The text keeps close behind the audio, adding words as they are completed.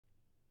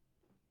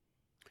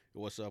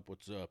What's up?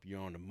 What's up?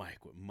 You're on the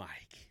mic with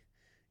Mike.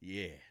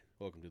 Yeah.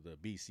 Welcome to the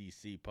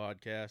BCC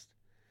podcast.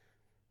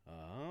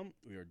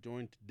 We are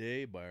joined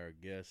today by our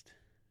guest,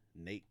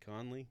 Nate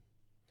Conley,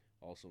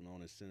 also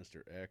known as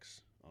Sinister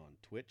X on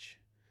Twitch.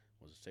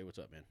 Say what's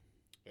up, man.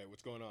 Hey,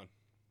 what's going on?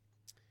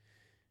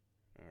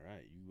 All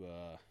right. I'm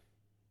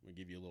going to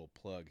give you a little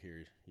plug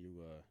here.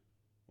 You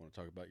want to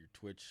talk about your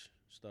Twitch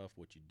stuff,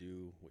 what you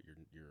do, what your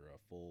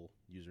full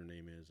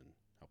username is, and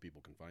how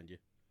people can find you?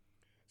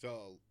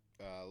 So,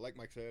 like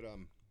Mike said,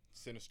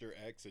 Sinister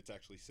X. It's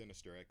actually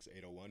Sinister X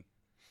 801.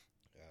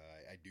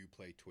 I do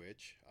play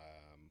Twitch.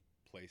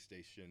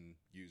 PlayStation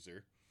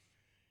user.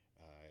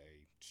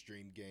 I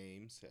stream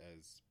games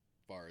as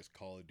far as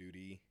Call of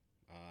Duty.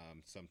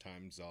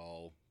 Sometimes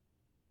I'll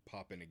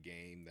pop in a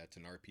game that's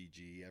an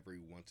RPG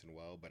every once in a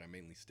while, but I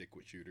mainly stick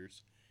with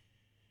shooters.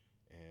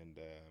 And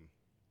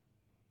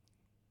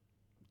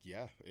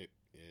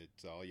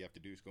it's all you have to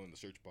do is go in the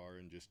search bar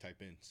and just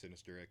type in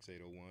Sinister X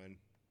 801.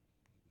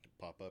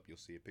 Pop up, you'll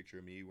see a picture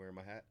of me wearing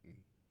my hat, and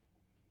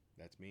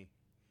that's me.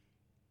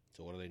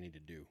 So what do they need to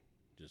do?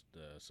 Just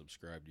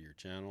subscribe to your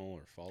channel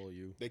or follow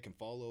you? They can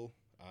follow.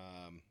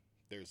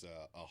 There's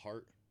a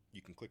heart.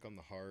 You can click on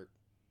the heart,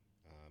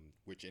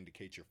 which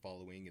indicates you're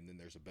following, and then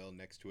there's a bell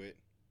next to it,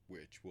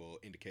 which will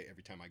indicate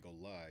every time I go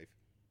live,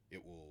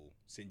 it will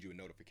send you a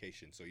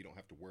notification, so you don't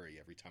have to worry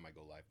every time I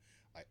go live.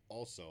 I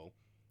also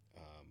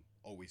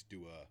always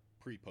do a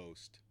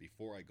pre-post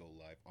before I go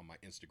live on my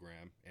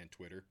Instagram and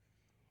Twitter,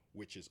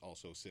 which is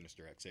also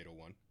Sinister X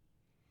 801.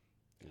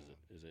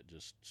 Is it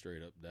just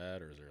straight up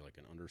that, or is there like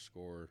an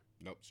underscore?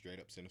 Nope, straight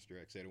up Sinister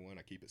X 801.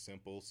 I keep it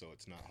simple so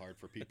it's not hard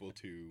for people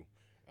to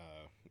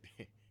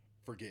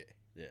forget.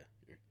 Yeah,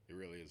 it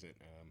really isn't.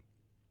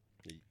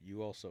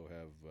 You also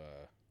have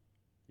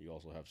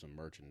some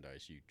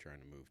merchandise you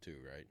trying to move too,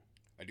 right?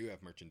 I do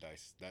have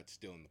merchandise. That's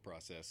still in the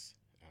process.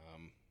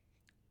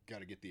 Got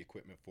to get the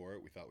equipment for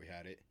it. We thought we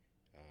had it.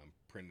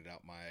 Printed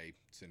out my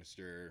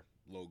Sinister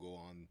logo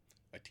on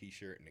a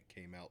t-shirt, and it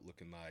came out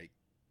looking like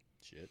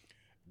shit.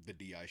 The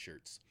DI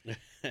shirts.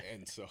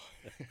 And so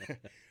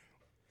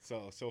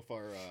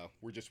far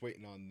we're just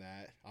waiting on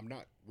that. I'm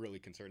not really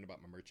concerned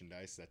about my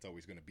merchandise. That's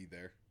always going to be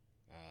there.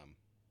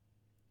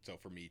 So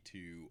for me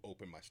to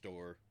open my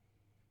store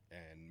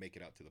and make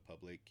it out to the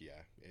public,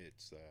 yeah,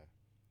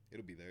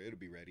 it'll be there. It'll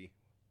be ready.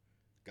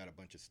 Got a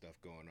bunch of stuff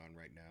going on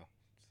right now.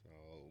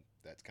 So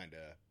that's kind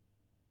of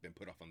been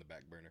put off on the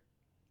back burner.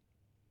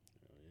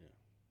 Oh, yeah.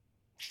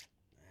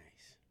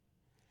 Nice.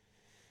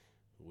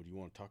 What do you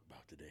want to talk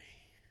about today?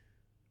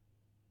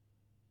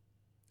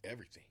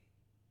 Everything.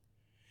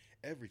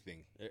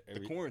 The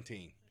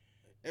quarantine.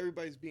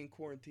 Everybody's being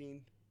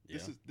quarantined. Yeah.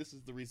 This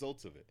is the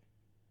results of it.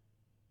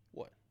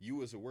 What?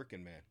 You as a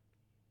working man.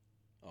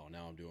 Oh,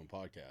 now I'm doing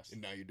podcasts.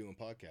 And now you're doing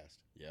podcast.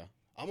 Yeah.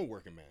 I'm a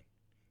working man.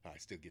 I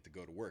still get to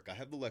go to work. I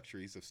have the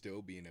luxuries of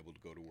still being able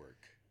to go to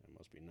work. That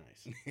must be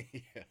nice.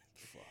 Yeah.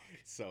 Fuck.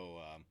 So,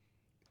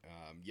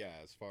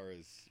 as far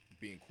as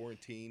being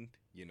quarantined,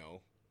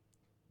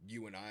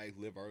 you and I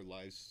live our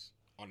lives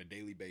on a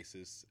daily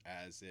basis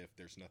as if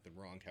there's nothing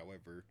wrong.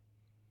 However,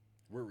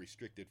 we're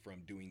restricted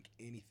from doing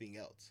anything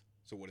else.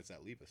 So what does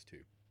that leave us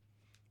to?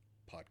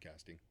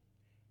 Podcasting.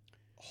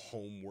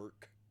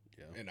 Homework.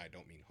 Yeah. And I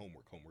don't mean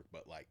homework,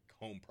 but like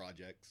home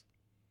projects.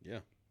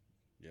 Yeah.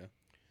 Yeah.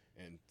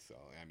 And so,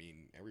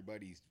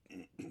 everybody's,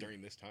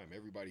 during this time,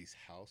 everybody's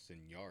house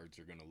and yards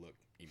are going to look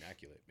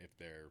immaculate. If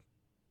they're,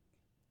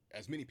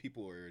 as many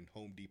people are in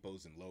Home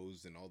Depots and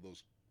Lowe's and all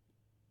those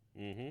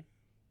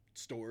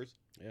stores.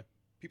 Yeah.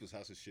 People's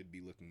houses should be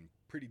looking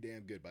pretty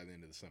damn good by the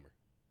end of the summer.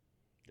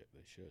 Yeah,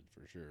 they should,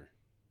 for sure.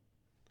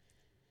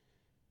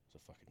 It's a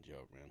fucking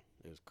joke, man.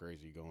 It was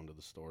crazy going to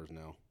the stores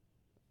now.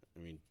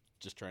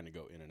 Just trying to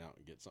go in and out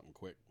and get something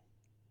quick.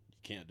 You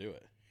can't do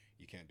it.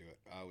 You can't do it.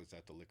 I was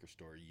at the liquor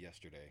store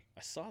yesterday.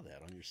 I saw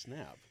that on your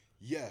Snap.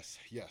 Yes.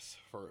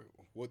 For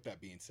with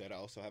that being said, I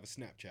also have a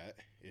Snapchat.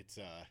 It's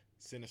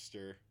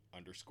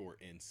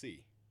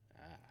Sinister_NC.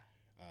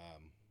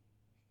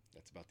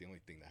 That's about the only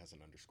thing that has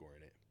an underscore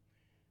in it.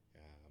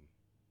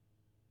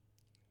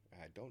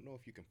 I don't know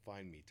if you can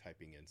find me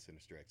typing in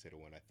Sinister X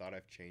 801. I thought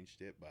I've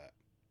changed it, but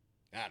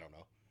I don't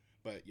know.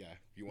 But yeah,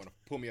 if you want to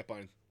pull me up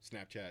on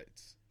Snapchat,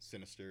 it's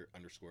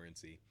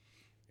Sinister_NC.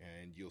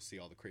 And you'll see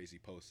all the crazy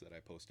posts that I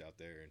post out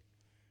there. And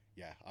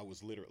yeah, I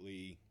was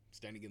literally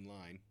standing in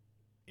line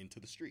into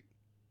the street.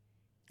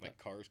 Like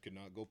cars could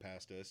not go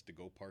past us to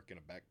go park in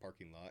a back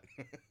parking lot.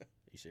 Are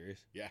you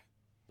serious? Yeah.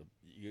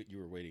 You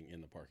were waiting in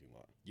the parking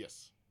lot?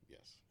 Yes.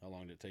 How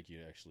long did it take you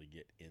to actually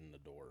get in the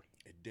door?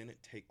 It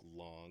didn't take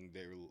long.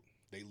 They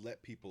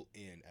let people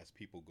in as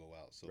people go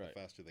out. So The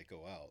faster they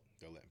go out,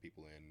 they're letting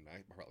people in.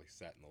 I probably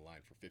sat in the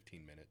line for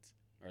 15 minutes.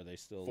 Are they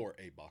still... For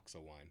a box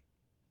of wine.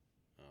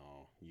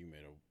 Oh, you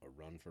made a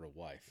run for the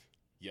wife.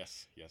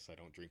 Yes, I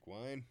don't drink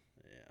wine.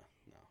 Yeah,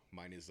 no.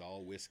 Mine is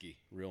all whiskey.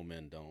 Real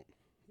men don't.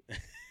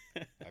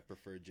 I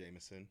prefer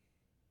Jameson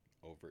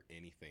over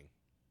anything.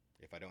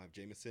 If I don't have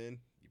Jameson,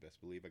 you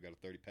best believe I got a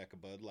 30-pack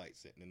of Bud Light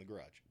sitting in the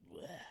garage.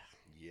 Blech.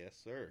 Yes,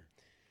 sir.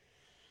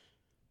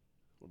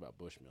 What What about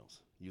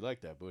Bushmills? You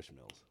like that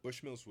Bushmills?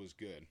 Bushmills was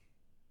good.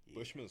 Yeah.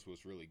 Bushmills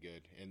was really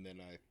good. And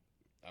then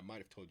I might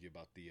have told you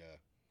about the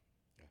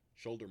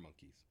shoulder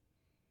monkeys.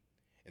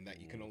 And that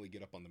you can only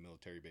get up on the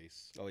military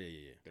base. Oh,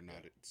 yeah. They're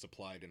not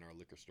supplied in our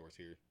liquor stores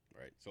here.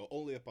 Right. So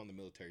only up on the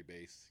military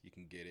base you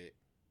can get it.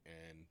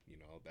 And, you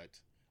know,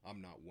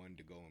 I'm not one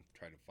to go and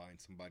try to find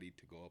somebody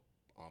to go up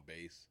on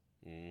base.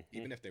 Mm-hmm.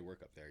 Even if they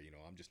work up there, you know,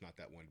 I'm just not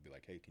that one to be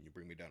like, hey, can you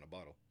bring me down a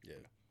bottle?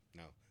 Yeah.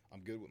 No,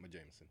 I'm good with my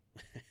Jameson.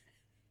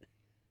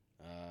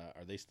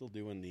 Are they still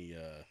doing the,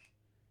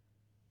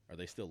 are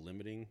they still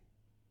limiting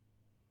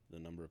the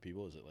number of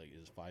people? Is it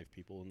 5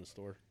 people in the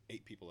store?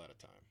 8 people at a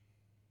time.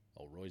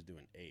 Oh, Roy's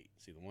doing 8.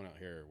 See, the one out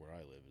here where I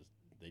live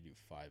they do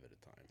 5 at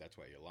a time. That's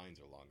why your lines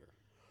are longer.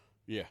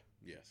 Yeah.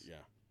 Yes.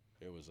 Yeah.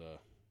 It was,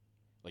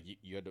 like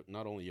you had to,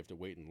 not only you have to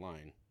wait in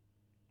line,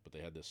 but they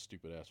had this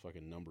stupid ass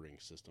fucking numbering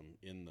system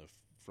in the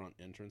front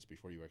entrance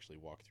before you actually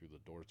walk through the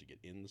doors to get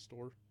in the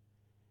store.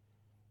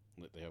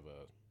 Like they have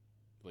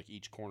like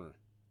each corner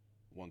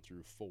 1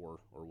 through 4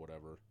 or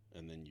whatever,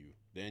 and then you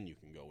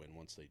can go in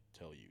once they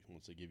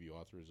give you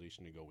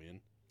authorization to go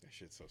in. That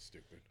shit's so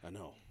stupid. I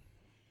know.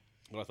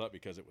 Well, I thought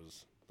because it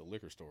was the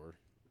liquor store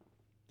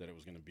that it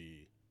was going to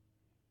be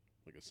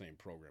like the same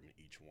program in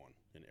each one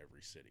in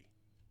every city.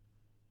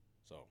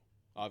 So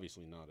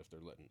obviously not if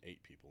they're letting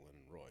 8 people in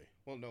Roy.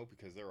 Well, no,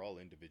 because they're all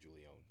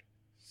individually owned.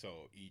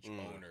 So each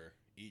owner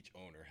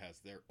has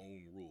their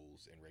own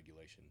rules and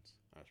regulations.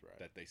 That's right.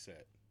 That they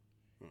set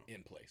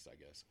in place, I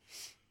guess.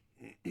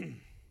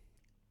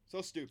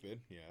 So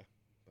stupid, yeah.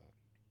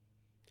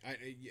 But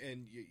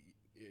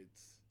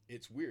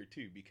it's weird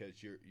too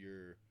because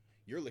your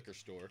liquor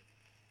store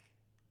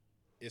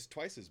is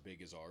twice as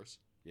big as ours.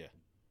 Yeah.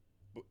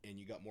 And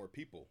you got more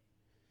people.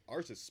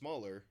 Ours is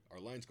smaller. Our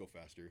lines go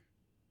faster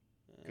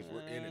because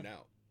we're in and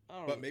out.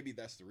 But maybe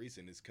that's the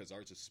reason is because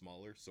ours is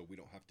smaller, so we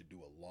don't have to do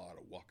a lot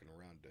of walking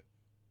around to.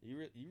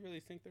 You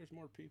really think there's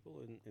more people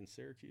in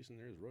Syracuse than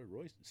there is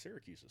Roy?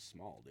 Syracuse is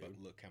small, dude. But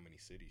look how many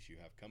cities you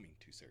have coming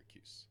to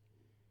Syracuse.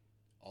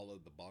 All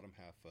of the bottom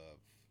half of.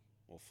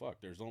 Well, fuck.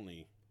 There's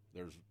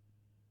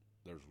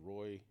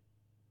Roy,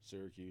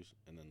 Syracuse,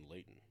 and then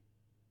Layton.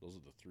 Those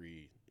are the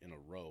 3 in a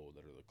row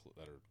that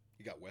are.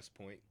 You got West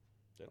Point.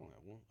 They don't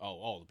have one.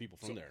 Oh, the people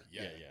from there.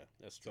 Yeah,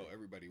 that's true. So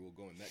everybody will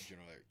go in that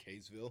general area.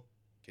 Kaysville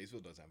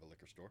doesn't have a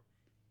liquor store.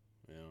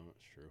 Yeah,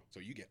 that's true. So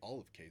you get all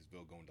of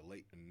Kaysville going to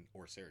Layton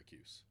or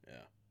Syracuse.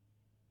 Yeah,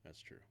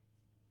 that's true.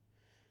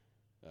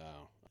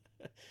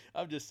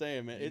 I'm just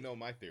saying, man. You know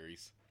my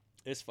theories.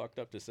 It's fucked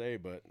up to say,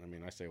 but I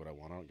mean, I say what I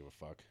want. I don't give a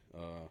fuck.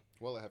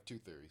 Well, I have 2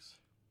 theories.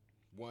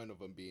 One of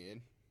them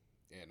being,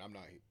 and I'm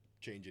not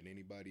changing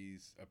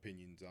anybody's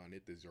opinions on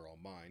it. These are all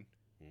mine.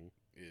 Mm-hmm.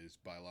 Is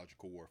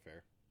biological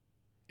warfare.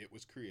 It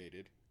was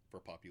created for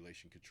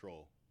population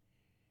control,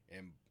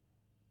 and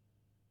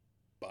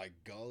by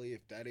golly,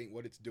 if that ain't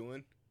what it's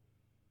doing.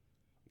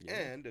 Yeah.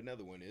 And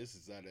another one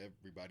is that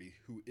everybody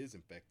who is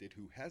infected,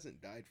 who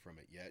hasn't died from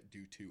it yet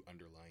due to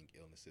underlying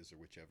illnesses or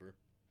whichever,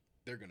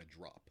 they're going to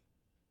drop.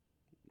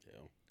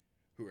 Yeah.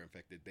 Who are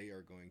infected, they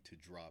are going to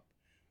drop.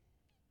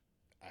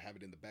 I have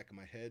it in the back of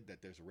my head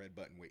that there's a red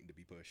button waiting to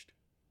be pushed.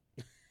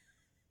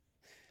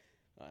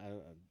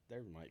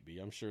 There might be.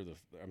 I'm sure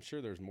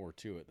there's more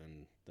to it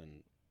than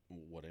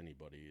what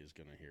anybody is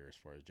going to hear as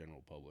far as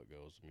general public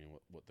goes. I mean,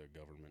 what the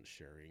government's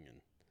sharing.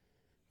 And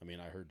I mean,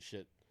 I heard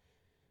shit.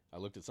 I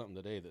looked at something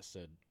today that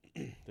said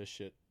this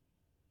shit,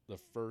 the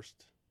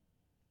first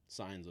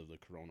signs of the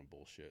corona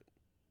bullshit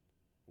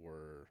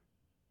were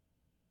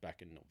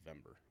back in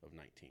November of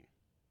 19.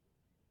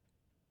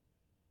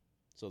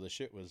 So the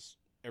shit was,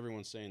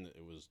 everyone's saying that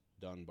it was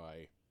done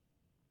by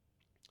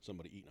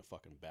somebody eating a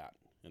fucking bat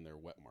in their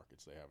wet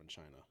markets they have in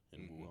China,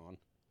 in Wuhan.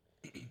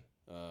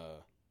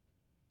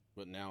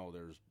 But now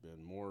there's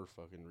been more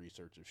fucking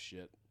research of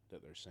shit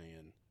that they're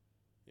saying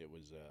it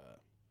was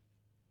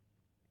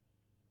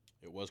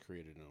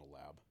created in a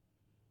lab.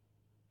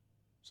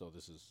 So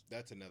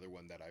that's another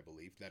one that I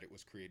believe that it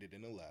was created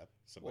in a lab.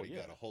 Somebody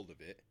got a hold of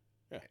it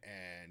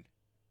and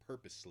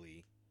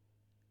purposely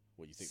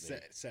what you think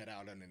set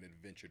out on an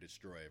adventure to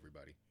destroy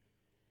everybody.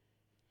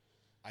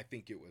 I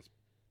think it was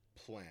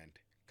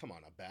planned. Come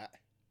on, a bat.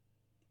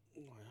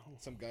 Well,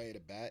 some guy ate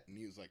a bat and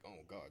he was like,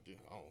 "Oh God,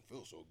 I don't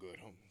feel so good.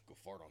 I'm gonna go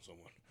fart on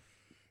someone."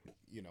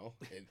 You know,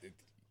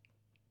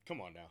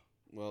 come on now.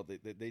 Well,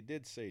 they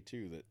did say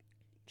too that.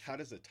 How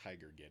does a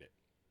tiger get it?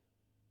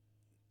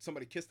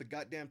 Somebody kissed the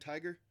goddamn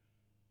tiger?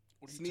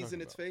 Sneeze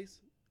in its face?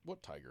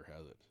 What tiger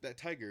has it? That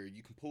tiger,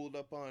 you can pull it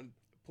up.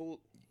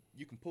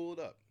 You can pull it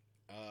up.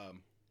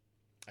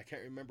 I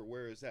can't remember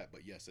where it's at,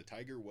 but yes, a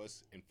tiger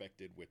was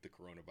infected with the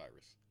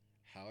coronavirus.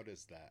 How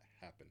does that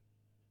happen?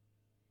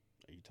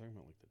 Are you talking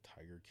about like the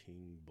Tiger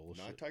King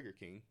bullshit? Not Tiger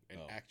King, an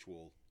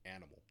actual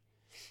animal.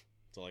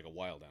 So like a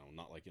wild animal,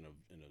 not like in a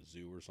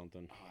zoo or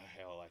something?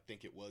 Hell, I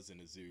think it was in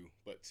a zoo.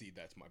 But see,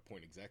 that's my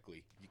point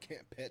exactly. You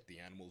can't pet the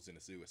animals in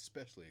a zoo,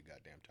 especially a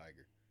goddamn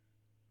tiger.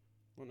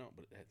 Well, no,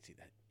 but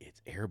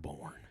it's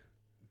airborne.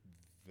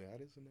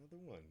 That is another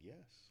one,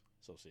 yes.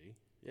 So see,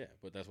 yeah,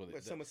 but that's what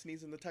Let someone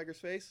sneeze in the tiger's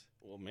face?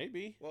 well,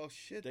 maybe. Well,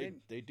 shit.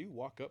 They do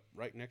walk up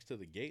right next to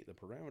the gate, the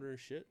perimeter and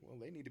shit. Well,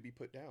 they need to be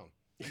put down.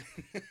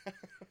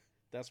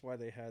 That's why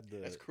they had the.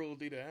 That's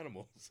cruelty to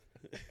animals.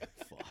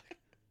 Fuck.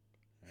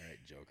 All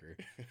right, Joker.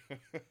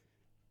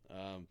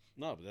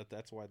 No, but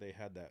that's why they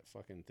had that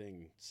fucking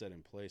thing set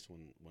in place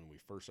when we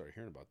first started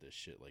hearing about this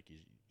shit. Like you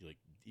like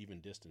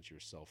even distance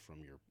yourself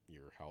from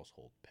your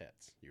household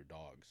pets, your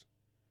dogs.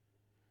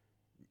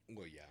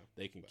 Well, yeah,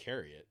 they can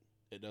carry it.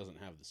 It doesn't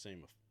have the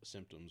same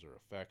symptoms or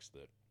effects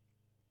that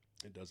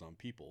it does on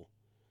people,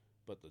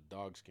 but the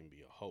dogs can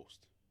be a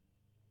host.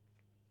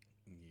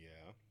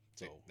 Yeah,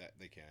 so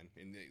they can,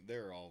 and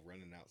they're all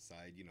running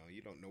outside. You know,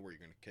 you don't know where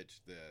you're going to catch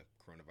the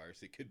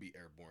coronavirus. It could be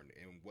airborne.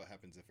 And what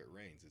happens if it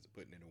rains? Is it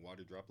putting it in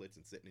water droplets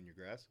and sitting in your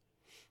grass?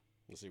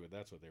 We'll see. But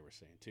that's what they were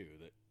saying too.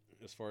 That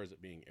as far as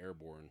it being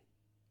airborne,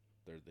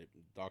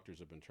 doctors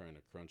have been trying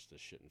to crunch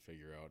this shit and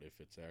figure out if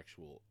it's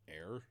actual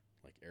air,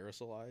 like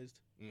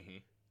aerosolized,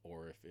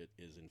 or if it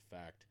is in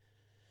fact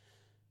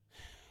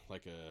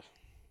like I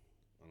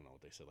don't know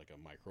what they said, like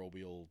a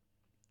microbial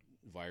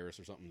virus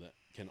or something that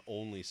can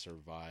only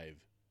survive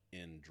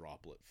in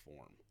droplet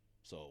form.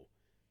 So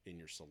in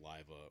your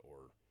saliva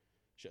or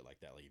shit like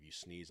that. Like if you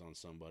sneeze on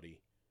somebody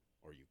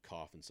or you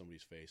cough in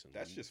somebody's face, and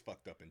that's just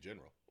fucked up in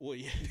general. Well,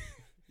 yeah,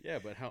 yeah,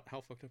 but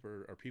how fucked up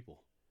are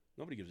people?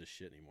 Nobody gives a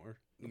shit anymore.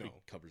 Nobody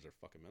covers their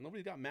fucking mouth.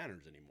 Nobody's got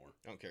manners anymore.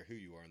 I don't care who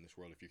you are in this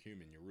world. If you're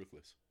human, you're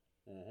ruthless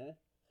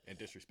and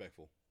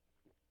disrespectful.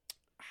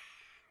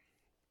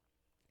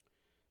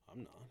 I'm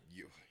not.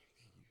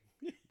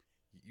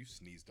 You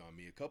sneezed on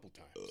me a couple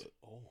times.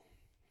 Oh.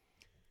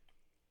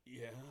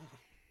 Yeah.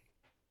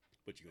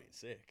 But you ain't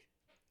sick.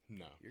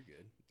 No. You're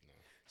good. No.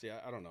 See,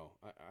 I don't know.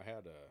 I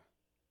had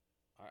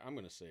I'm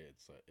going to say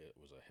it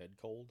was a head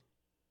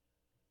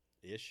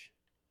cold-ish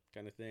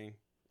kind of thing.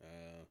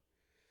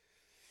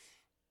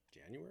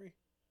 January?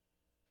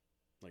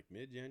 Like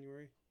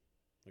mid-January?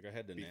 Like I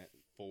had to...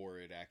 Before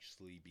it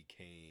actually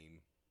became...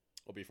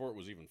 Well, before it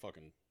was even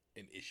fucking...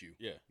 an issue.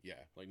 Yeah.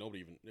 Yeah. Like nobody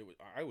even...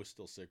 I was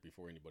still sick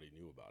before anybody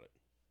knew about it.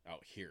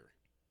 Out here.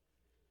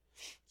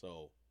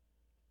 So...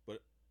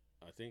 But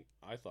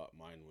I thought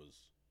mine was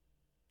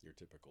your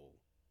typical...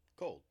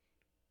 cold.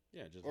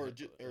 Yeah, just or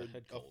a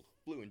head cold.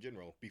 Flu in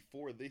general.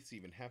 Before this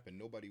even happened,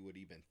 nobody would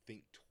even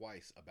think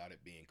twice about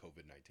it being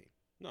COVID-19.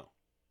 No.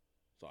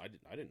 So I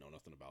didn't know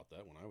nothing about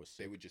that when I was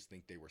sick. They would just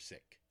think they were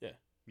sick. Yeah.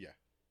 Yeah.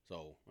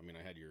 So, I mean,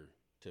 I had your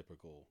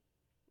typical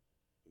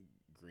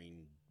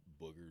green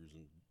boogers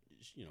and,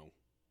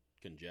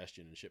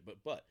 congestion and shit.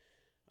 But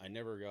I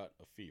never got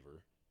a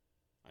fever.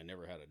 I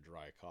never had a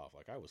dry cough.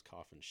 Like, I was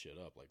coughing shit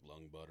up, like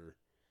lung butter,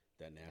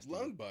 that nasty...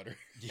 Lung butter?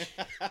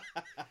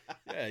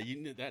 Yeah, you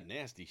knew that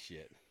nasty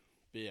shit.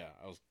 But yeah,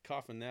 I was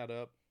coughing that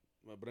up.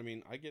 But, I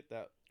mean, I get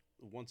that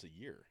once a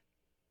year.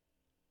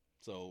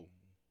 So...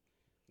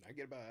 I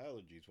get about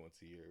allergies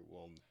once a year.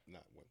 Well,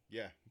 not one.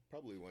 Yeah,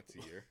 probably once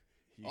a year.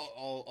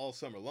 all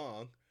summer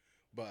long,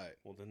 but...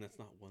 Well, then that's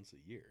not once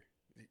a year.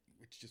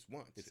 It's just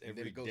once. It's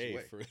every day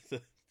away. For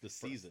the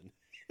season.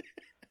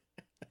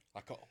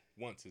 I call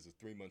once is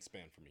a 3-month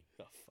span for me.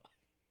 Oh, fuck.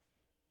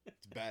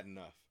 It's bad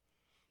enough.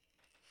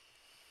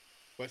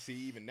 But see,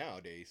 even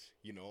nowadays,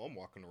 I'm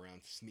walking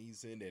around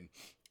sneezing and,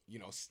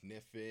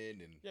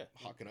 sniffing and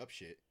hawking up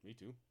shit. Me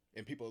too.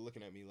 And people are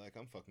looking at me like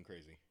I'm fucking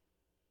crazy.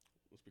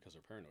 It's because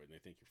they're paranoid and they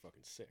think you're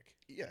fucking sick.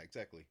 Yeah,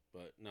 exactly.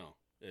 But no,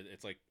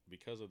 it's like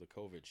because of the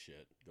COVID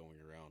shit going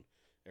around,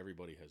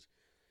 everybody has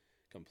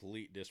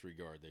complete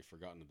disregard. They've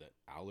forgotten that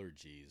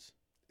allergies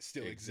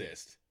still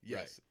exist. Yes.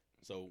 Right.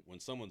 So when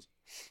someone's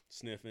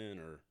sniffing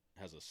or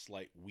has a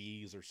slight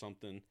wheeze or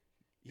something,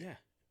 yeah,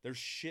 there's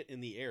shit in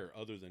the air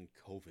other than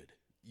COVID.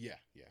 Yeah.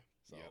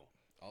 So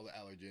all the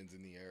allergens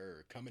in the air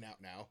are coming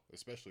out now,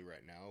 especially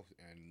right now,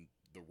 and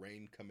the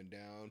rain coming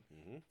down,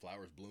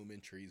 flowers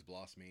blooming, trees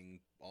blossoming,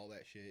 all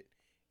that shit.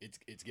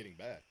 It's getting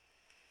bad.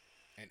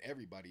 And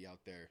everybody out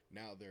there,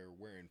 now they're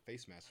wearing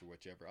face masks or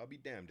whichever. I'll be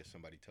damned if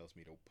somebody tells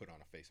me to put on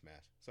a face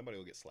mask. Somebody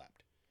will get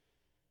slapped.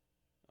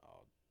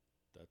 Oh,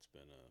 that's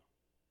been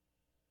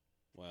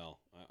well,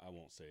 I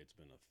won't say it's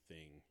been a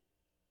thing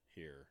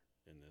here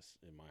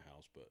in my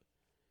house, but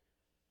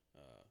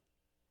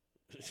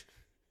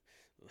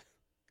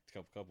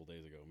a couple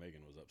days ago,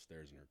 Megan was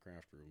upstairs in her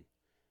craft room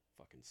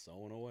fucking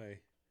sewing away,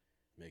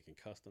 making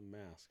custom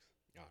masks.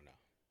 Oh, no.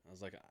 I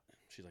was like,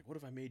 she's like, what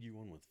if I made you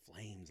one with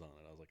flames on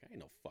it? I was like, I ain't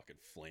no fucking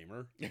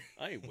flamer.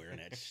 I ain't wearing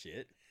that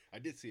shit. I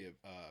did see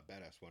a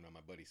badass one on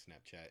my buddy's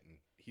Snapchat, and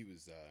he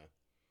was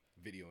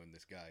videoing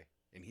this guy,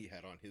 and he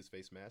had on his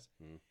face mask,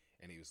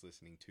 and he was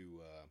listening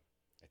to,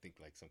 I think,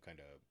 like some kind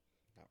of,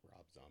 not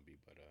Rob Zombie,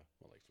 but...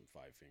 well, like some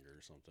Five Finger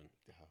or something.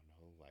 I don't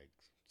know, like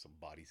some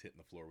bodies hitting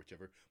the floor,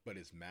 whichever. But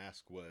his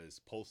mask was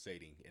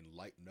pulsating and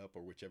lighting up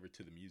or whichever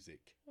to the music.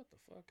 What the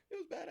fuck? It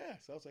was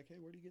badass. I was like, hey,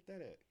 where do you get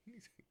that at?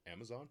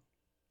 Amazon?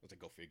 I was like,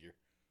 go figure.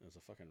 It was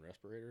a fucking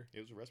respirator?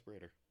 It was a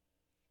respirator.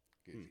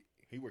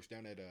 He works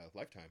down at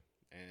Lifetime,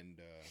 and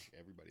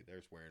everybody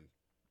there's wearing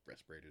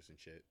respirators and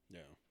shit.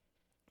 Yeah.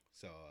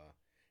 So,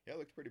 yeah, it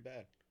looked pretty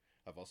bad.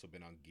 I've also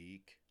been on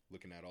Geek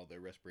looking at all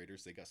their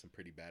respirators. They got some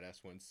pretty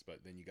badass ones,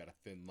 but then you got a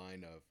thin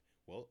line of,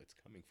 well, it's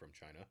coming from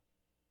China.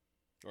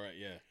 All right,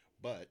 yeah.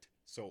 But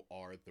so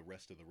are the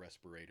rest of the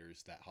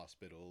respirators that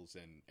hospitals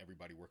and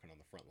everybody working on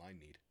the front line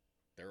need.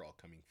 They're all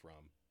coming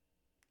from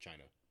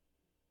China.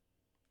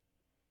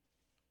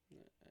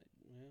 Well,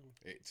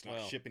 It's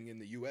not shipping in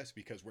the U.S.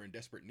 because we're in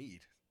desperate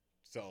need.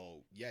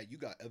 So, yeah, you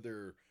got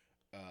other,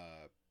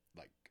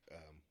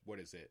 what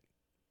is it?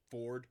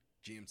 Ford,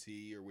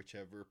 GMC, or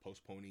whichever,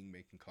 postponing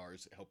making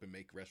cars, helping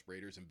make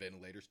respirators and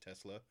ventilators,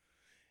 Tesla.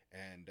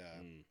 And,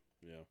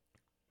 yeah.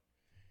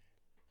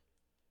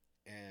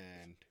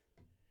 And,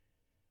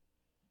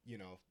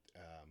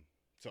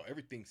 so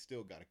everything's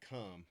still got to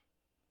come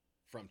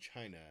from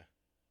China.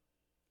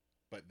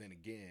 But then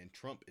again,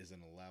 Trump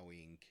isn't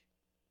allowing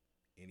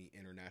any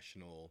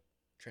international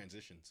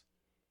transitions.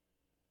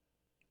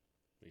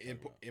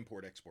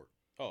 Import, export.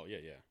 Oh, yeah.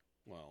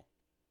 Well,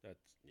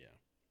 that's, yeah.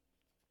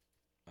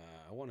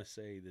 I want to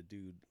say the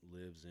dude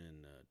lives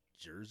in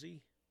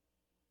Jersey.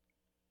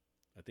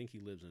 I think he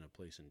lives in a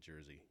place in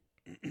Jersey.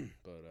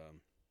 But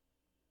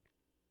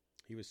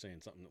he was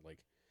saying something that, like,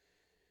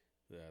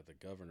 the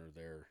governor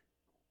there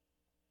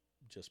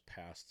just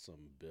passed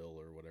some bill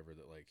or whatever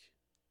that, like,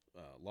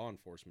 law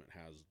enforcement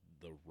has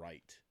the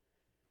right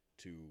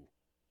to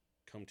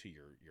come to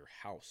your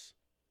house.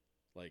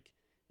 Like,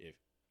 if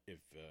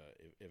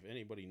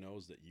anybody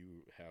knows that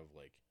you have,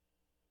 like,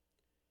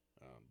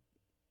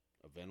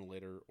 a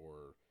ventilator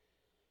or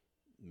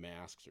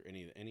masks or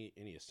any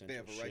essential they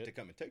have a right shit, to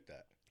come and take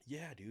that.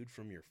 Yeah, dude,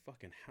 from your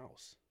fucking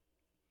house.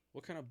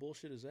 What kind of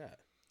bullshit is that?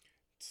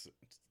 It's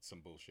some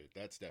bullshit.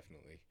 That's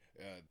definitely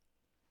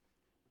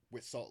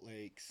with Salt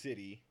Lake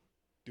City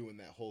doing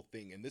that whole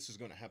thing, and this is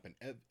going to happen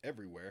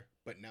everywhere.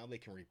 But now they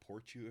can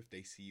report you if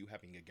they see you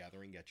having a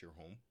gathering at your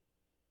home.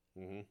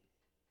 Mm-hmm.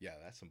 Yeah,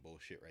 that's some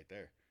bullshit right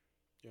there.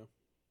 Yeah.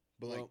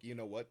 But, well, like, you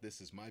know what? This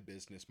is my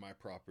business, my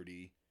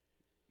property,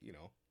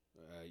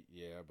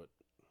 Yeah, but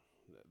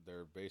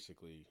they're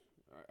basically,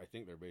 I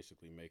think they're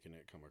basically making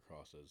it come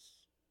across as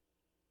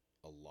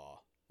a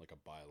law, like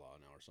a bylaw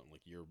now or something.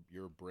 Like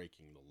you're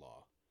breaking the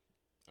law.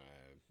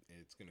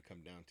 It's going to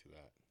come down to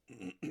that.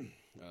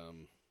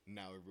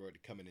 Now everybody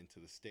coming into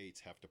the States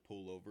have to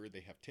pull over.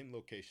 They have 10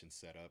 locations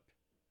set up,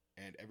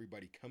 and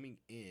everybody coming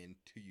in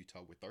to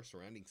Utah with our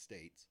surrounding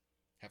states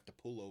have to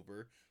pull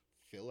over,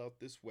 fill out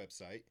this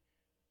website,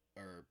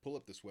 or pull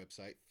up this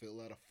website,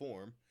 fill out a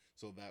form,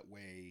 so that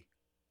way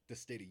the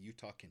state of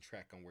Utah can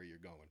track on where you're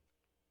going.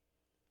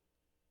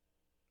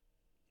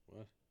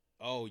 What?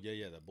 Oh,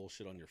 yeah, that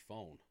bullshit on your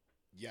phone.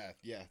 Yeah,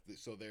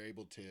 so they're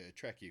able to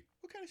track you.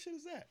 What kind of shit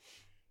is that?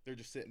 They're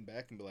just sitting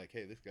back and be like,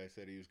 hey, this guy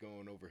said he was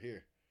going over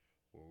here.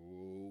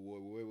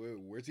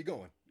 Where's he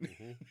going?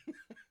 Mm-hmm.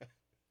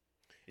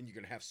 And you're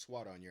going to have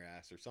SWAT on your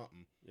ass or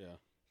something. Yeah.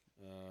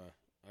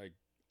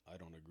 I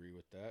don't agree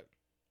with that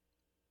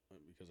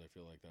because I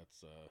feel like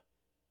that's, I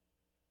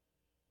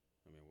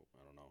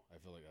don't know. I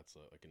feel like that's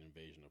like an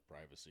invasion of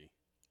privacy.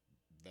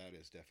 That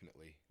is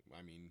definitely.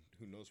 I mean,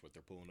 who knows what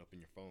they're pulling up in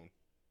your phone?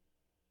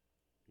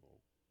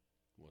 Well,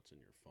 what's in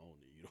your phone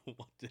that you don't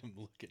want them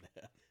looking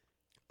at?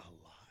 A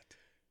lot.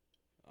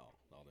 Oh,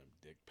 all them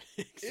dick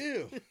pics.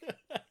 Ew.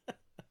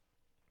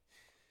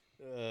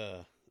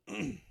 Oh,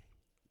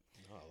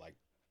 like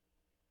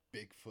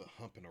Bigfoot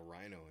humping a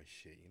rhino and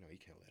shit. You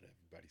can't let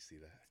everybody see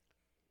that.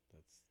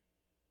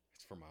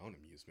 It's for my own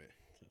amusement.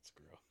 That's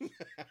gross.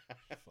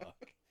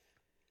 Fuck.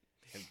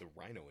 And the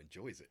rhino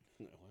enjoys it.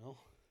 Well.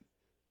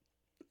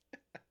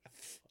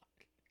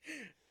 Fuck.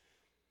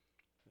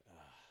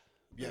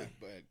 Yeah,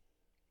 but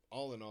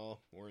all in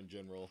all, or in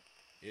general,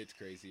 it's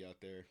crazy out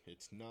there.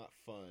 It's not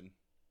fun.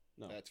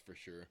 No. That's for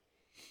sure.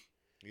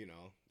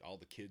 All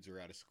the kids are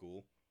out of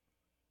school.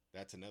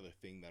 That's another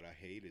thing that I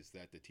hate is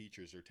that the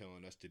teachers are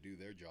telling us to do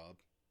their job.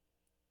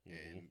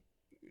 Mm-hmm. And,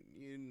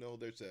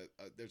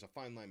 there's a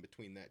fine line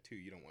between that, too.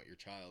 You don't want your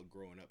child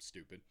growing up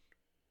stupid.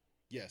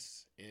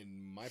 Yes,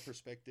 in my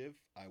perspective,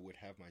 I would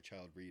have my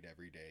child read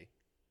every day.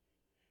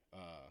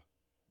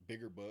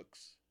 Bigger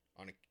books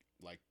on a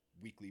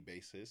weekly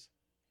basis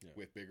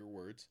with bigger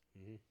words.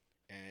 Mm-hmm.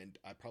 And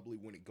I probably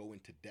wouldn't go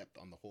into depth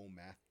on the whole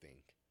math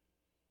thing.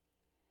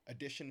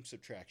 Addition,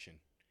 subtraction,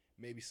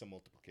 maybe some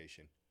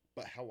multiplication.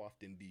 But how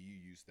often do you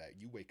use that?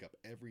 You wake up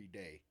every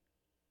day.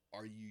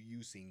 Are you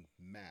using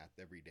math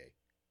every day?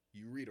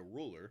 You read a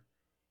ruler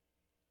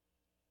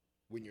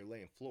when you're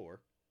laying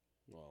floor.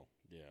 Well,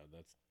 yeah,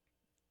 that's...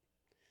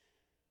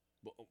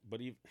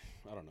 But even,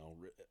 I don't know,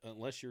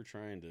 unless you're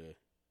trying to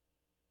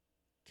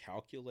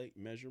calculate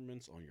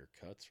measurements on your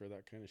cuts for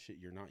that kind of shit,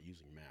 you're not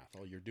using math.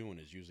 All you're doing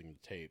is using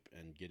the tape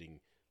and getting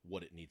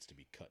what it needs to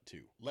be cut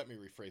to. Let me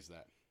rephrase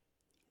that.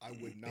 I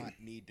would not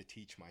need to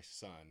teach my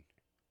son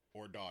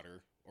or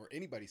daughter or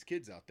anybody's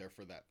kids out there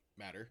for that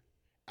matter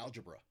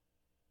algebra.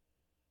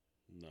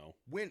 No.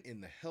 When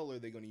in the hell are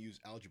they going to use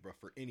algebra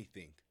for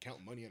anything?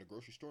 Count money at a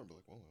grocery store and be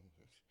like, well,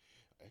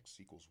 X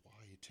equals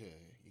Y to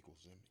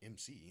equals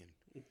MC,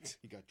 and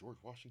you got George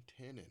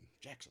Washington and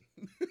Jackson.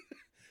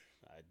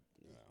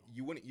 No.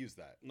 You wouldn't use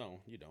that.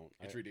 No, you don't.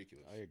 It's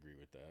ridiculous. I agree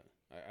with that.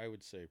 I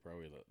would say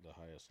probably the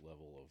highest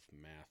level of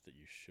math that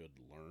you should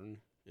learn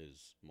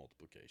is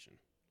multiplication.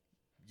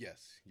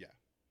 Yes, yeah.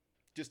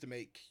 Just to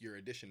make your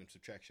addition and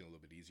subtraction a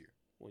little bit easier.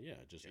 Well,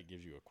 yeah, it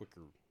gives you a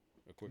quicker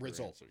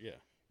result. Answer. Yeah.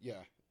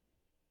 Yeah.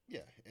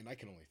 Yeah, and I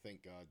can only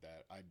thank God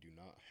that I do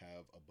not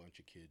have a bunch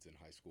of kids in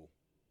high school.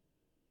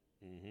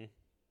 Mm-hmm.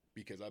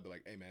 Because I'd be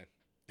like, hey, man,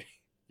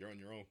 you're on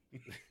your own.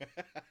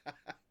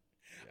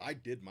 I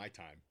did my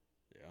time.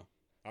 Yeah.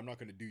 I'm not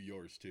going to do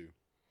yours, too.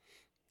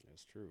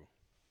 That's true.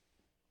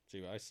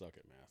 See, I suck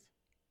at math.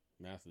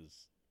 Math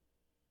is...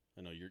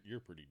 I know you're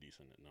pretty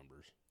decent at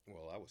numbers.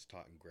 Well, I was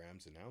taught in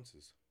grams and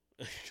ounces.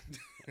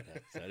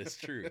 that is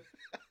true.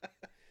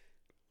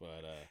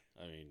 But,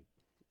 I mean,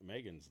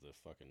 Megan's the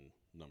fucking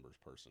numbers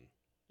person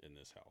in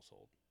this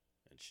household.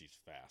 And she's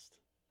fast.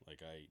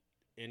 Like,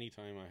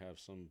 anytime I have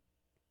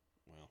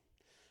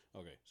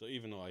okay, so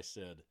even though I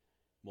said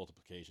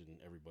multiplication,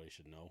 everybody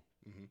should know,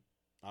 mm-hmm.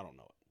 I don't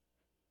know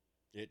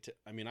it.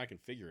 I mean, I can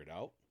figure it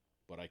out,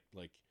 but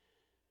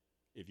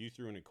if you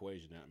threw an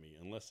equation at me,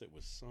 unless it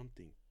was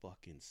something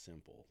fucking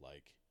simple,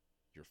 like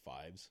your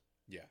fives.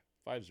 Yeah.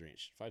 Fives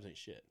ain't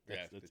shit.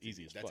 That's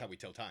easy as fuck. That's how we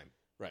tell time.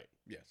 Right.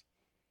 Yes.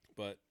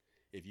 But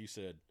if you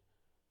said,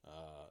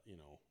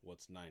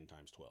 what's 9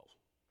 times 12?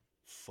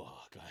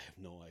 Fuck, I have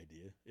no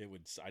idea.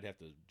 I'd have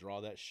to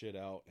draw that shit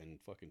out and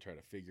fucking try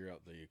to figure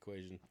out the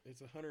equation.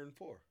 It's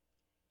 104.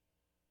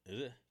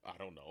 Is it? I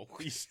don't know.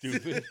 You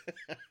stupid.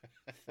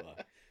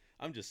 Fuck.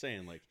 I'm just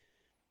saying,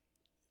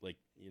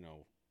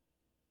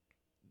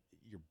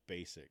 your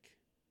basic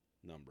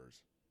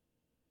numbers.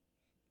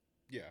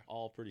 Yeah.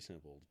 All pretty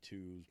simple.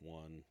 2s,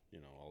 1,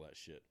 all that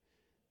shit.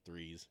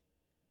 3s.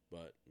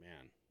 But,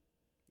 man.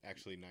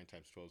 Actually, 9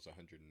 times 12 is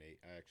 108.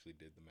 I actually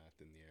did the math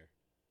in the air.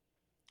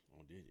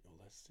 Oh, did you? Oh,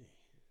 let's see.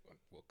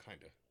 Well,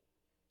 kind of.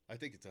 I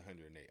think it's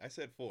 108. I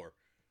said 4.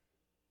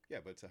 Yeah,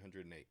 but it's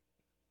 108.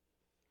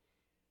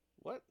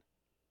 What?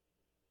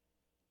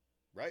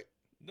 Right?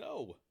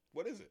 No.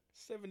 What is it?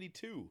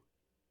 72.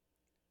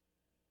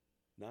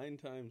 9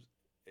 times...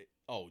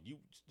 Oh, you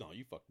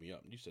fucked me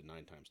up. You said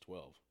 9 times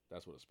 12.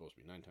 That's what it's supposed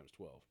to be. 9 times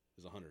 12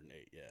 is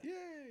 108, yeah.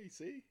 Yay,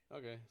 see?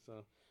 Okay,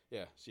 so,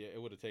 yeah. See, it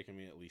would have taken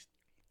me at least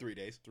 3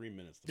 days. 3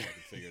 minutes to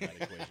fucking figure that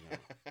equation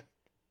out.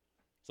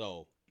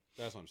 So,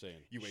 that's what I'm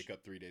saying. You wake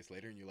up 3 days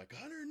later and you're like,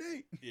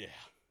 108! Yeah.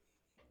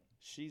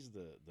 She's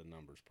the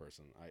numbers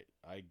person.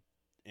 I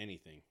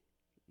anything.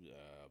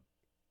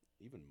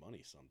 Even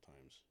money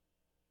sometimes.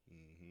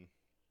 Mm-hmm.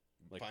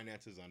 Like,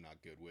 finances, I'm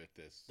not good with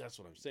this. That's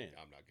what I'm saying.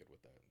 I'm not good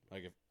with that.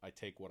 Like, if I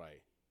take what I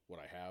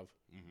have,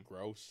 mm-hmm.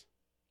 gross,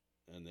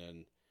 and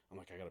then I'm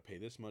like, I gotta pay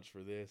this much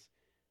for this,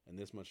 and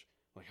this much.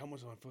 Like, how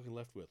much am I fucking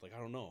left with? Like, I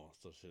don't know.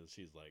 So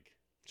she's like,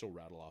 she'll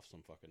rattle off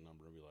some fucking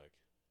number and be like,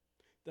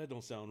 that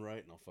don't sound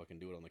right, and I'll fucking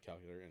do it on the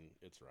calculator, and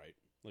it's right.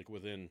 Like,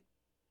 within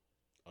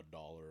 $1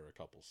 or a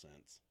couple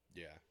cents.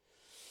 Yeah.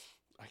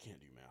 I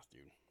can't do math,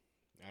 dude.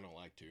 I don't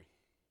like to.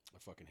 I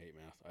fucking hate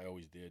math. I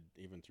always did,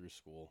 even through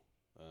school.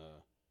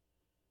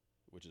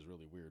 Which is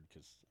really weird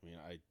because, I mean,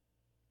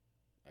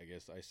 I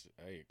guess I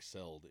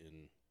excelled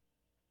in,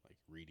 like,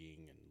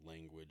 reading and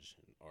language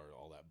and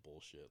all that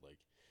bullshit. Like,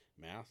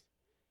 math?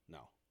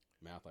 No.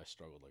 Math, I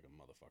struggled like a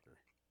motherfucker.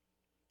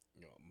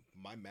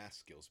 My math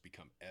skills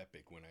become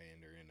epic when I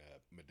enter in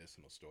a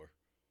medicinal store.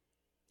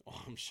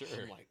 Oh, I'm sure.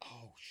 I'm like,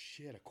 oh,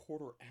 shit, a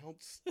quarter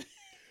ounce?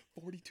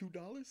 $42?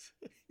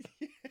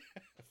 Yeah.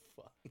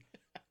 Fuck.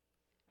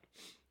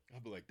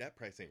 I'll be like, that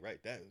price ain't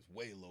right. That is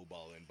way low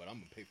balling, but I'm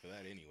going to pay for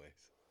that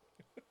anyways.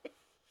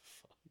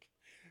 Fuck.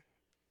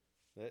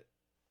 That,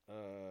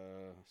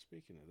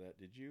 speaking of that,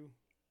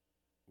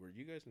 were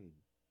you guys in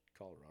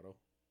Colorado?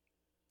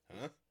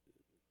 Huh?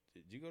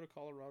 Did you go to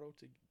Colorado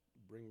to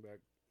bring back?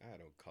 I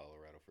don't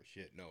Colorado for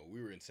shit. No,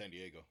 we were in San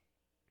Diego.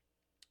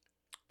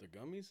 The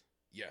gummies?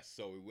 Yes,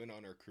 so we went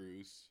on our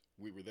cruise.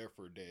 We were there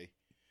for a day,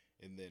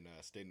 and then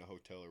stayed in a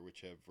hotel or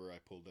whichever. I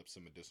pulled up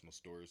some medicinal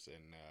stores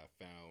and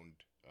found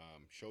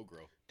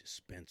Showgrow.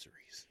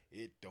 Dispensaries.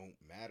 It don't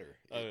matter.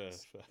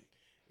 It's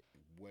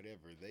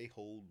whatever. They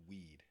hold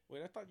weed.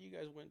 Wait, I thought you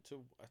guys went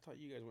to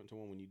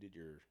one when you did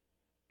your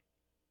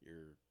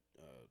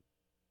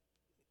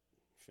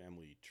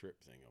family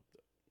trip thing up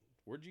there.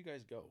 Where'd you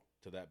guys go?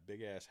 To that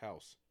big ass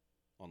house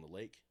on the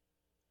lake?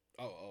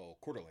 Oh,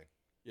 Coeur d'Alene.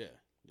 Yeah.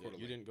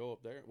 You didn't go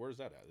up there? Where's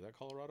that at? Is that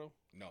Colorado?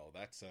 No,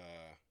 that's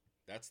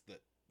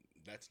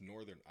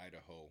northern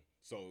Idaho.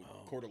 So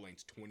Coeur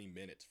d'Alene's 20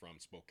 minutes from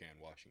Spokane,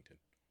 Washington.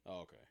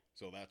 Oh, okay.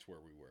 So that's where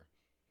we were.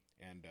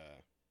 And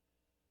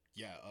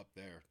yeah, up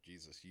there,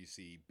 Jesus, you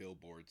see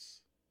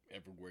billboards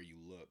everywhere you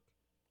look.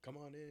 Come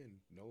on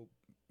in. No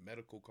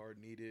medical card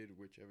needed,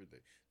 whichever.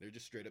 They're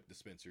just straight up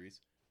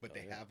dispensaries, but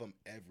they have them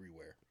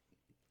everywhere.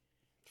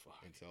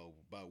 Fuck. And so,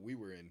 but we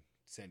were in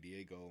San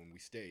Diego and we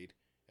stayed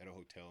at a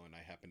hotel, and I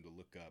happened to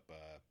look up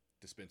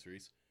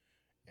dispensaries,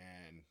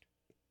 and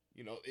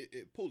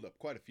it pulled up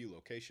quite a few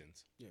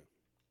locations. Yeah.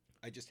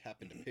 I just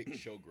happened to pick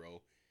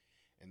Showgrow,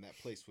 and that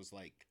place was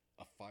like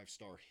a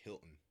 5-star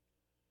Hilton.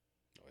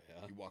 Oh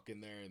yeah. You walk in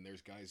there and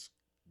there's guys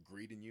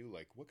greeting you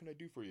like, what can I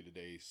do for you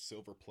today?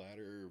 Silver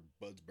platter,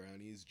 Bud's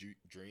brownies,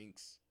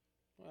 drinks.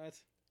 What?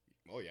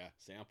 Oh yeah,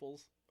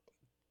 Samples?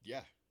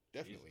 yeah,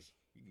 definitely. Jesus.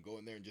 You can go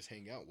in there and just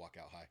hang out, walk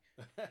out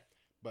high.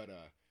 But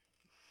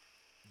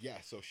yeah,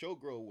 so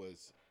Showgirl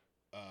was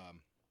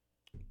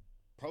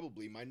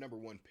probably my number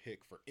one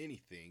pick for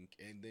anything,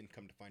 and then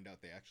come to find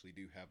out they actually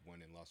do have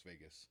one in Las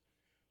Vegas.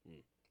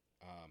 Hmm.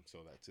 So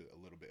that's a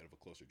little bit of a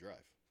closer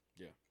drive.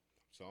 Yeah.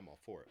 So I'm all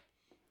for it.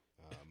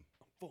 I'm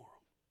for 'em.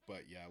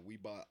 But yeah, we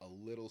bought a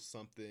little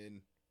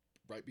something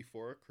right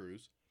before our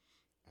cruise.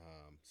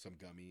 Some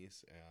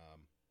gummies,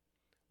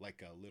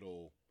 like a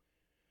little,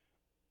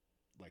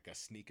 like a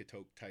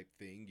sneak-a-toke type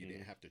thing. You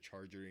didn't have to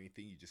charge it or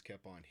anything. You just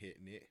kept on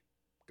hitting it.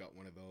 Got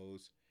one of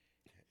those.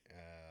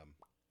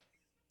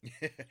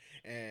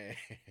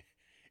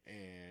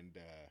 and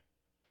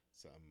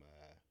some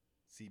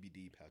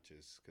CBD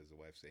pouches because the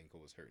wife's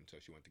ankle was hurting, so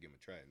she wanted to give them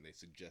a try, and they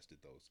suggested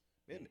those,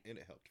 and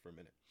it helped for a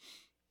minute.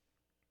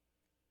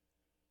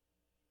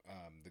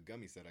 The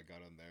gummies that I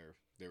got on there,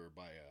 they were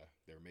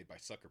made by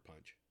Sucker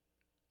Punch,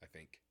 I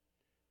think,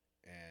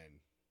 and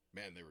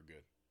man, they were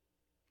good.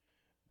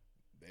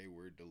 They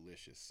were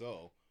delicious.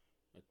 So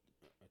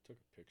I took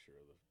a picture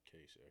of the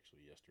case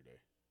actually yesterday.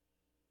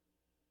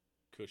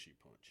 Cushy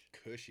Punch.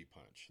 Cushy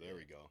Punch. There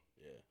we go.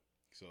 Yeah.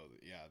 So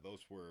yeah,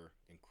 those were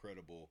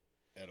incredible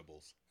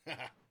edibles.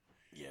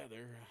 Yeah,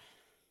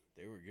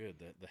 they were good.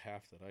 The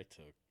half that I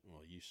took,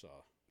 well, you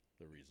saw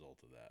the result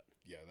of that.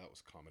 Yeah, that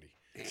was comedy.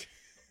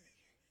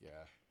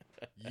 Yeah,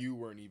 you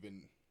weren't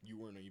even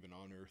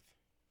on Earth.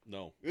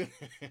 No, I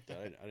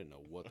didn't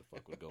know what the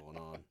fuck was going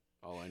on.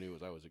 All I knew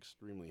was I was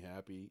extremely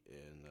happy,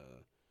 and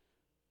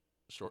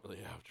shortly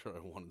after, I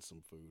wanted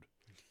some food.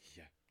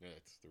 Yeah,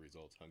 that's the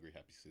results. Hungry,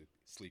 happy,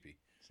 sleepy.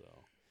 So,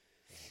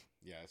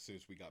 yeah, as soon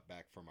as we got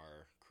back from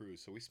our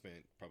cruise, so we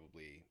spent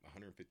probably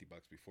 $150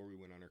 before we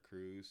went on our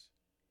cruise.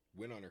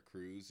 Went on our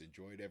cruise,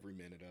 enjoyed every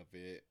minute of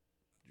it.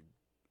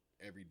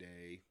 Every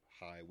day,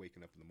 high,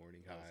 waking up in the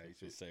morning, high.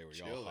 Just say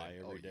we're all high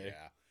every day.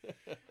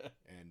 Yeah.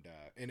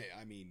 and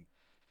I mean,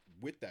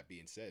 with that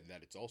being said,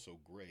 that it's also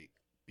great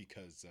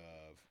because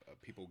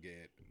of people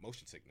get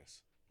motion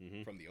sickness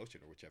from the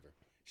ocean or whichever.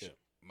 Yeah.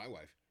 My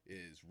wife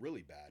is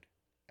really bad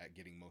at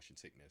getting motion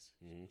sickness.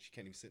 She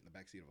can't even sit in the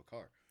backseat of a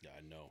car. Yeah,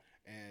 I know.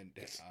 And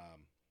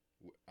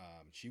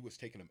she was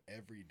taking them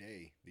every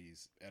day,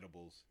 these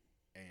edibles,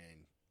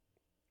 and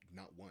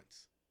not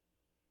once.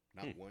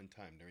 Not one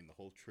time during the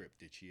whole trip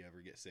did she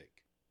ever get sick.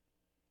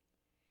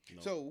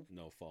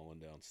 No falling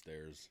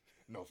downstairs.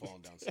 No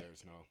falling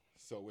downstairs, no.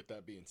 So with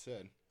that being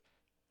said,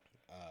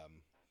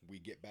 we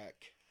get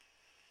back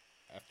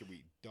after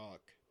we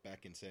dock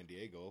back in San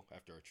Diego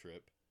after our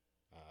trip.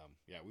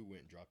 Yeah, we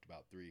went and dropped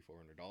about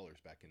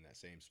 $300-$400 back in that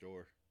same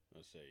store.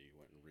 Let's say you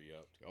went and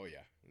re-upped. Oh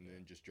yeah, and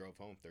then just drove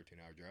home,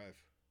 13-hour drive.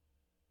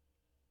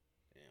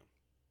 Damn.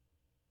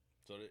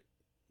 So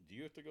do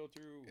you have to go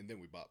through? And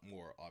then we bought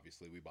more.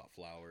 Obviously, we bought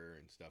flour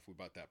and stuff. We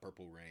bought that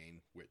Purple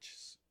Rain, which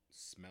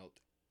smelt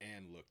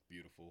and looked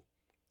beautiful.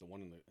 The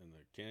one in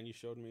the can you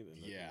showed me.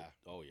 Yeah.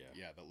 Oh yeah.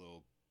 Yeah, that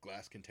little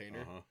glass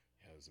container. Uh-huh.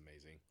 Yeah, it was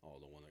amazing. Oh,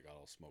 the one that got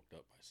all smoked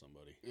up by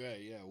somebody.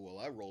 Yeah. Well,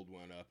 I rolled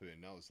one up,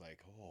 and I was like,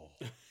 oh.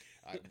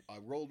 I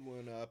rolled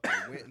one up.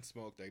 I went and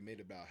smoked. I made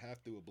about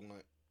half through a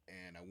blunt,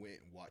 and I went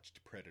and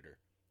watched Predator.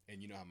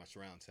 And you know how my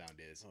surround sound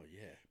is. Oh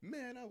yeah.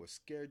 Man, I was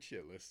scared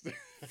shitless.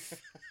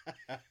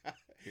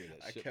 Hear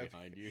that shit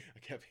behind you. I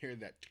kept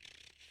hearing that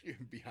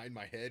behind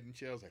my head and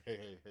shit. I was like,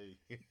 hey.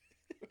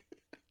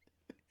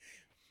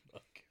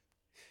 Fuck.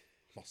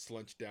 I'll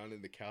slunch down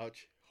in the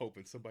couch,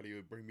 hoping somebody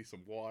would bring me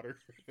some water.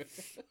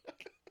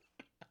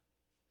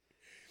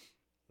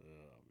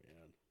 Oh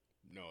man.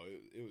 No,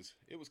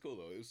 it was cool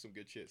though. It was some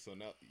good shit. So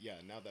now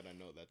that I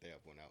know that they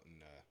have one out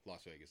in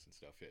Las Vegas and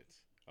stuff,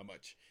 it's a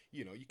much,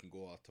 you can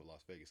go out to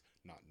Las Vegas.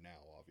 Not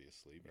now,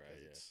 obviously,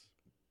 because it's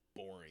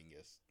boring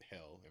as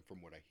hell. And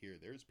from what I hear,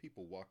 there's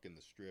people walking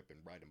the strip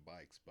and riding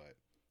bikes, but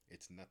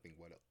it's nothing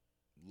what it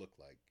looked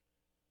like.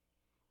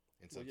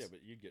 And well, yeah,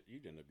 but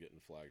you'd end up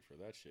getting flagged for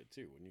that shit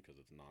too, wouldn't you? Because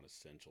it's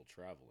non-essential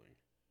traveling.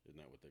 Isn't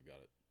that what they've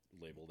got it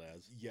labeled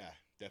as? Yeah,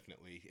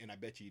 definitely. And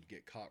I bet you'd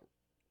get caught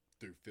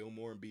through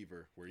Fillmore and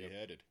Beaver, where you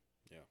headed.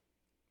 Yeah.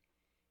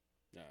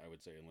 Yeah, I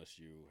would say unless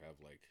you have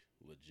like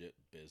legit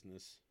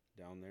business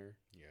down there,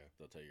 yeah,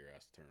 they'll tell your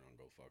ass to turn on and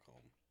go fuck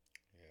home.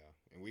 Yeah,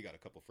 and we got a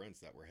couple friends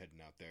that were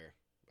heading out there,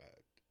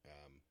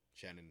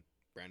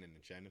 Brandon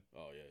and Shannon.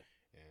 Oh yeah,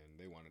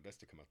 and they wanted us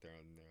to come out there,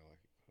 and they're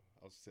like,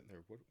 I was sitting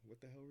there, what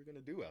the hell are we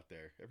gonna do out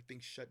there?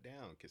 Everything's shut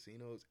down,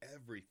 casinos,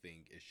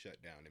 everything is shut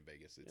down in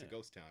Vegas. It's a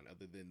ghost town,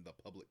 other than the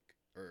public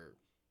or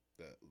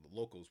the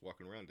locals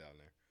walking around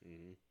down there.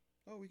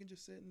 Oh, we can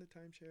just sit in the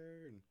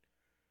timeshare and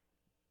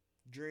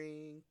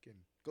drink and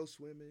go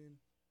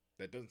swimming.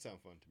 That doesn't sound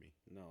fun to me.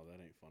 No,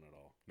 that ain't fun at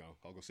all. No,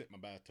 I'll go sit in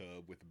my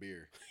bathtub with a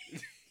beer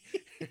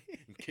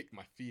and kick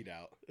my feet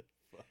out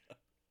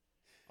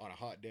on a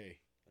hot day.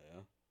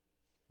 Yeah,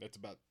 that's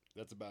about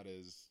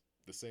as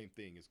the same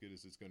thing, as good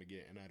as it's going to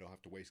get, and I don't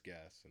have to waste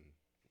gas and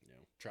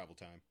travel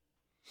time.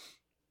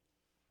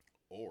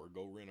 Or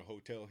go rent a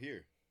hotel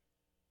here.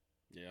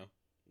 Yeah,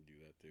 do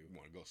that too. You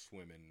want to go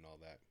swimming and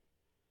all that.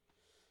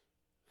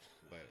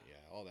 But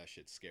yeah, all that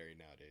shit's scary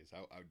nowadays.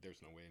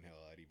 There's no way in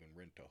hell I'd even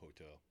rent a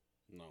hotel.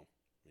 No,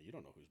 you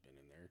don't know who's been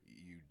in there.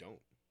 You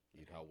don't.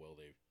 And how well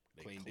they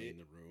Cleaned cleaned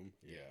the room.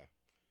 Yeah.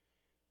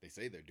 They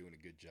say they're doing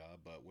a good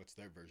job, but what's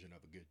their version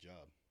of a good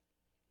job?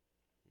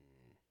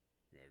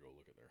 You gotta go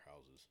look at their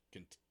houses.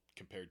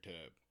 Compared to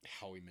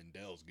Howie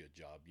Mandel's good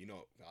job. You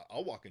know,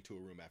 I'll walk into a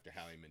room after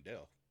Howie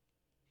Mandel.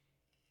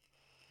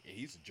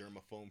 He's a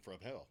germaphobe from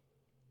hell.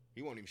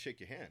 He won't even shake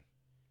your hand.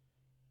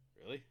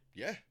 Really?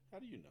 Yeah. How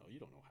do you know? You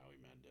don't know Howie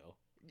Mandel.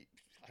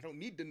 I don't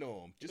need to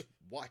know him. Just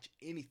watch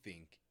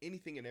anything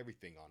and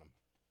everything on him.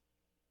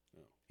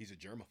 Oh. He's a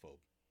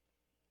germaphobe.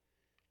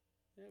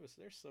 Yeah, but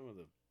there's some of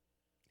the...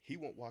 He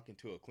won't walk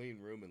into a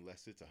clean room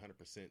unless it's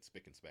 100%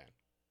 spick and span.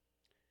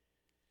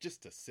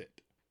 Just to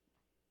sit.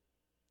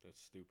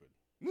 That's stupid.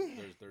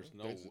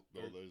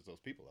 There's those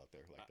people out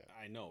there like that.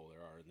 I know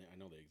there are. I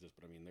know they exist,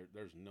 but I mean,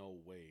 there's no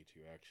way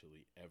to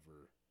actually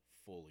ever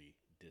fully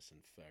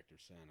disinfect or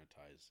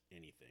sanitize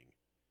anything.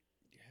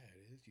 Yeah,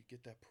 it is. You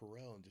get that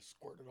Perel and just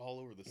squirt it all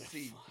over the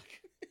seat.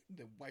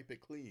 Then wipe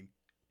it clean.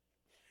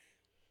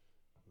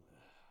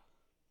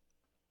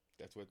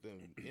 That's what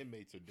the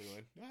inmates are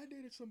doing. I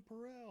needed some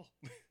Perel.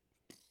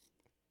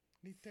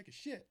 Need to take a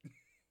shit.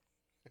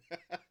 I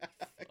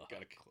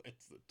gotta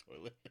cleanse the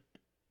toilet.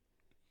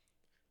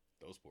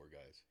 Those poor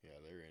guys. Yeah,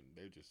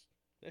 they're just...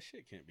 That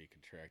shit can't be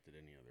contracted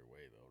any other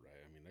way, though, right?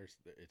 I mean,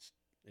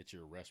 it's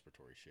your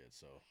respiratory shit,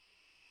 so...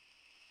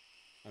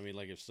 I mean,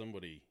 like, if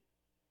somebody...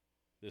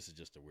 This is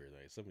just a weird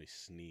thing. If somebody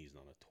sneezed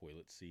on a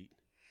toilet seat,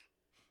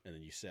 and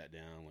then you sat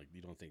down, like,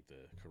 you don't think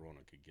the corona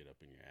could get up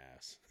in your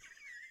ass.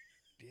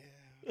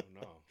 Yeah, I don't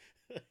know.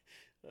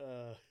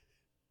 I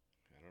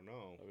don't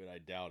know. I mean, I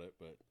doubt it,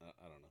 but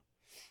I don't know.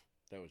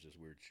 That was just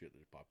weird shit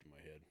that popped in my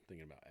head,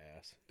 thinking about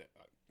ass.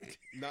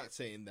 Not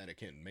saying that it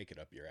can make it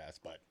up your ass,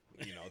 but,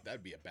 you know,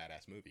 that'd be a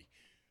badass movie.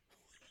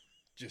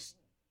 Just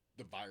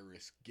the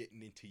virus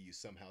getting into you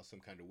somehow, some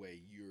kind of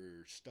way.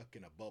 You're stuck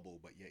in a bubble,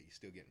 but yet you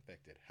still get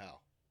infected. How?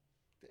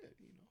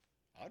 You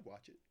know, I'd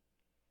watch it.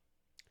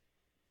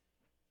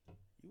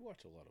 You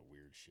watch a lot of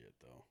weird shit,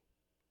 though.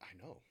 I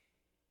know.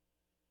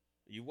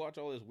 You watch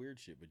all this weird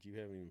shit, but you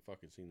haven't even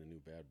fucking seen the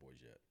new Bad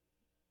Boys yet.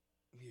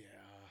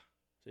 Yeah.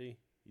 See?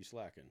 You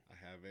slacking. I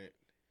haven't.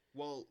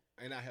 Well,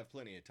 and I have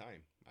plenty of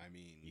time. I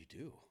mean... You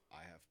do?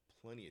 I have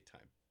plenty of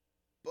time.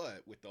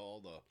 But with all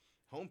the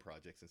home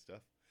projects and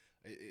stuff,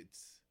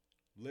 it's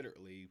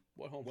literally...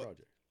 What home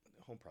project?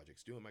 Home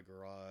projects. Doing my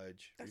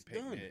garage. That's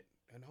repainting done. it.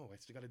 I know. I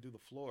still got to do the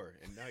floor.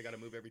 And now I got to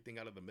move everything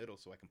out of the middle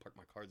so I can park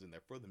my cars in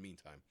there for the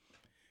meantime.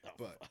 Oh,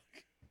 but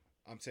fuck.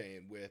 I'm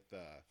saying with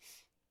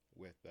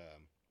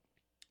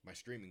my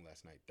streaming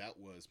last night, that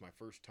was my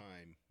first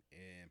time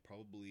in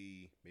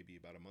probably maybe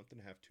about a month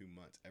and a half, 2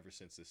 months, ever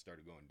since this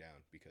started going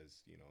down.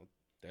 Because, you know...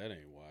 That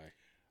ain't why.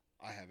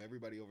 I have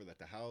everybody over at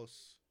the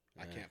house.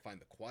 I can't find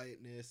the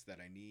quietness that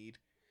I need,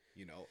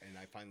 you know, and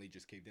I finally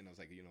just caved in. I was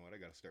like, you know what? I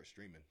got to start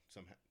streaming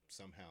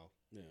somehow,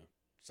 Yeah.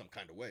 some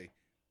kind of way.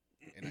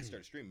 And I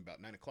started streaming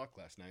about 9 o'clock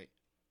last night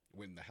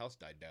when the house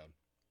died down.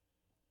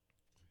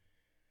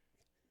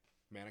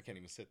 Man, I can't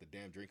even set the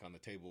damn drink on the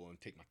table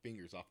and take my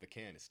fingers off the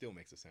can. It still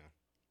makes a sound.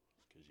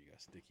 Because you got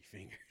sticky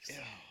fingers. Oh,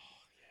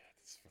 yeah.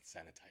 This is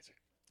sanitizer.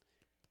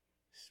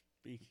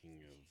 Speaking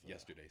of...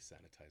 Yesterday's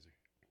sanitizer.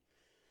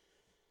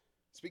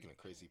 Speaking of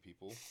crazy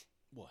people.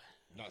 What?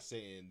 Not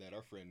saying that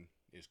our friend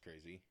is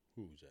crazy.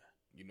 Who's that?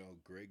 You know,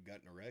 Greg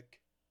got in a wreck.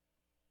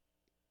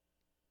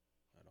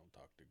 I don't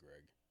talk to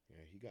Greg.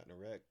 Yeah, he got in a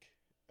wreck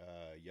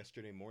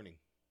yesterday morning.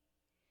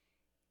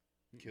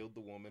 Killed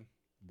the woman.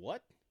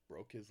 What?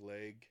 Broke his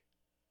leg.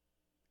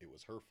 It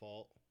was her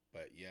fault.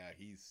 But yeah,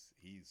 he's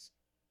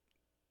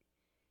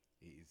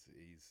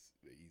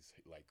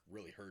like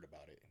really hurt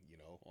about it, you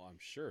know. Well, I'm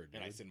sure, dude.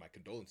 And I send my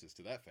condolences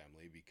to that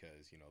family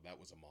because, you know, that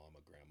was a mom,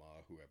 a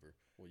grandma, whoever.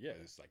 Well, yeah.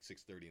 It was like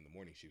 6:30 in the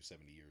morning. She was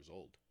 70 years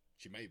old.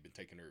 She may have been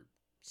taking her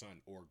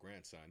son or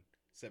grandson.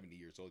 70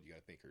 years old. You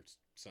got to think her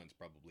son's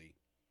probably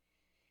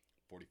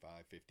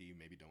 45, 50,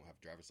 maybe don't have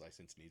a driver's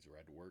license, needs a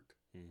ride to work,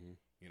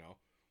 you know.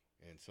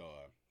 And so,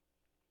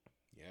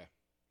 yeah,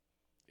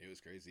 it was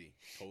crazy.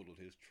 Totaled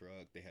his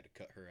truck. They had to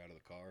cut her out of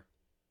the car.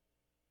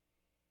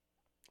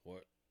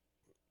 What?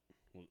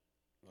 Well,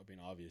 I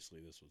mean, obviously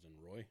this was in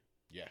Roy.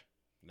 Yeah,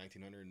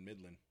 1900 in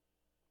Midland.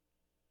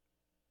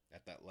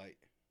 At that light.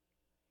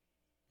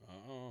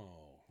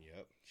 Oh.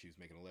 Yep. She was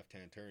making a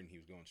left-hand turn. He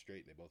was going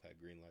straight. They both had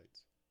green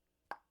lights.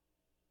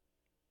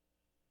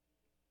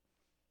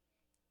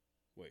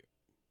 Wait,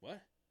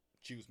 what?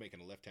 She was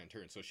making a left-hand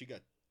turn. So she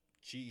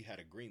had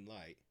a green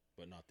light.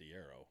 But not the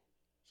arrow.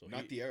 So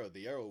not the arrow.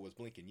 The arrow was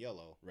blinking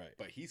yellow. Right.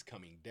 But he's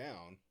coming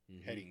down,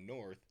 heading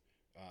north,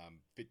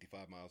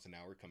 55 miles an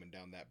hour, coming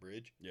down that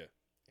bridge. Yeah.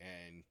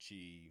 And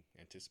she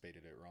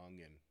anticipated it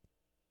wrong, and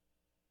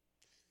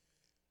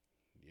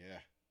yeah,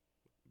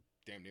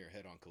 damn near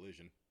head-on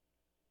collision.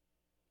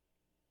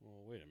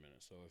 Well, wait a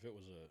minute. So if it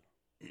was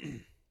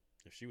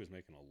if she was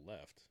making a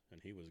left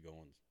and he was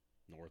going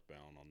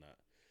northbound on that,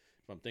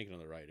 if I'm thinking of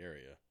the right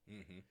area,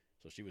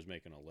 So she was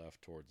making a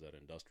left towards that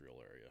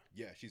industrial area.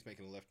 Yeah, she's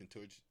making a left into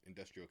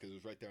industrial because it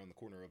was right there on the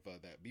corner of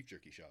that beef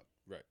jerky shop.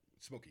 Right.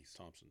 Smokies.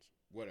 Thompson's.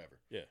 Whatever.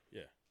 Yeah,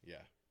 yeah.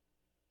 Yeah.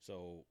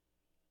 So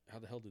how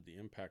the hell did the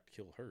impact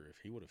kill her if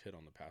he would have hit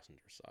on the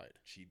passenger side?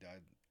 She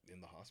died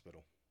in the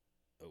hospital.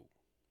 Oh.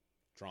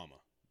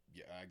 Trauma.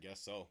 Yeah, I guess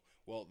so.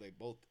 Well, they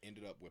both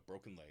ended up with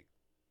broken leg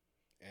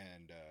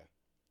and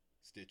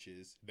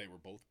stitches. They were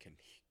both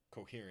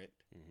coherent,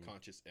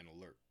 conscious, and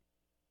alert.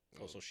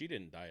 Oh, so she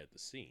didn't die at the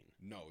scene.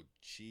 No,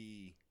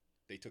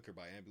 they took her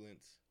by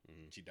ambulance.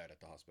 She died at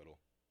the hospital.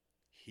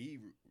 He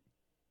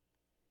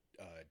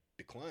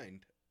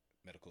declined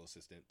medical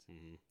assistance,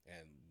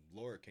 and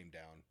Laura came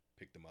down,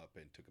 picked him up,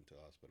 and took him to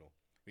the hospital.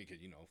 Because,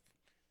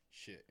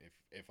 shit,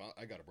 if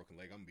I got a broken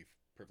leg, I'm going to be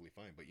perfectly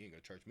fine, but you ain't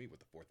going to charge me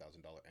with a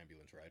 $4,000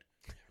 ambulance ride.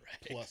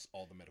 Right. Plus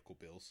all the medical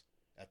bills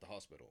at the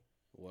hospital.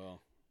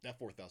 Well, that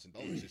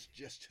 $4,000 is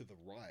just to the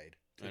ride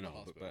to I know, the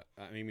hospital. but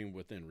I mean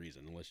within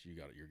reason, unless you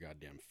got your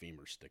goddamn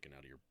femur sticking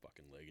out of your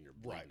fucking leg and you're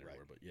bleeding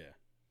everywhere. But yeah.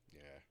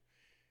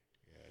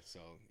 So,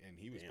 and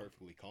he was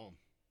perfectly calm,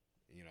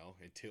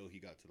 until he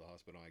got to the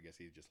hospital. I guess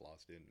he just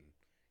lost it, and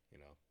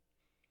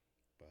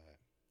but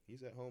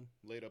he's at home,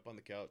 laid up on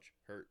the couch,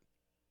 hurt.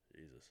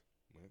 Jesus,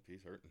 well,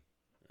 he's hurting.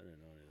 I didn't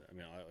know any of that. I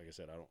mean, like I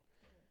said,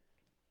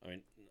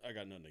 I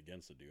got nothing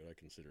against the dude. I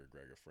consider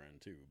Greg a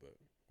friend too, but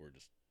we're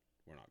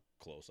not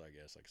close, I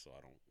guess. Like, so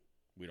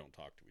we don't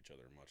talk to each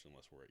other much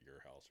unless we're at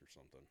your house or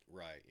something.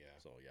 Right, yeah.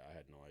 So, yeah, I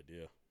had no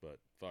idea. But,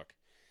 fuck.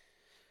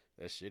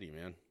 That's shitty,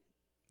 man.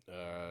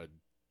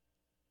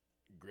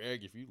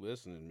 Greg, if you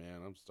listening,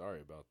 man, I'm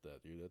sorry about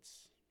that, dude.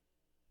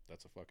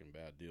 That's a fucking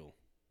bad deal.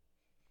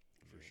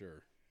 For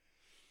sure.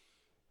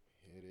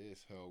 It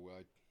is. Hell,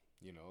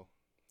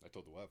 I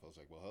told the wife, I was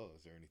like, well, hell,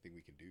 is there anything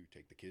we can do?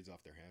 Take the kids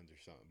off their hands or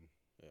something.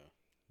 Yeah.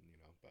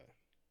 But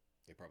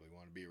they probably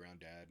want to be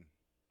around Dad.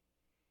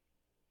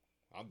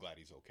 I'm glad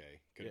he's okay.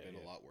 Could have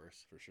been a lot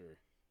worse. For sure.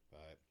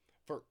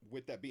 But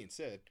with that being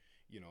said,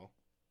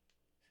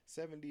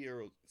 70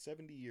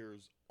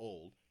 years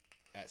old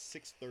at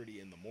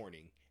 6:30 in the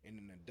morning in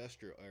an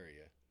industrial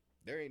area,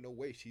 there ain't no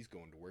way she's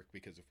going to work,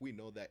 because if we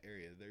know that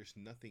area, there's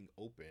nothing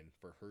open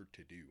for her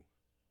to do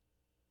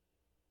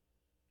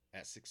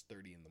at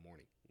 6:30 in the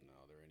morning.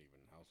 No, there ain't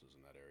even houses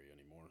in that area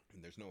anymore.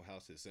 And there's no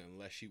houses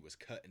unless she was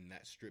cutting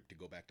that strip to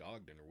go back to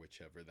Ogden or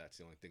whichever. That's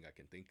the only thing I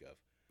can think of.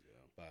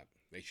 But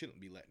they shouldn't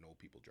be letting old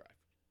people drive.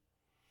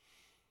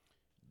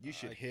 You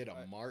should hit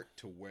a mark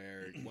to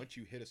where once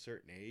you hit a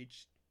certain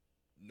age,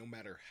 no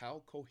matter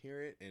how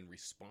coherent and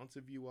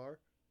responsive you are,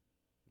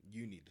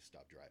 you need to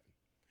stop driving.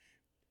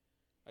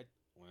 I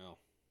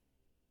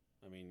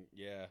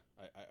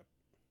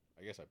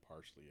guess I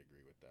partially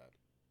agree with that.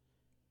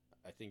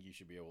 I think you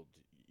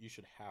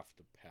should have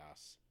to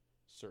pass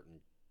certain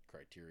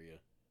criteria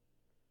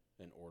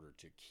in order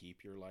to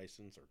keep your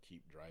license or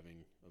keep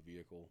driving a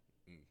vehicle.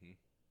 Mm-hmm.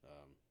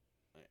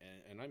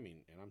 And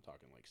I'm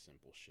talking like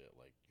simple shit,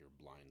 like your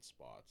blind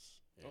spots.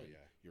 And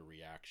your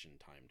reaction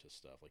time to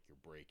stuff, like your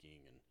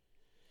braking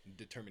and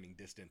determining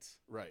distance.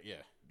 Right.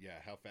 Yeah.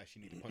 Yeah. How fast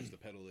you need to punch the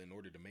pedal in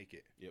order to make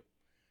it. Yep.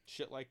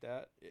 Shit like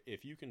that.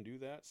 If you can do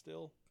that,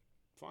 still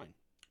fine.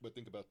 But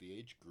think about the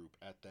age group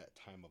at that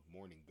time of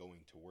morning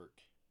going to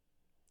work,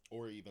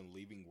 or even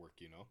leaving work.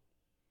 Well,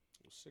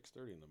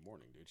 6:30 in the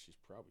morning, dude. She's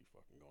probably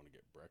fucking going to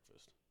get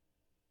breakfast.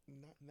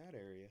 Not in that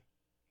area.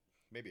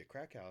 Maybe a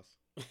crack house.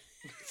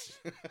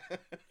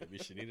 Maybe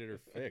she needed her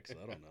fix.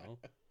 I don't know.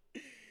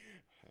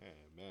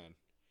 Man,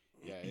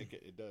 yeah,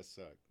 it does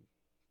suck.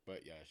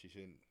 But yeah, she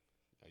shouldn't.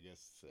 I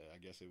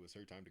guess it was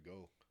her time to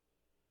go.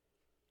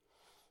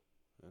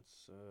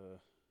 That's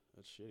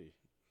shitty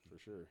for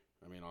sure.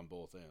 I mean, on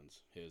both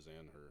ends, his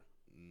and her.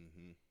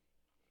 Mm-hmm.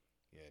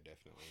 Yeah,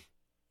 definitely.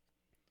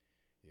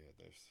 Yeah,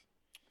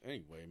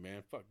 Anyway,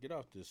 man, fuck, get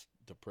off this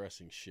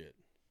depressing shit.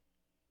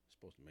 It's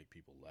supposed to make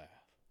people laugh.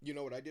 You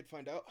know what I did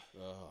find out?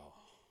 Oh,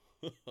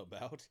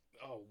 about?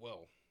 Oh,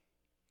 well.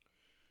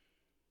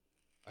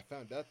 I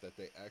found out that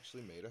they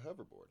actually made a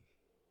hoverboard.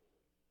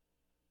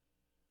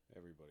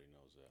 Everybody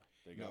knows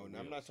that. No,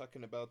 I'm not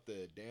talking about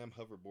the damn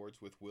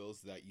hoverboards with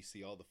wheels that you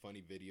see all the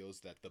funny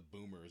videos that the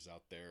boomers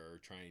out there are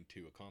trying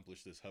to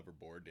accomplish this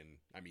hoverboard, and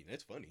I mean,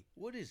 it's funny.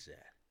 What is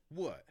that?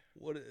 What?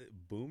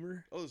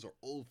 Boomer? Oh, those are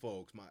old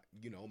folks.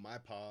 My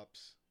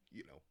pops.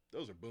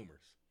 Those are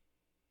boomers.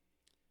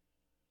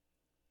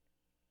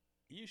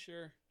 You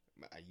sure?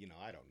 I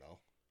don't know.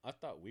 I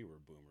thought we were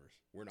boomers.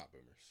 We're not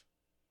boomers.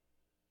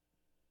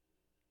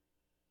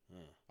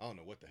 Huh. I don't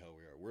know what the hell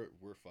we are.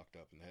 We're fucked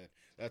up in the head.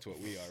 That's what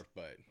we are,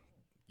 but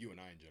you and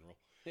I in general.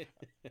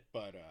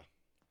 But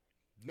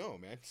no,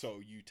 man. So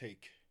you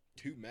take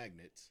two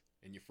magnets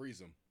and you freeze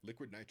them,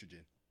 liquid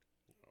nitrogen.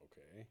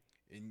 Okay.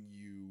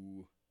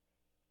 And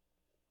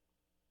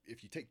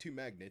if you take two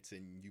magnets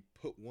and you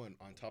put one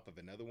on top of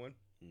another one,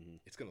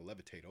 it's going to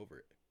levitate over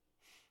it.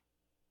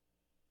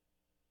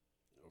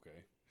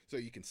 Okay. So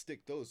you can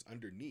stick those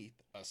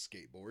underneath a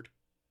skateboard.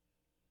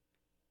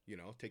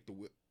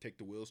 Take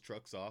the wheels,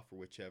 trucks off, or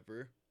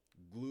whichever.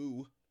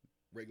 Glue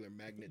regular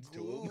magnets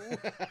to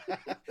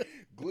them.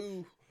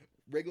 Glue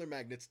regular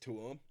magnets to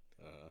them,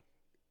 Uh,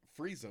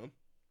 freeze them,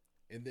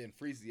 and then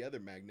freeze the other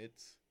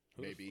magnets.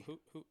 who Maybe.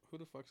 who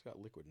the fuck's got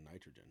liquid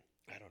nitrogen?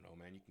 I don't know,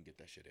 man. You can get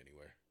that shit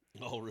anywhere.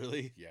 Oh,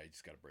 really? Yeah, you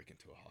just got to break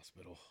into a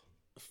hospital.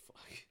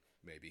 Fuck.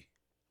 Maybe.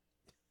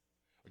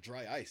 Or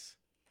dry ice.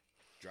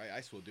 Dry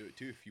ice will do it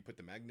too if you put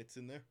the magnets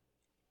in there.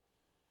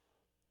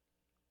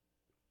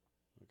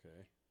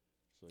 Okay.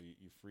 So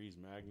you freeze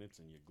magnets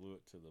and you glue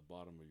it to the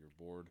bottom of your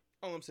board.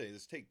 All I'm saying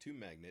is take 2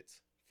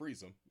 magnets, freeze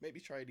them. Maybe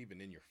try it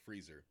even in your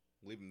freezer.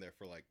 Leave them there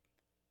for like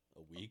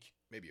A week?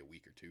 maybe a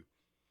week or 2.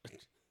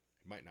 It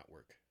might not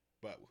work,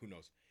 but who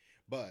knows.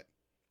 But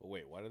But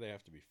wait, why do they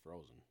have to be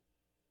frozen?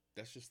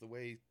 that's just the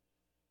way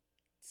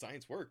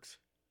science works.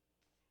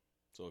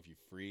 So if you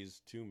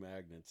freeze 2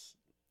 magnets,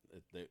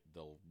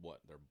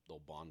 they'll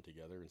bond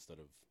together instead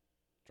of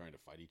trying to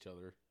fight each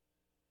other?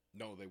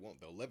 No, they won't.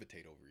 They'll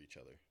levitate over each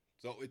other.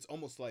 So it's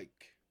almost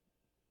like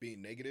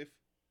being negative,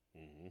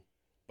 Mm-hmm.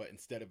 but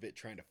instead of it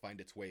trying to find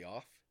its way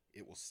off,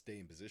 it will stay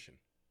in position.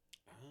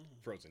 Ah,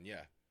 Frozen,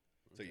 yeah.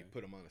 So you okay.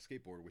 put them on a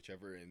skateboard,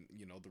 whichever, and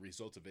the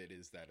result of it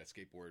is that a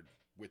skateboard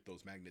with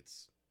those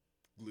magnets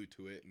glued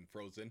to it and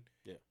frozen,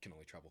 Yeah. can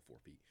only travel 4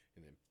 feet,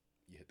 and then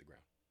you hit the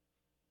ground.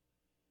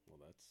 Well,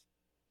 it's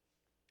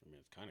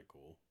kind of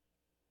cool.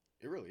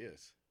 It really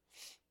is.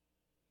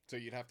 So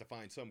you'd have to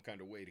find some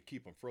kind of way to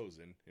keep them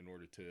frozen in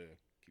order to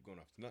keep going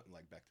off. It's nothing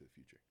like Back to the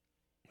Future.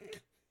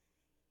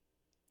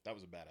 That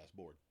was a badass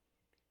board.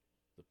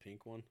 The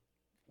pink one?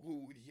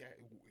 Ooh, yeah.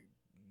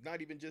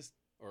 Not even just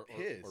Or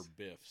his. or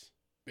Biff's?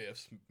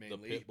 Biff's,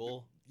 mainly. The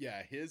Pitbull?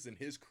 Yeah, his and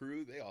his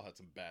crew, they all had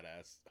some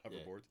badass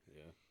hoverboards.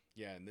 Yeah.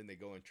 Yeah, and then they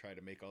go and try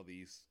to make all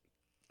these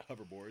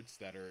hoverboards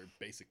that are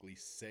basically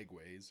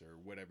segways or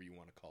whatever you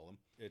want to call them.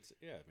 It's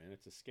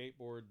a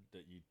skateboard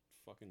that you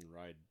fucking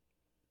ride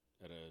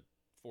at a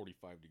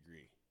 45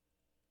 degree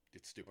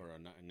It's stupid. or a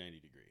 90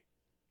 degree.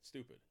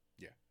 Stupid.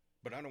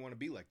 But I don't want to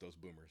be like those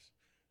boomers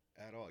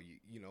at all.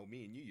 You know,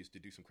 me and you used to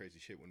do some crazy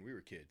shit when we were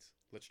kids.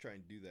 Let's try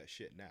and do that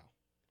shit now.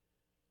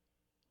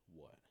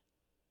 What?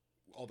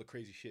 All the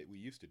crazy shit we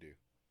used to do.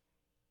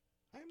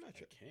 I'm not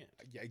sure. I can't.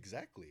 Yeah,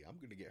 exactly. I'm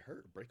going to get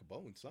hurt, break a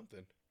bone,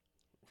 something.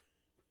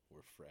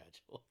 We're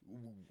fragile.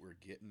 Ooh, we're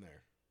getting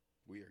there.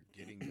 We are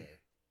getting there.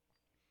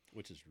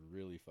 Which is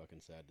really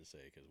fucking sad to say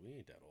because we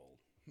ain't that old.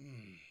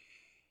 Hmm.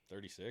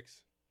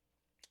 36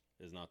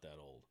 is not that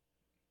old.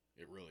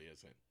 It really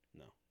isn't.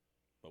 No.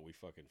 But we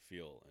fucking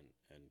feel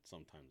and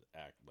sometimes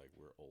act like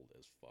we're old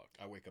as fuck.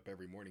 I wake up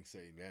every morning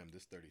saying, "Damn,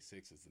 this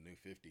 36 is the new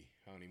 50.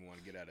 I don't even want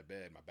to get out of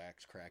bed. My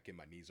back's cracking.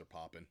 My knees are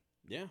popping."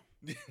 Yeah.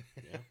 Yeah.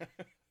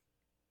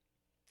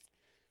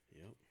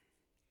 Yep.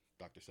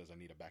 Doctor says I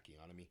need a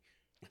backiotomy.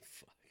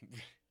 Fuck.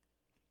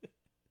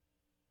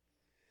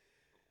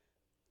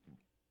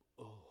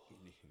 Oh.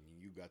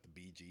 You got the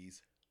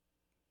BGs.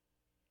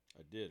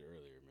 I did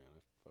earlier, man.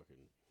 I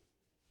fucking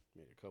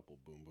made a couple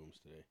boom booms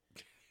today.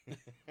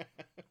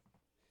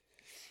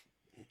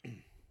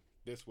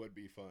 This would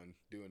be fun,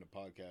 doing a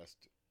podcast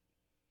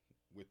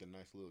with a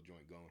nice little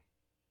joint going.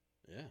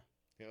 Yeah.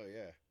 Hell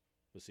yeah.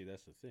 But see,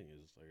 that's the thing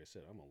is, like I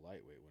said, I'm a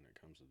lightweight when it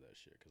comes to that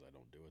shit because I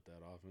don't do it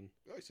that often.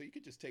 Oh, so you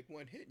could just take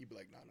one hit and you'd be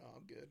like, no,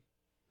 I'm good.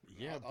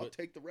 Yeah, I'll but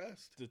take the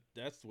rest.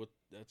 that's what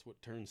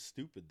turns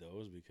stupid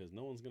though, is because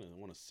no one's gonna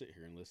want to sit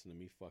here and listen to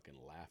me fucking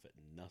laugh at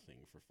nothing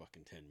for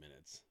fucking 10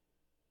 minutes.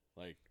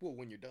 Like, Well,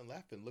 when you're done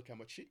laughing, look how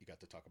much shit you got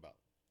to talk about.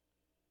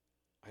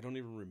 I don't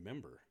even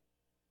remember.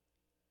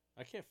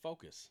 I can't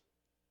focus.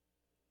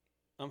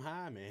 I'm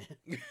high, man.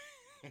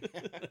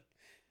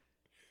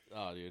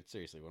 Oh, dude,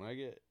 seriously, when I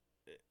get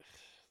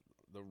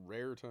the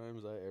rare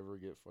times I ever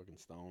get fucking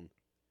stoned,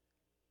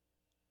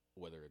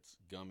 whether it's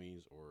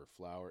gummies or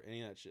flour,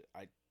 any of that shit,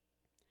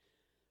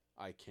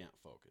 I can't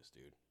focus,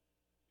 dude.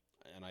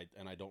 And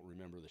I don't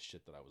remember the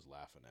shit that I was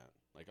laughing at.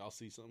 Like, I'll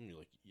see something, you're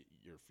like,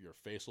 your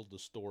face will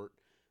distort,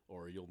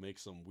 or you'll make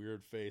some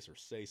weird face, or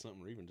say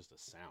something, or even just a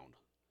sound,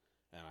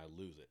 and I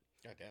lose it.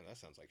 God damn, that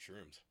sounds like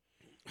shrooms.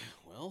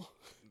 Well,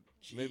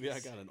 Jeez. maybe I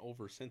got an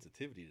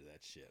oversensitivity to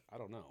that shit. I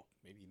don't know.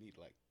 Maybe you need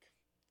like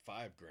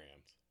 5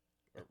 grams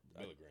or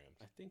milligrams.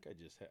 I think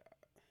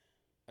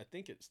I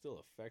think it still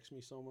affects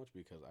me so much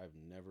because I was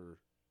never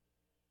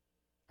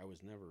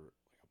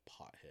like a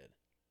pothead.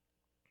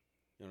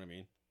 You know what I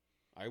mean?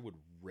 I would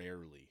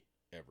rarely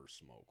ever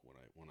smoke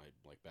when I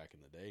like back in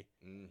the day.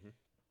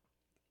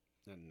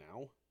 Mm-hmm. And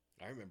now,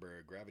 I remember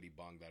a gravity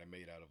bong that I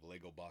made out of a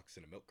Lego box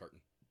and a milk carton.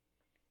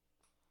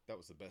 That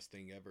was the best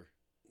thing ever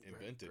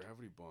invented.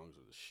 Gravity bongs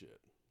are the shit.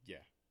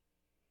 Yeah.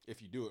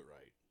 If you do it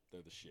right,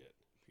 they're the shit.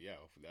 Yeah,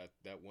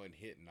 that one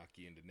hit knock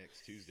you into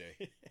next Tuesday.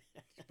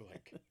 But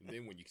like,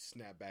 then when you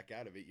snap back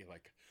out of it, you're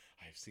like,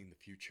 I've seen the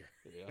future.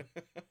 Yeah.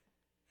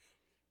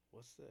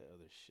 What's that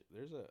other shit?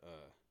 There's a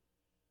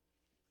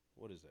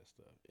what is that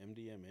stuff?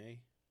 MDMA?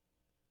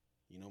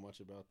 You know much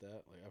about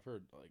that? Like, I've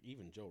heard, like,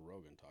 even Joe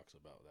Rogan talks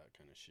about that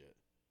kind of shit.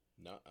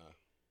 Nuh-uh.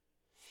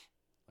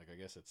 Like, I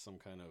guess it's some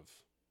kind of,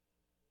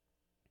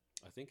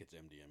 I think it's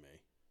MDMA.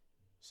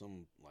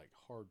 Some, like,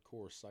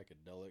 hardcore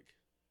psychedelic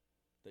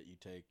that you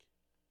take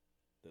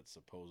that's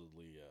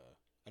supposedly,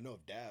 I know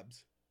of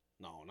dabs.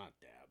 No, not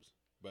dabs.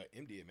 But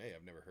MDMA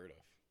I've never heard of.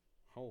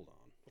 Hold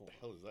on. What the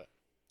hell is that?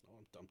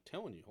 Oh, I'm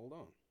telling you. Hold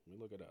on. Let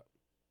me look it up.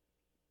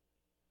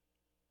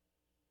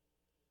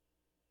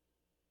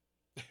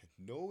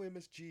 No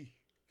MSG.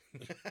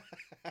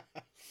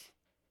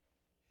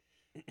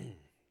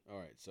 All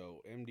right,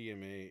 so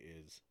MDMA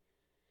is...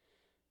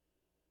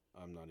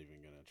 I'm not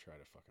even going to try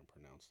to fucking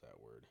pronounce that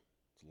word.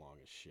 It's long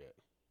as shit.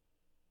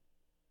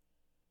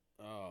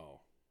 Oh.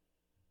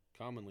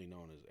 Commonly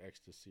known as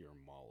ecstasy or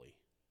Molly.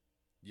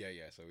 Yeah,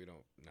 so we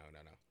don't... No.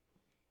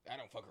 I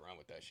don't fuck around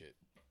with that shit.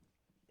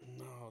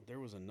 No, there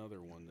was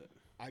another one that...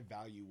 I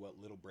value what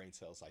little brain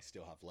cells I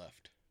still have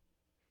left.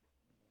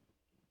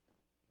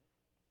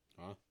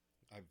 Huh?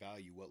 I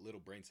value what little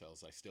brain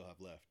cells I still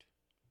have left.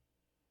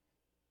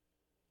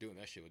 Doing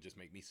that shit would just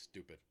make me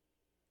stupid.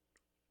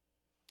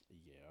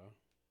 Yeah.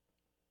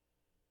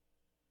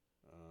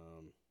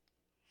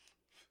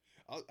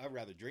 I'd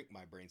rather drink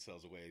my brain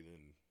cells away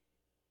than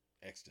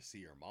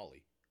ecstasy or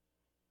Molly.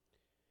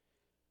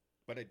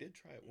 But I did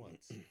try it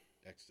once.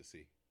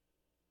 Ecstasy.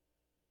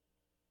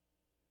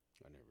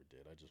 I never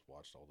did. I just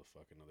watched all the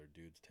fucking other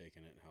dudes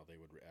taking it and how they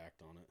would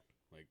react on it.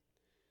 Like,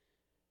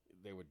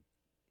 they would...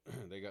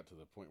 they got to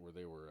the point where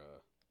they were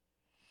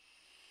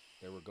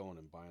going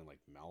and buying, like,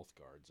 mouth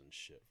guards and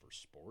shit for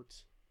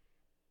sports.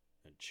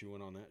 And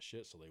chewing on that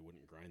shit so they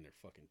wouldn't grind their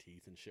fucking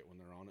teeth and shit when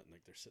they're on it. And,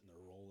 like, they're sitting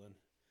there rolling.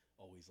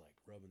 Always, like,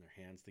 rubbing their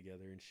hands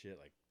together and shit.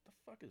 Like, what the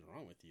fuck is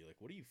wrong with you? Like,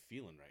 what are you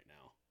feeling right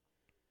now?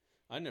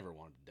 I never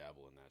wanted to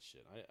dabble in that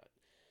shit. I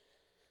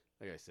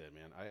like I said,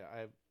 man,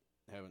 I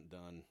haven't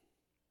done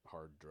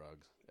hard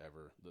drugs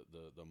ever.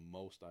 The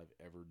most I've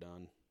ever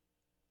done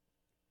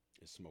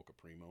is smoke a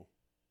Primo.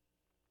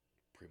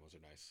 Primos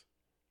are nice.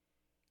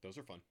 Those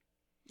are fun.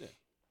 Yeah.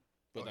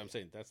 But I'm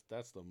saying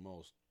that's the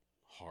most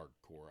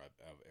hardcore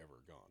I've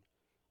ever gone.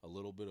 A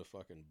little bit of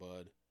fucking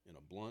bud in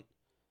a blunt,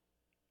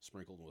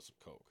 sprinkled with some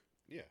coke.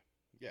 Yeah.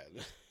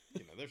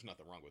 There's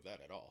nothing wrong with that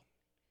at all.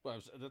 Well,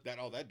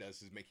 all that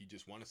does is make you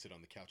just want to sit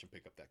on the couch and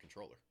pick up that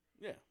controller.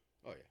 Yeah.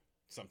 Oh yeah.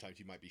 Sometimes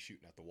you might be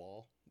shooting at the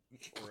wall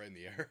or in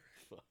the air.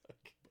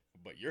 Fuck.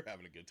 But you're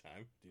having a good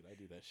time. Dude, I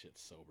do that shit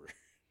sober.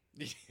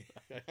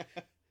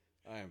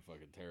 I am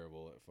fucking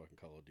terrible at fucking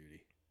Call of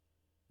Duty.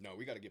 No,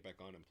 we got to get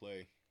back on and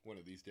play one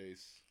of these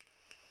days.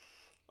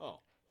 Oh,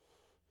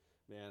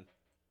 man.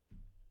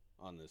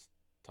 On this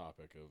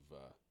topic of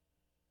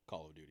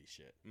Call of Duty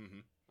shit,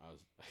 I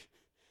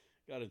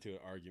got into an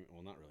argument.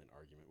 Well, not really an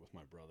argument with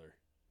my brother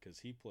because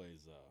he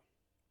plays.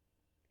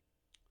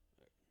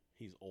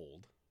 He's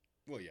old.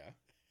 Well, yeah.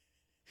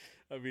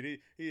 I mean,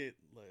 he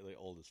like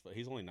old as fuck.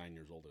 He's only 9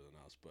 years older than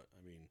us, but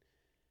I mean,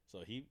 so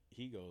he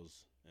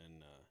goes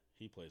and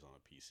he plays on a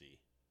PC,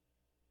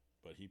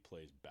 but he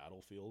plays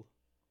Battlefield.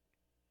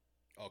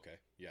 Okay,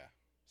 yeah.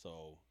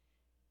 So,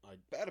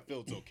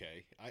 Battlefield's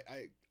okay.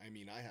 I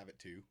mean, I have it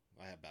too.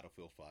 I have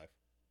Battlefield 5.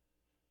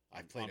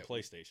 I played on it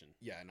PlayStation.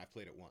 Yeah, and I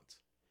played it once.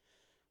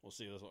 Well,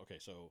 see, okay.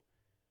 So,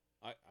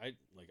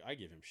 I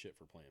give him shit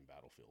for playing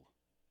Battlefield.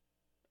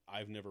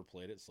 I've never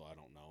played it, so I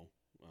don't know.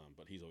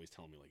 But he's always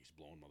telling me like he's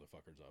blowing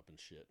motherfuckers up and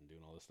shit and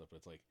doing all this stuff. But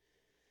it's like,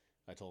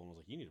 I told him, I was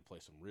like, you need to play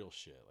some real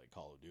shit like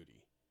Call of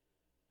Duty.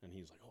 And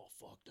he's like, oh,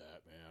 fuck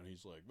that, man.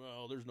 He's like,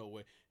 well, there's no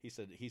way. He's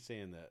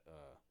saying that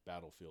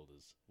Battlefield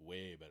is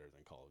way better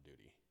than Call of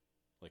Duty.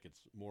 Like, it's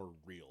more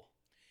real.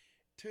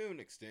 To an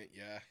extent,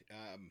 yeah.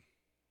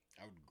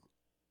 I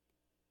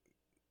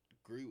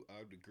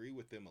would agree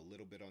with them a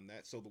little bit on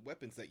that. So the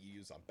weapons that you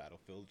use on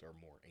Battlefield are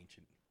more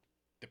ancient.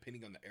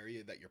 Depending on the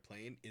area that you're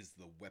playing, is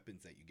the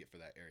weapons that you get for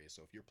that area.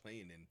 So if you're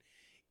playing in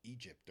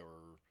Egypt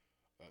or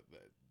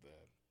the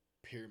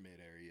pyramid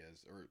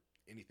areas or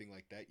anything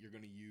like that, you're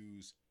going to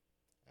use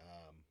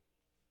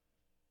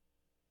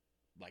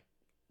like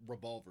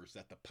revolvers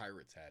that the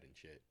pirates had and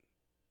shit.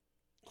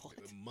 What?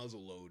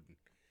 Muzzle load,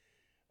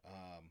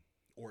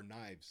 or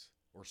knives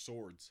or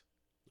swords.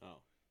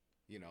 Oh,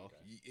 you know,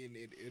 okay. And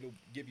it'll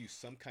give you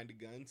some kind of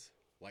guns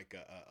like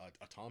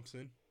a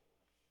Thompson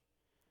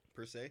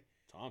per se.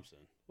 Thompson?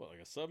 What, like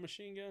a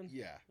submachine gun?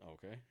 Yeah.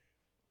 Okay.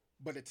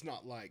 But it's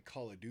not like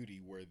Call of Duty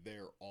where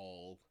they're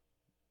all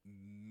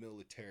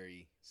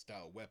military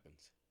style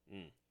weapons.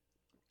 Mm.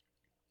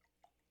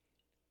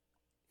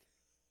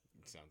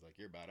 It sounds like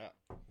you're about up.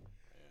 I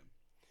am.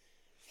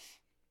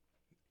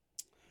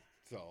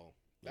 So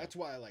that's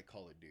why I like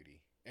Call of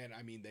Duty. And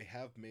I mean, they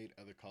have made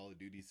other Call of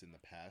Duties in the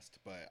past,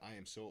 but I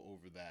am so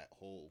over that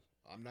whole...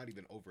 I'm not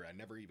even over it. I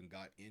never even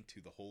got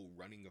into the whole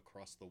running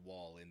across the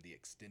wall and the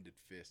extended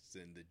fists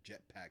and the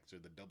jetpacks or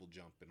the double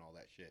jump and all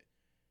that shit.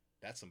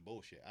 That's some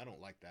bullshit. I don't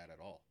like that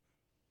at all.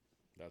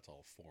 That's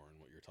all foreign,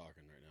 what you're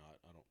talking right now.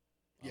 I don't...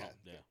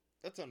 Yeah.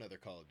 That's on other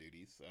Call of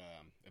Duties.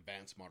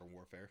 Advanced Modern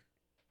Warfare.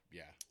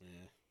 Yeah.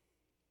 Yeah.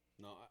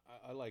 No,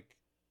 I like...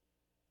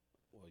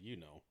 Well, you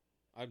know.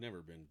 I've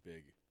never been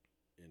big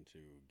into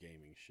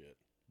gaming shit.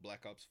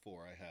 Black Ops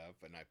 4 I have,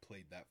 and I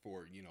played that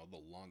for,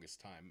 the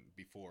longest time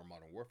before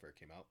Modern Warfare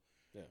came out.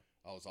 Yeah.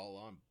 I was all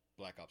on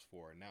Black Ops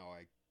 4, and now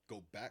I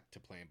go back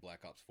to playing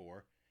Black Ops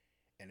 4,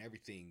 and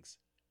everything's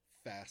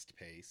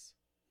fast-paced.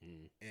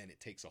 and it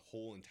takes a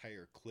whole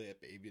entire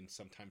clip, even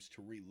sometimes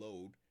to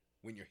reload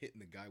when you're hitting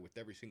the guy with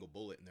every single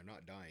bullet and they're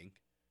not dying.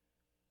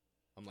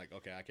 I'm like,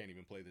 okay, I can't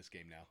even play this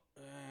game now.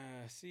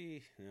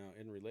 See, now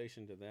in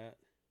relation to that,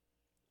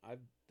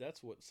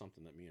 that's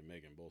something that me and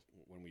Megan both,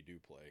 when we do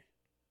play,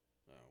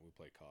 we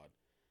play COD,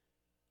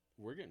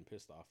 we're getting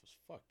pissed off as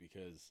fuck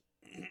because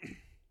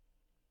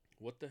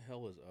what the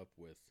hell is up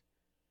with,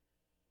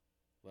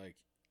 like,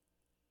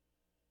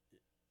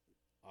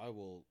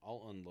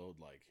 I'll unload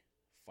like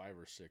 5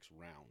 or 6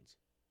 rounds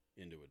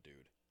into a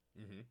dude,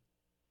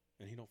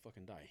 and he don't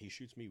fucking die. He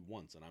shoots me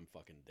once and I'm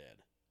fucking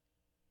dead.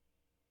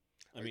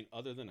 I mean,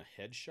 other than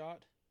a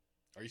headshot.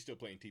 Are you still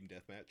playing Team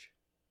Deathmatch?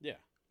 Yeah.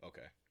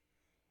 Okay.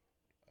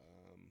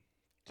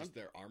 Just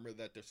their armor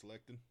that they're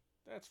selecting?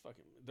 That's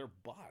fucking... They're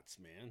bots,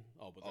 man.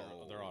 Oh, but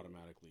they're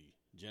automatically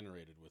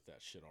generated with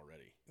that shit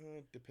already.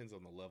 It depends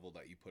on the level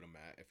that you put them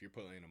at. If you're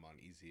putting them on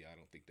easy, I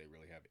don't think they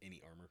really have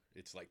any armor.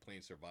 It's like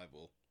playing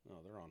survival. No,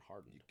 they're on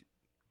hardened.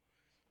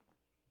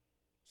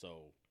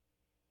 So,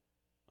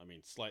 I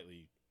mean,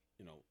 slightly,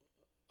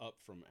 up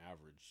from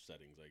average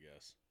settings, I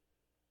guess.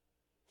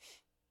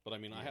 But I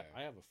mean, yeah.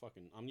 I have a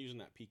fucking... I'm using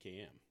that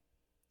PKM,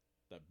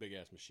 that big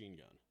ass machine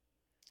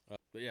gun.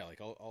 But yeah,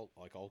 like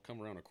I'll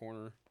come around a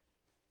corner,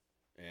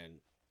 and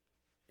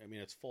I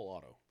mean it's full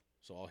auto,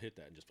 so I'll hit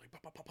that and just like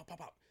pop, pop, pop, pop, pop,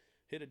 pop.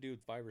 Hit a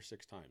dude 5 or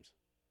 6 times,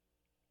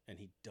 and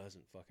he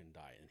doesn't fucking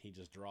die, and he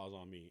just draws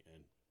on me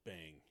and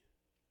bang,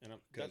 and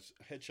because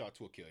headshots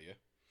will kill you.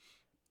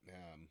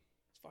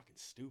 It's fucking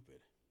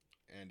stupid.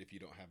 And if you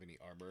don't have any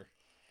armor,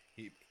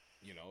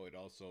 it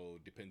also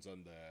depends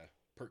on the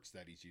perks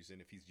that he's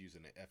using. If he's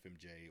using an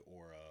FMJ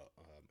or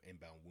a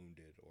inbound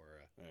wounded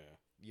or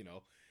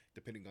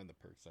depending on the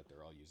perks that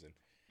they're all using.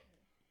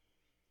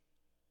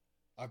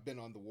 I've been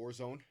on the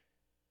Warzone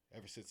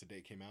ever since the day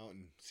it came out,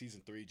 and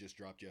Season 3 just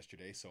dropped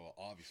yesterday, so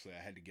obviously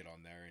I had to get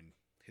on there and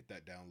hit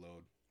that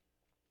download.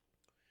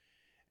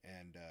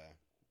 And,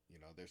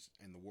 there's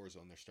in the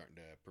Warzone, they're starting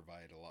to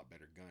provide a lot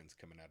better guns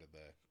coming out of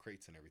the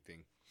crates and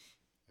everything.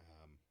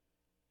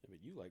 Yeah,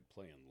 but you like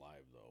playing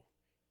live, though.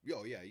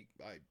 Oh, yeah,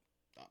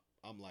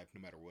 I'm live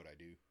no matter what I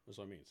do. That's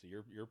what I mean. So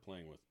you're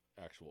playing with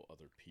actual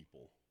other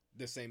people.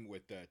 The same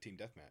with Team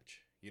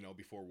Deathmatch.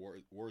 Before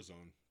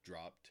Warzone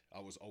dropped, I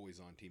was always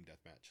on Team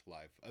Deathmatch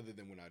live. Other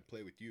than when I'd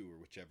play with you or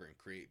whichever and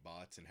create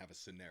bots and have a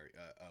scenario,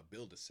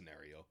 build a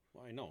scenario.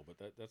 Well, I know, but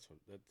that's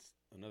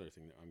another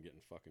thing that I'm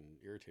getting fucking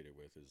irritated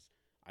with is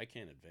I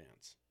can't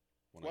advance.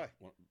 Why?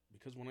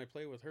 Because when I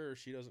play with her,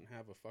 she doesn't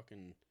have a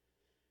fucking...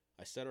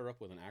 I set her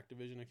up with an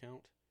Activision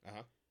account.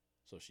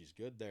 So she's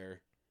good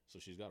there. So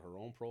she's got her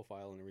own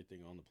profile and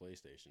everything on the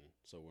PlayStation.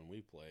 So when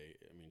we play,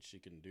 I mean, she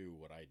can do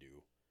what I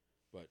do,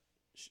 but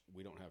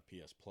we don't have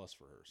PS Plus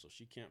for her, so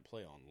she can't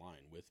play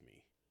online with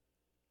me.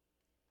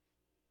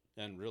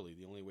 And really,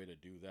 the only way to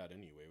do that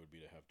anyway would be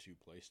to have 2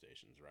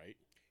 PlayStations, right?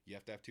 You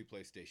have to have 2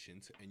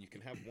 PlayStations, and you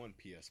can have one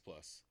PS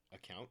Plus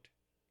account.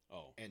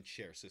 Oh. And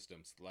share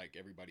systems like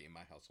everybody in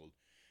my household.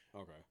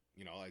 Okay.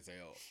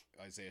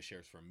 Isaiah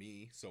shares from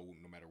me, so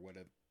no matter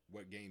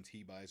what games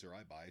he buys or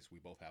I buys, we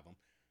both have them.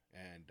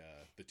 And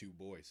the 2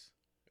 boys,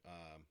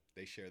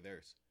 they share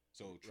theirs.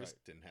 So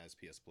Tristan has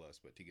PS Plus,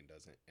 but Tegan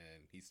doesn't,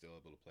 and he's still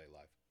able to play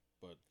live.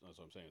 But that's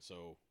what I'm saying.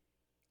 So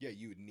yeah,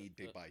 you would need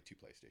to buy 2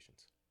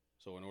 PlayStations.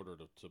 So in order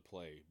to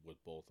play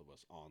with both of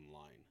us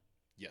online.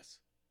 Yes.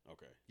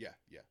 Okay. Yeah.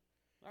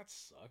 That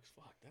sucks.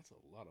 Fuck, that's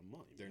a lot of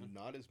money. They're man.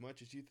 not as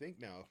much as you think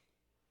now.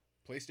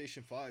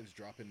 PlayStation 5's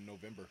dropping in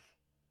November.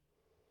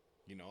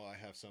 I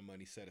have some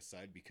money set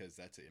aside because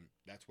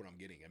that's what I'm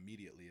getting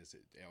immediately.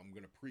 I'm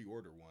going to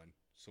pre-order one,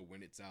 so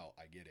when it's out,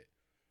 I get it.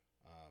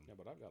 Yeah,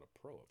 but I've got a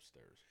Pro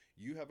upstairs.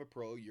 You have a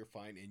Pro, you're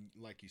fine, and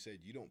like you said,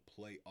 you don't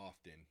play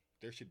often.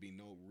 There should be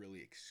no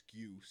really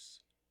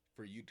excuse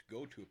for you to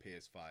go to a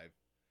PS5.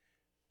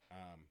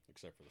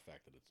 Except for the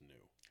fact that it's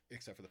new.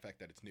 Except for the fact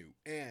that it's new.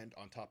 And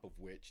on top of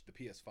which, the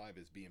PS5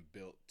 is being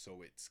built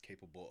so it's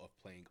capable of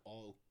playing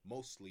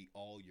mostly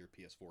all your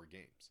PS4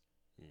 games.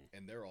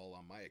 And they're all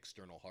on my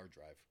external hard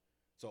drive.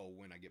 So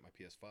when I get my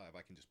PS5,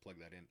 I can just plug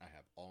that in. I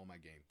have all my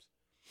games.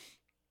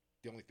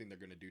 The only thing they're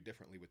going to do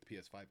differently with the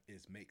PS5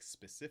 is make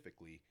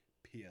specifically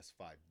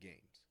PS5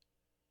 games.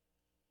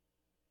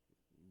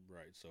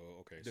 Right, so,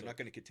 okay. They're not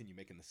going to continue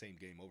making the same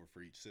game over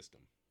for each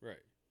system. Right,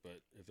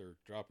 but if they're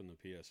dropping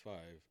the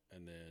PS5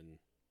 and then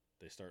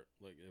they start,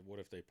 like, what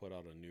if they put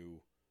out a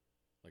new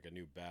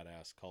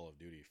badass Call of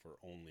Duty for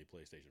only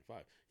PlayStation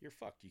 5? You're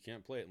fucked. You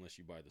can't play it unless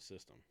you buy the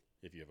system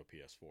if you have a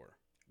PS4.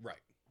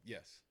 Right,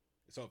 yes.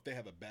 So if they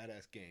have a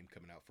badass game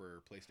coming out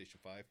for PlayStation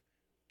 5,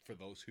 for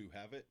those who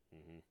have it,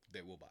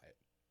 they will buy it.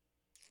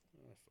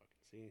 Oh,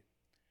 fucking see.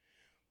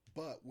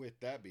 But with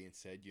that being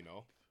said,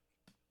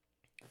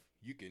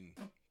 you can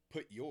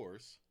put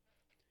yours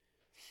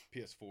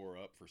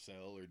PS4 up for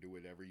sale or do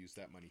whatever, use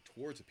that money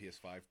towards a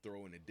PS5,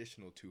 throw an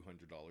additional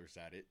 $200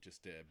 at it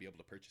just to be able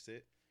to purchase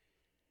it.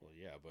 Well,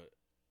 yeah, but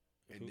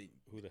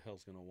who the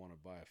hell's going to want to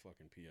buy a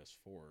fucking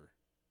PS4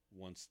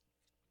 once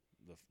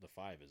the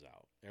 5 is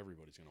out?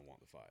 Everybody's going to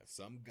want the 5.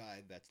 Some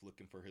guy that's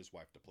looking for his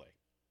wife to play.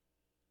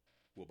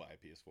 will buy a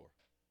PS4.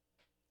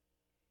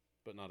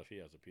 But not if he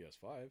has a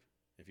PS5.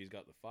 If he's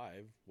got the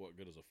 5, what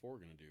good is a 4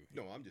 going to do?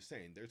 No, I'm just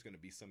saying there's going to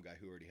be some guy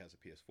who already has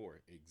a PS4,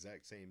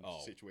 exact same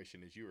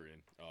situation as you were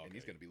in, and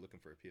he's going to be looking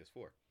for a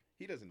PS4.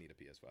 He doesn't need a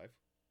PS5.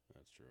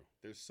 That's true.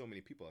 There's so many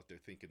people out there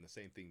thinking the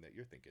same thing that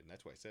you're thinking.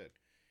 That's why I said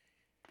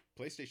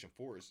PlayStation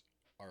 4s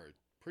are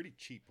pretty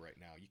cheap right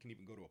now. You can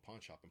even go to a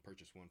pawn shop and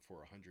purchase one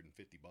for $150.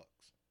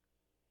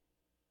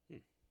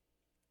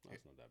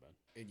 That's not that bad.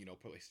 And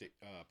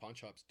pawn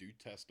shops do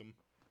test them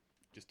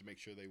just to make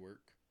sure they work.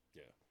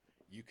 Yeah.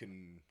 You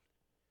can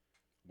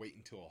wait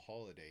until a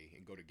holiday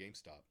and go to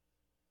GameStop.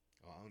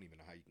 Oh, I don't even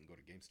know how you can go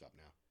to GameStop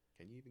now.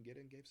 Can you even get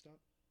in GameStop?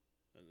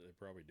 They're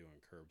probably doing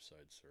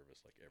curbside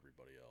service like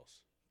everybody else.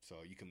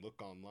 So you can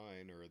look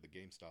online or the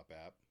GameStop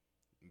app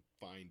and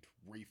find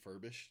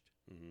refurbished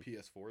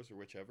PS4s or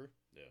whichever.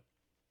 Yeah.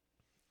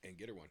 And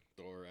get her one.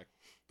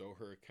 Throw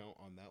her account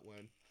on that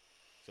one.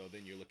 So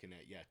then you're looking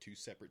at, 2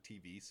 separate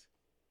TVs,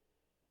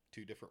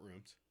 2 different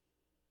rooms,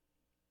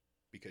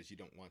 because you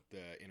don't want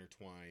the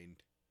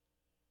intertwined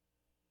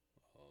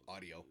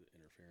audio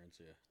interference,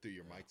 through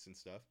your mics and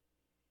stuff.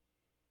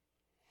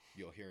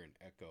 You'll hear an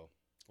echo.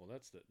 Well,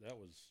 that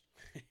was.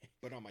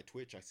 But on my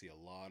Twitch, I see a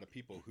lot of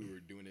people who are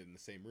doing it in the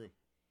same room.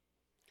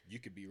 You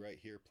could be right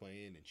here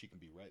playing, and she can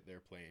be right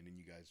there playing, and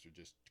you guys are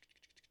just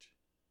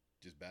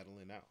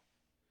battling out.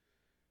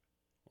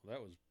 Well,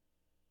 that was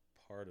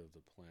part of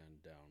the plan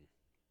down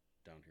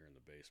here in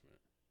the basement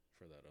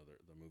for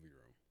the movie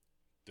room.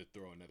 To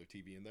throw another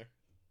TV in there?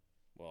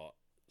 Well,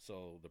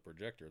 so the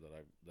projector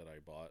that I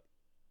bought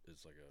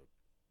is like a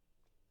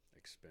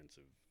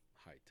expensive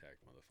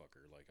high-tech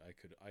motherfucker. Like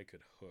I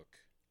could hook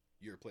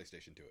your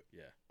PlayStation to it.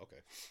 Yeah.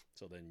 Okay.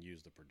 So then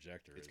use the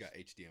projector. It's got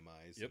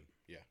HDMI's. Yep.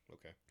 Yeah.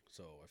 Okay.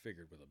 So I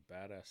figured with a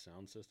badass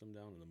sound system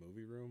down in the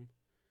movie room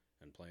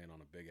and playing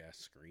on a big-ass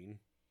screen,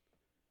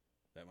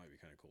 that might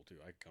be kind of cool too.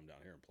 I could come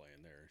down here and play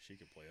in there. She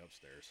could play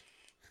upstairs.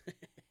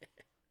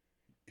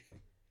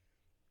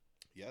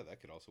 Yeah,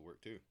 that could also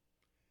work too.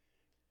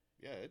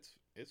 Yeah,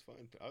 it's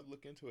fun. I'd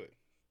look into it.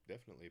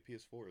 Definitely. A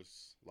PS4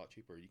 is a lot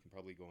cheaper. You can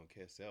probably go on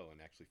KSL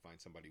and actually find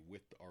somebody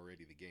with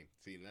already the game.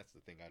 See, and that's the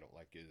thing I don't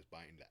like is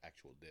buying the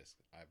actual disc.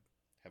 I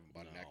haven't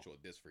bought an actual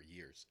disc for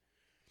years.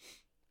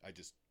 I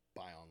just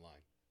buy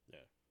online.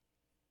 Yeah.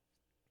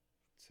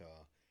 So,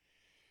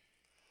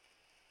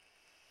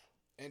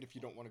 and if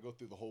you don't want to go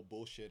through the whole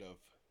bullshit of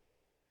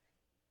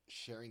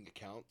sharing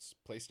accounts,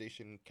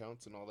 PlayStation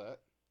accounts and all that,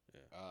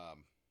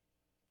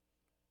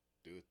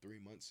 do a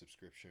 3-month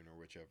subscription or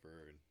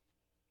whichever, and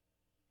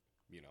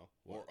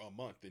or a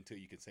month until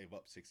you can save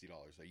up $60.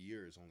 A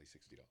year is only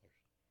 $60.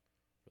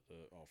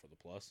 For the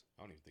plus?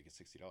 I don't even think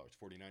it's $60.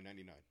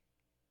 $49.99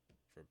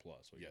 for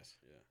plus. Yes.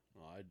 Yeah.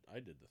 No, I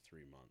did the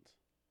 3 months.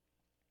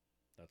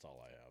 That's all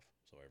I have.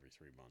 So every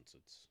 3 months,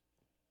 it's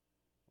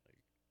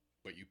like.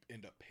 But you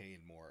end up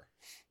paying more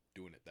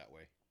doing it that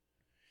way.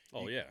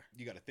 Oh yeah.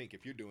 You got to think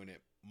if you're doing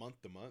it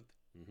month to month,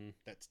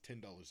 that's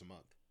 $10 a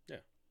month.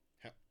 Yeah.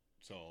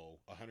 So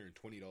 $120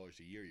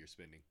 a year you're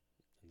spending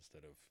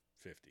instead of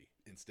 50.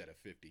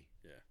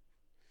 Yeah.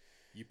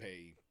 You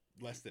pay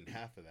less than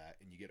half of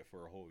that and you get it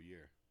for a whole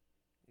year.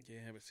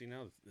 Yeah, but see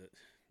now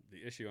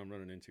the issue I'm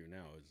running into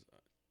now is,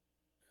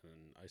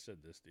 and I said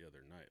this the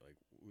other night, like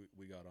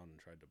we got on and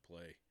tried to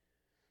play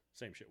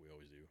same shit we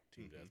always do,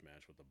 team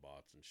deathmatch with the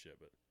bots and shit,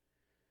 but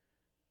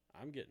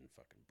I'm getting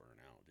fucking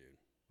burnt out, dude.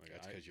 Like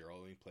that's because you're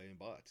only playing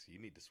bots. You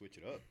need to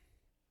switch it up.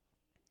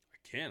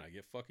 I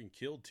get fucking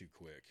killed too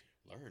quick.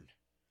 Learn.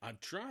 I've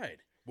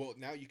tried. Well,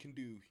 now you can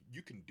do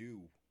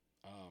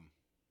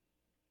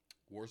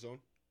Warzone.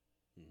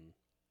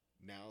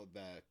 Now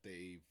that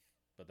they've.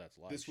 But that's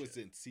live. This was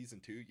in season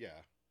 2,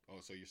 yeah.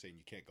 Oh, so you're saying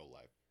you can't go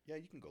live? Yeah,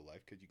 you can go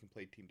live because you can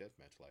play team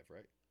deathmatch live,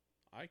 right?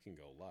 I can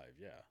go live,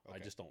 yeah. Okay.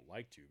 I just don't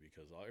like to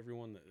because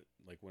everyone that,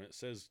 like when it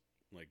says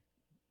like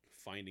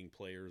finding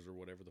players or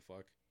whatever the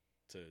fuck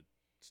to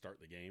start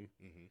the game,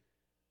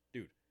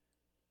 dude.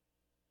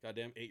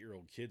 Goddamn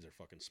 8-year-old kids are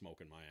fucking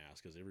smoking my ass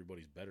because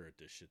everybody's better at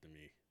this shit than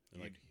me.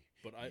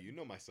 You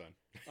know my son.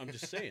 I'm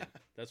just saying.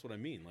 That's what I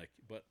mean. Like,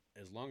 but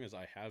as long as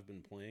I have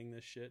been playing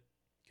this shit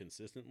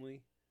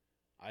consistently,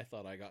 I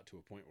thought I got to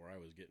a point where I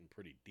was getting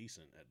pretty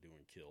decent at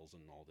doing kills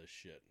and all this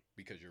shit.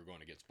 Because you're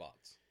going against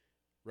bots.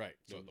 Right.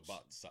 So the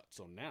bots suck.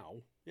 So now,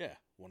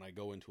 when I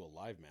go into a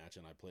live match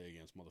and I play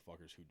against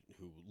motherfuckers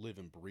who live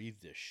and breathe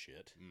this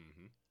shit,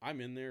 I'm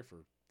in there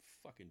for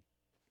fucking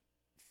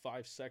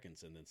 5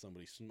 seconds and then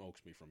somebody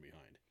smokes me from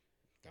behind.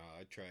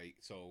 I try.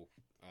 So,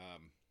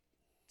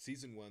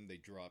 season 1, they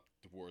dropped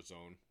the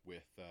Warzone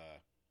with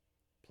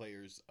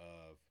players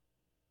of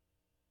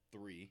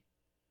 3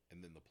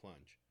 and then the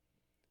plunge.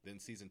 Then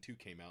season 2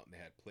 came out and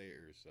they had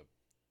players of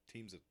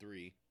teams of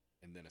 3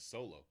 and then a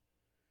solo.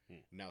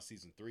 Now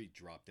season 3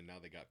 dropped and now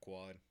they got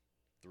quad,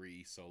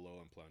 3,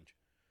 solo, and plunge.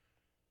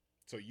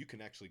 So you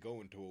can actually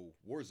go into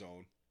a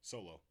Warzone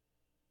solo.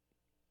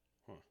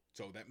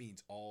 So that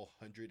means all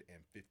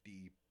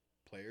 150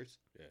 players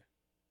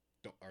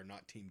are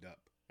not teamed up.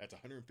 That's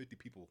 150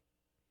 people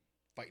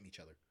fighting each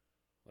other.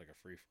 Like a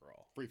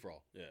free-for-all.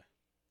 Free-for-all. Yeah.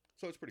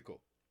 So it's pretty cool.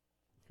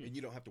 And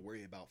you don't have to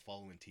worry about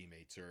following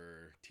teammates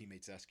or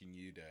teammates asking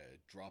you to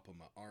drop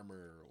them an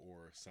armor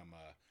or some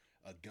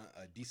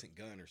a decent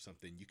gun or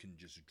something. You can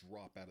just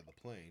drop out of the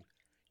plane,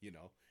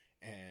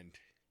 and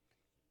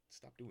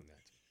stop doing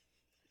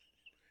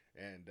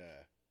that. And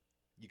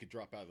you could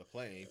drop out of the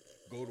plane,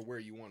 go to where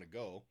you want to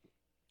go,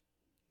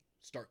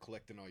 start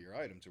collecting all your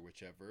items or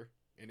whichever.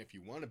 And if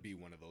you want to be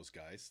one of those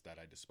guys that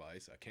I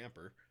despise, a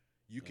camper,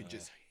 you can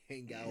just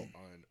hang out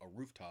on a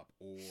rooftop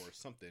or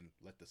something,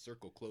 let the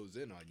circle close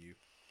in on you,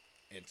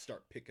 and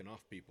start picking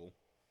off people.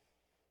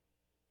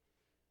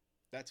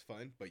 That's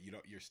fun, but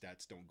your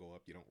stats don't go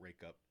up. You don't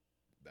rank up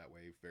that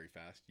way very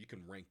fast. You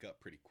can rank up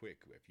pretty quick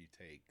if you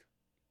take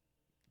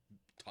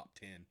top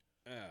 10.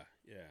 Yeah.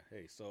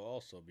 Hey, so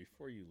also,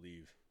 before you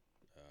leave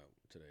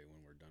today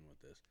when we're done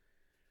with this,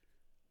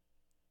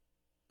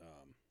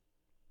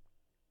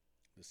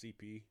 the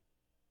CP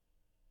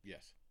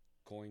Yes.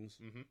 coins,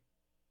 Mm-hmm.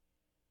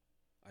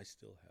 I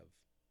still have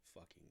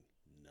fucking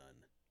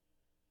none.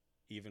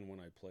 Even when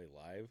I play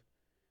live,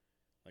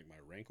 like my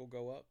rank will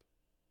go up,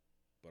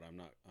 but I'm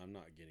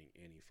not getting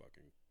any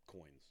fucking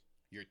coins.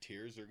 Your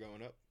tiers are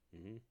going up?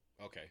 Mm-hmm.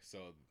 Okay,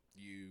 so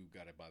you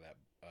gotta buy that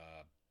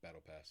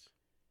battle pass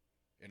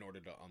in order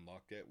to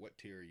unlock it. What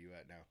tier are you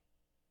at now?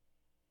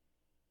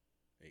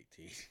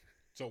 18.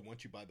 So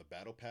once you buy the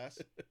battle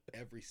pass,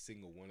 every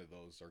single one of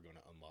those are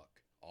gonna unlock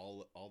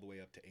all the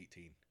way up to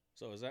 18.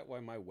 So is that why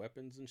my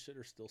weapons and shit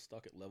are still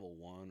stuck at level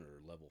 1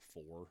 or level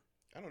 4?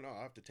 I don't know.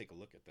 I'll have to take a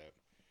look at that.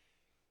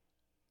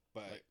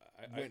 But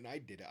Like, when I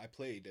did it, I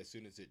played as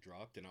soon as it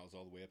dropped, and I was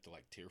all the way up to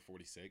like tier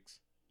 46.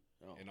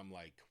 Oh. And I'm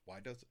like,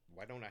 why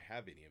don't I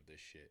have any of this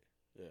shit?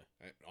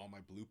 Yeah. All my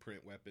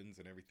blueprint weapons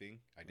and everything,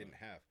 I didn't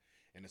have.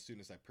 And as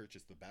soon as I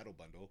purchased the battle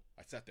bundle,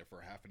 I sat there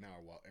for half an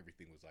hour while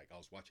everything was like, I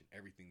was watching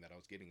everything that I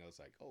was getting. I was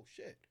like, oh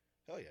shit,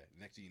 hell yeah.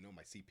 Next thing you know,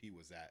 my CP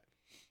was at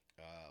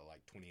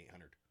like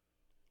 2,800.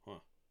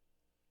 Huh.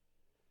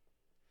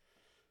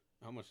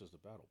 How much is the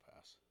battle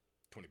pass?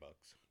 $20,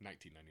 $19.99.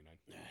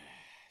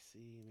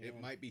 See, man. It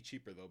might be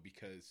cheaper though,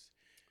 because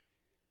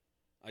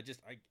I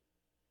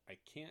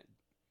can't.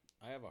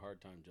 I have a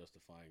hard time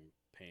justifying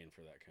paying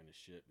for that kind of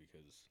shit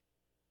because,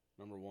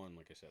 number one,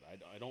 like I said,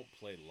 I don't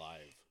play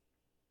live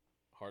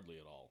hardly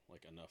at all,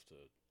 like enough to,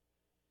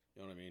 you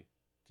know what I mean,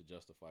 to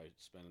justify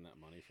spending that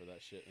money for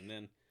that shit. And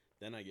then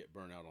I get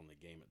burnt out on the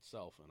game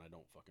itself, and I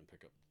don't fucking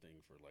pick up the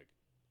thing for like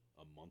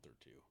a month or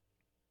two.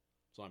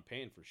 So I'm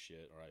paying for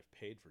shit, or I've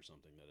paid for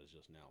something that is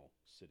just now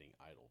sitting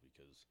idle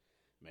because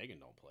Megan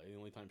don't play. The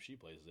only time she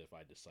plays is if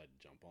I decide to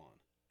jump on.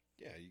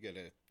 yeah,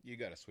 you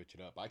gotta switch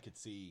it up. I could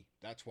see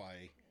that's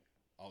why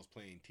I was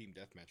playing Team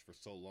Deathmatch for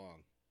so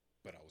long,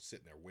 but I was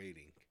sitting there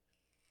waiting.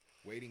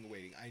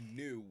 I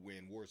knew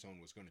when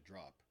Warzone was going to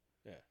drop.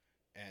 Yeah.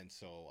 And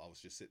so I was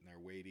just sitting there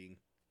waiting,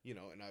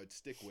 and I would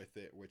stick with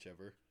it,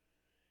 whichever.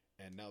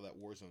 And now that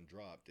Warzone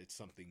dropped, it's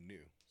something new.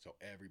 So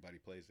everybody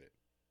plays it.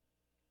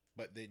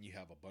 But then you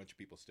have a bunch of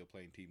people still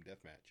playing Team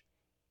Deathmatch.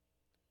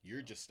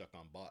 You're just stuck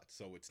on bots,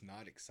 so it's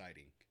not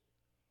exciting.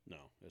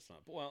 No, it's not.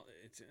 Well,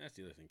 that's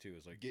the other thing too.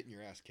 Is like Getting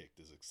your ass kicked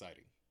is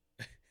exciting.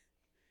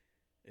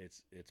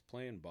 it's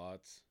playing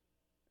bots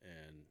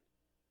and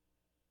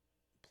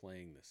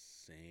playing the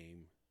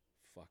same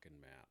fucking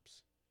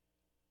maps,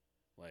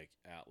 like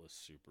Atlas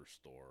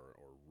Superstore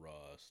or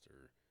Rust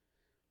or.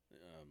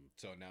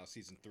 So now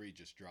Season 3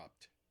 just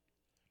dropped.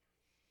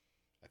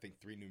 I think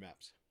 3 new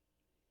maps.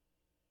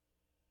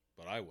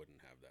 But I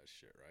wouldn't have that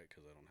shit, right?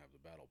 Because I don't have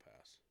the battle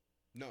pass.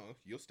 No,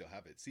 you'll still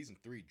have it. Season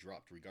 3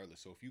 dropped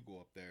regardless. So if you go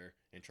up there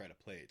and try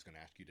to play, it's going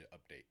to ask you to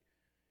update.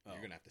 Oh.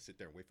 You're going to have to sit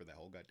there and wait for that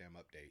whole goddamn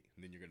update.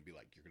 And then you're going to be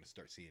like, you're going to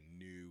start seeing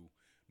new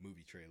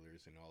movie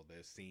trailers and all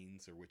the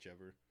scenes or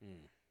whichever.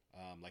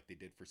 Like they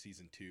did for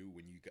Season 2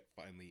 when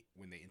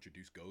when they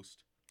introduced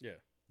Ghost.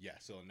 Yeah.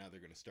 Yeah, so now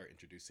they're going to start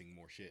introducing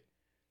more shit.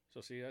 So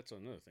see, that's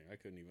another thing. I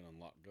couldn't even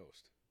unlock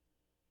Ghost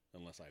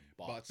unless I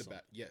bought something.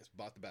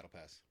 Bought the battle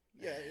pass.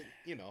 Yeah,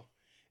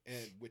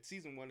 and with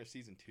Season 1 or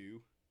Season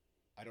 2,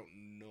 I don't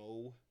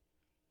know,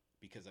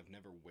 because I've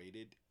never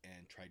waited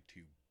and tried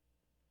to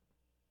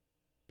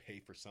pay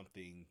for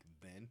something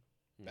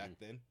back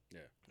then.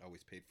 Yeah. I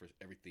always paid for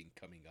everything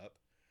coming up.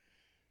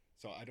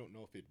 So I don't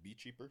know if it'd be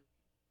cheaper.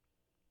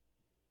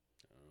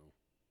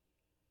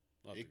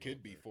 Oh. It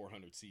could be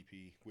 400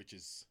 CP, which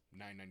is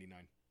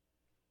 $9.99.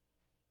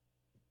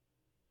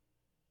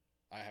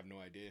 I have no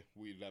idea.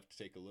 We'd have to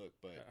take a look,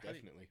 but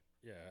definitely.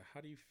 How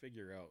do you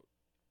figure out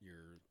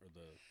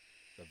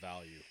the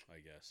value, I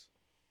guess,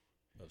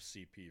 of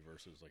CP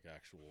versus like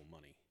actual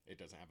money? It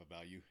doesn't have a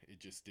value. It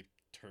just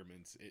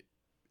determines it.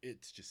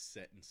 It's just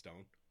set in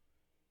stone.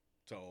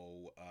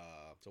 So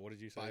what did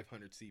you say?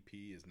 500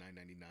 CP is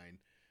 $9.99.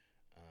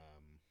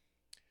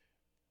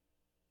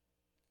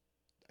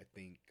 I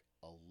think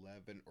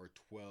 11 or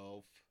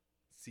 12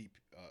 CP,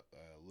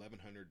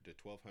 1100 to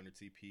 1200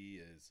 CP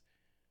is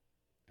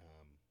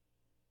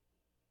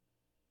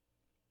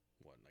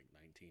what, like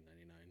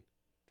 $19.99,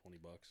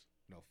 $20?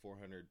 No,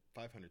 500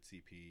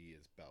 CP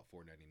is about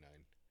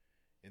 $4.99,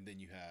 and then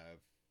you have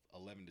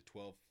 11 to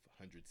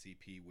 1200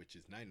 CP, which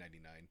is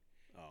 $9.99,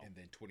 and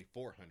then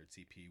 2400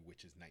 CP,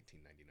 which is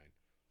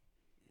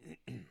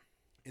 $19.99.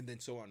 And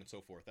then so on and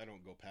so forth. I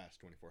don't go past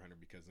 2400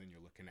 because then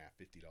you're looking at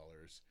 $50,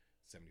 $77.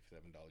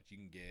 You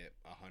can get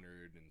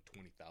 120,000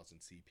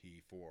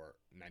 CP for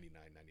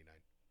 $99.99.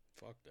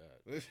 Fuck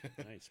that.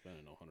 I ain't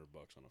spending no $100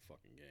 on a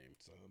fucking game.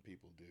 Some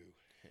people do,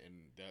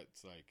 and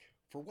that's like,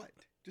 for what?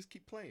 Just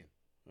keep playing.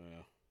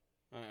 Yeah.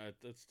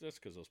 That's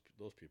because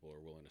those people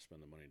are willing to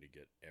spend the money to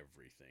get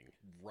everything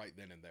right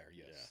then and there.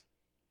 Yes. Yeah.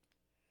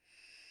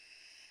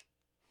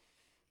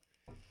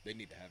 They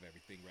need to have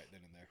everything right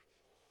then and there.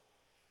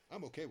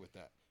 I'm okay with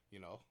that. You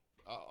know,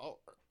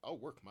 I'll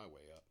work my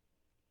way up.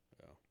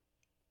 Yeah.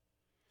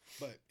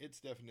 But it's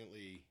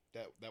definitely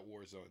that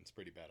Warzone's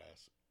pretty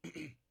badass.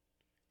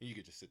 You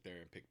could just sit there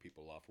and pick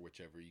people off or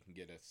whichever. You can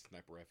get a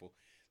sniper rifle.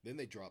 Then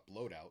they drop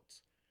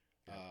loadouts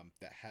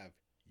that have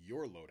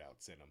your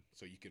loadouts in them,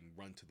 so you can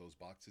run to those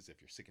boxes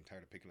if you're sick and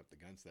tired of picking up the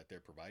guns that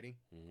they're providing.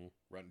 Mm-hmm.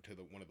 Run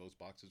to one of those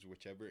boxes or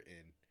whichever,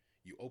 and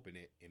you open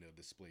it and it'll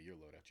display your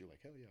loadout. You're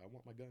like, hell yeah, I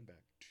want my gun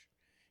back.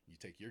 You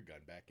take your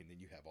gun back, and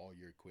then you have all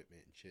your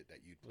equipment and shit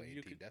that you'd play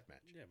in Team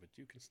Deathmatch. Yeah, but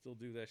you can still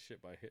do that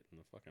shit by hitting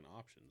the fucking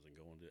options and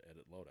going to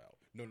edit loadout.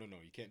 No.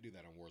 You can't do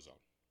that on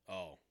Warzone.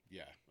 Oh.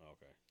 Yeah.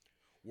 Okay.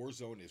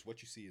 Warzone is what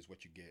you see is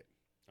what you get.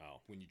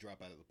 Oh. When you drop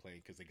out of the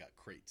plane, because they got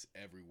crates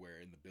everywhere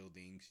in the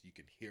buildings. You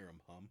can hear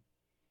them hum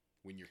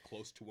when you're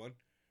close to one.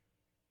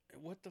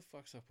 What the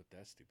fuck's up with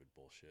that stupid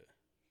bullshit?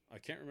 I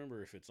can't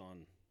remember if it's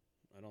on...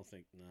 I don't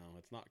think... No,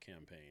 it's not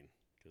campaign,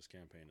 because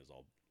campaign is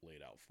all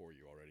laid out for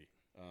you already.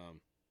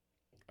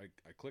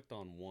 I clicked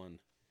on one.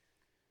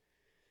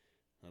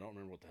 I don't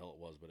remember what the hell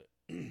it was, but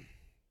it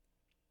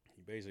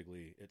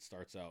basically it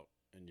starts out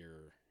and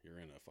you're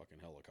in a fucking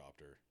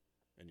helicopter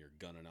and you're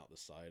gunning out the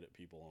side at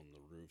people on the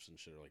roofs and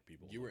shit, or like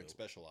people. You were in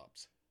special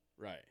ops,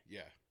 right?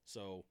 Yeah.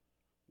 So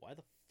why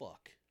the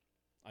fuck?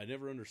 I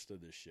never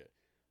understood this shit.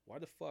 Why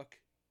the fuck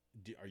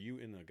are you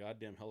in a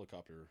goddamn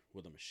helicopter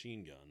with a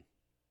machine gun,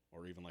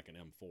 or even like an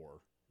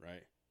M4,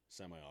 right?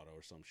 Semi-auto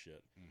or some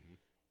shit. Mm-hmm.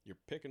 You're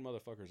picking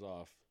motherfuckers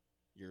off.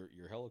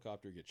 Your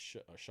helicopter gets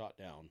shot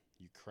down.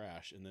 You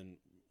crash, and then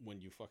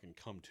when you fucking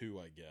come to,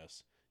 I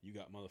guess you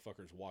got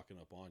motherfuckers walking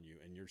up on you,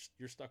 and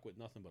you're stuck with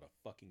nothing but a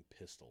fucking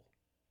pistol.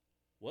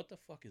 What the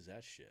fuck is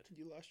that shit?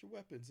 You lost your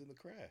weapons in the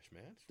crash,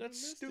 man.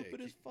 That's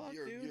stupid as fuck,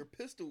 dude. Your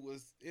pistol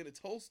was in its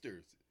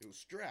holsters. It was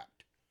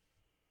strapped.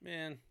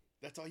 Man,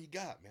 that's all you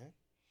got, man.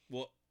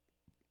 Well,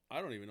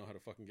 I don't even know how to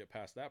fucking get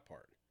past that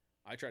part.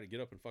 I try to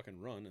get up and fucking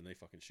run, and they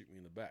fucking shoot me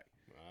in the back.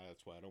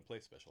 That's why I don't play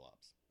special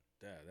ops.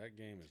 That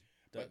game is...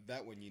 But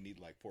that one you need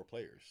like 4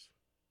 players.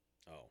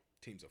 Oh.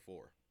 Teams of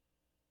 4.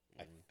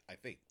 Mm-hmm. I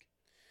think.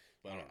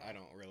 But I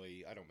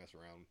don't mess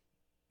around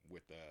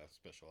with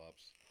special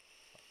ops.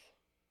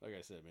 Like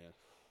I said, man,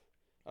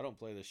 I don't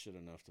play this shit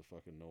enough to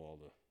fucking know all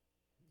the...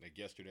 Like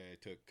yesterday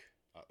I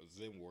was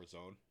in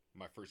Warzone.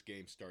 My first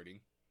game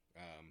starting.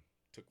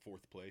 Took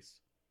 4th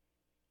place.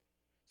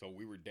 So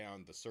we were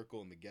down, the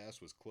circle and the gas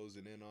was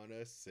closing in on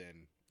us,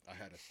 and I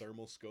had a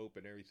thermal scope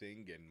and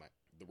everything, and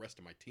the rest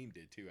of my team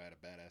did too. I had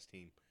a badass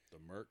team. The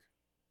Merc?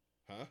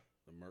 Huh?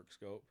 The Merc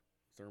scope?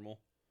 Thermal?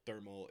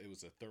 Thermal. It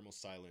was a thermal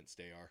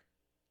silenced AR.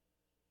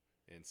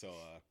 And so,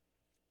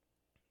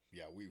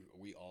 yeah,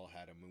 we all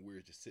had them, and we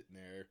were just sitting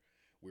there.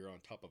 We were on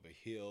top of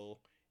a hill,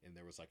 and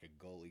there was like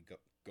a gully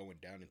going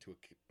down into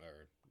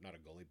or not a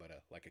gully, but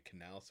like a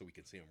canal, so we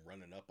can see them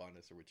running up on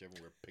us or whichever.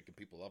 We're picking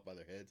people up by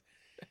their heads.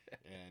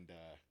 And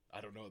I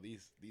don't know,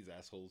 these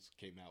assholes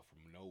came out from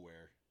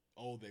nowhere.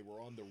 Oh, they were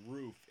on the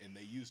roof, and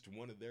they used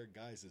one of their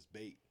guys as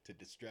bait to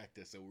distract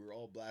us. So we were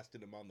all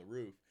blasting them on the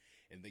roof,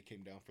 and they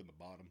came down from the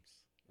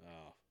bottoms.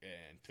 Oh,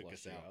 and took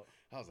us out.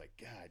 I was like,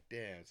 God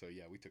damn. So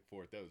yeah, we took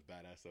 4th. That was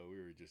badass. So we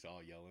were just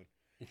all yelling.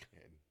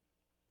 And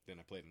then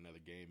I played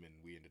another game, and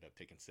we ended up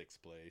taking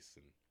 6th place.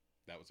 And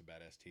that was a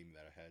badass team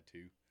that I had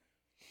too.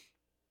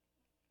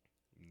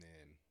 And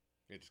then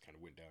it just kind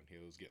of went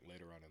downhill. It was getting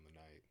later on in the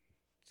night.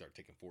 Started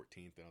taking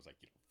 14th, and I was like,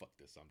 fuck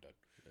this, I'm done.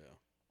 Yeah.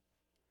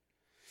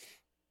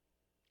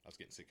 I was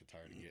getting sick and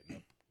tired of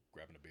getting up,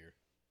 grabbing a beer.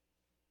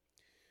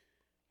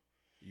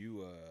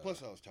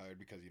 Plus, I was tired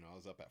because, I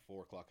was up at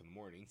 4 o'clock in the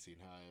morning, seeing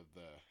how I have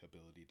the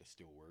ability to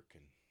still work.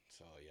 And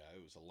so, yeah,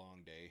 it was a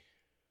long day.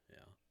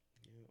 Yeah.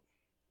 Yeah.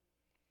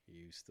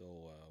 You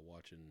still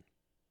watching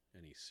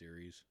any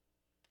series?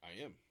 I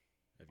am.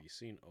 Have you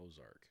seen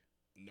Ozark?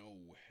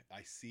 No.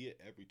 I see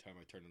it every time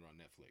I turn it on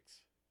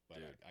Netflix.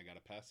 But I got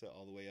to pass it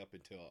all the way up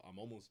until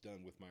I'm almost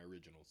done with my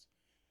originals.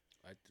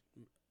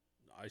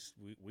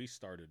 We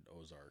started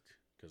Ozark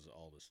because of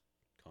all this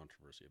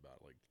controversy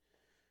about it. Like,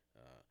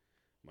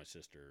 my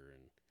sister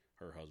and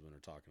her husband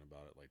are talking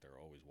about it like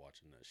they're always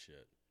watching that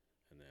shit.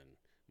 And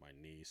then my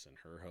niece and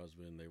her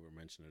husband, they were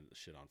mentioning the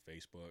shit on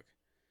Facebook.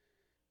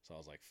 So I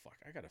was like, fuck,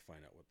 I gotta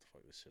find out what the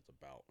fuck this shit's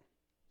about.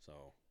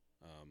 So,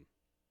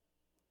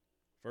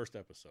 first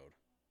episode,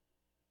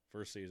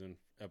 first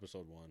season,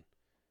 episode 1,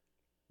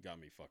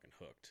 got me fucking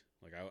hooked.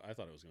 Like, I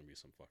thought it was gonna be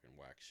some fucking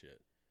whack shit.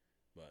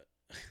 But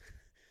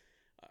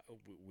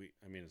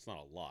I mean, it's not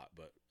a lot,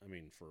 but I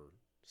mean, for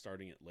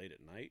starting it late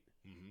at night,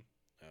 Mm-hmm.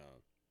 uh,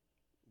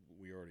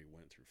 we already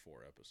went through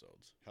 4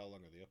 episodes, How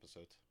long are the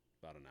episodes?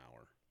 about an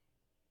hour,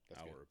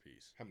 That's hour good.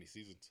 apiece. How many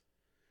seasons?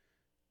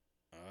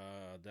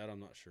 That I'm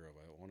not sure of.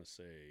 I want to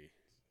say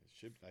It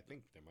should. I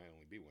think there might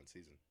only be one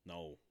season.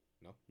 no,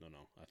 No?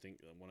 no. I think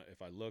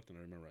if I looked and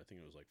I remember, I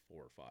think it was like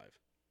 4 or 5.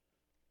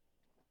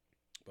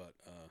 But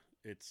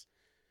it's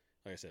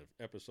like I said,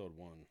 episode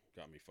 1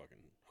 got me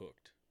fucking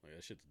hooked. Like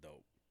that shit's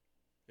dope.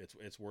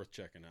 It's worth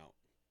checking out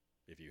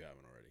if you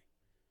haven't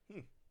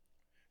already.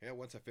 Yeah,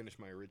 once I finish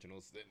my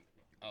originals, then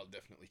I'll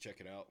definitely check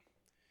it out.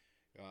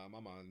 I'm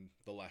on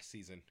the last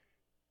season,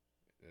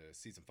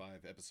 season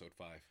 5, episode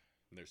 5.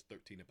 And there's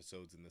 13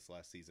 episodes in this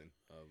last season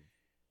of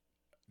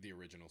the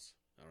originals.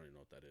 I don't even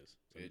know what that is.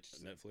 It's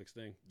A Netflix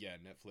thing. Yeah,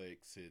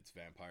 Netflix. It's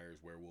vampires,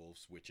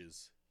 werewolves,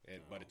 witches,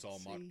 but it's Oh, all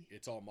see?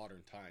 it's all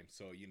modern time.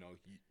 So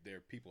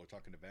there people are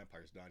talking to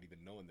vampires, not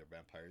even knowing they're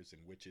vampires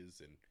and witches,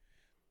 and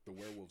the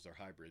werewolves are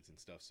hybrids and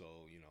stuff.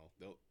 So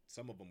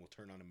some of them will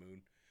turn on a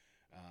moon,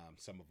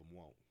 some of them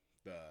won't.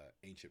 The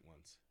ancient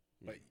ones,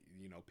 but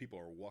people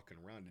are walking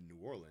around in New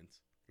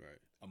Orleans, Right.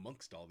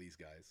 amongst all these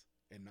guys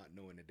and not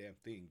knowing a damn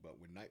thing. But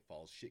when night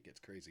falls, shit gets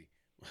crazy.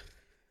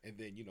 And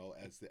then,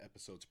 as the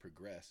episodes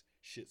progress,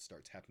 shit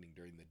starts happening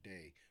during the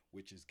day.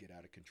 Witches get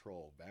out of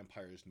control.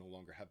 Vampires no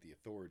longer have the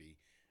authority.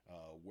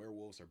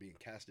 Werewolves are being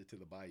casted to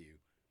the bayou.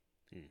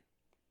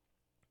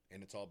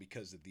 And it's all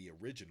because of the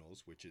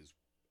originals, which is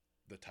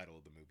the title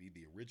of the movie.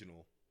 The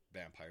original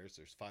vampires,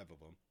 there's 5 of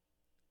them.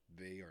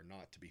 They are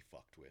not to be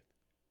fucked with.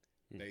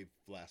 They've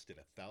lasted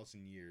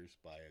 1,000 years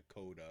by a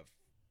code of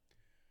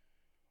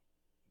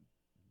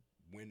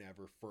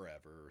whenever,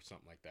 forever, or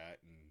something like that.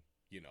 And,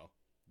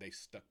 they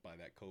stuck by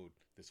that code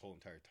this whole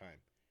entire time.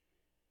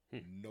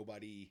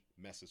 Nobody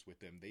messes with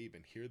them. They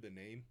even hear the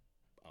name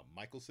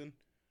Michelson.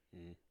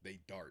 They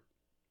dart.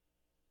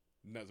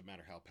 Doesn't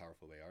matter how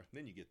powerful they are.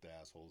 Then you get the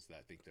assholes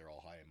that think they're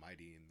all high and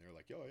mighty, and they're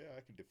like, "Oh yeah,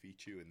 I can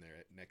defeat you," and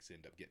their necks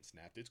end up getting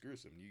snapped. It's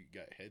gruesome. You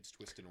got heads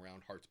twisting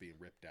around, hearts being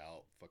ripped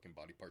out, fucking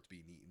body parts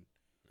being eaten.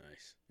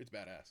 Nice. It's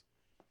badass.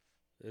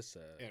 This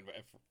And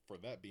for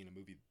that being a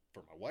movie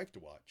for my wife to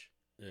watch,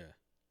 yeah,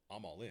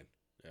 I'm all in.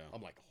 yeah.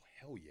 I'm like, oh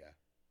hell yeah.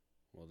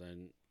 Well,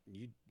 then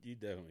you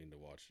definitely need to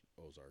watch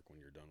Ozark when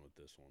you're done with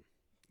this one.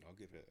 I'll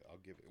give it.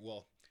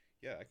 Well,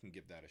 yeah, I can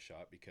give that a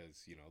shot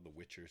because The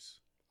Witchers.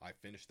 I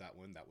finished that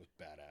one. That was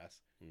badass.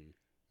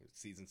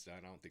 Season's done.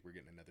 I don't think we're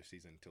getting another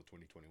season until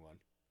 2021.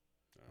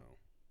 Oh,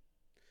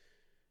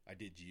 I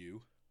did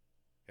You.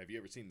 Have you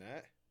ever seen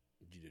that?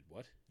 you did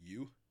what?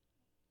 You.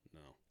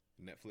 No.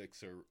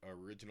 Netflix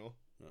original.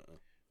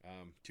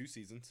 2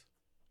 seasons.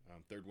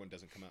 Third one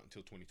doesn't come out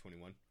until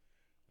 2021.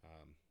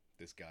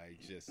 This guy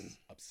just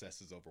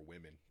obsesses over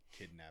women,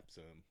 kidnaps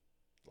them,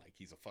 like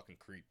he's a fucking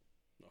creep.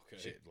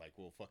 Okay. Shit, like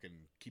we'll fucking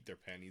keep their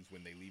panties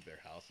when they leave their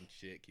house and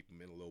shit. Keep them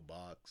in a little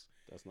box.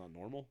 That's not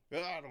normal.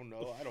 I don't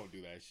know. I don't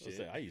do that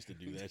shit. I used to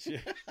do that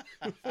shit.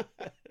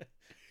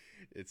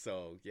 It's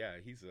yeah,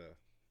 he's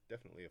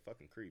definitely a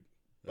fucking creep.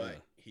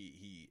 But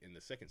he in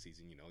the second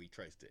season, he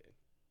tries to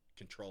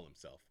control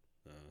himself,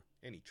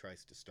 and he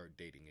tries to start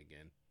dating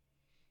again.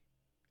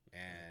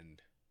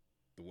 And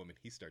the woman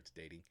he starts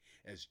dating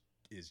is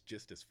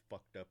just as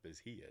fucked up as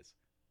he is.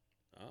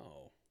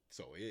 Oh.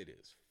 So it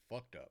is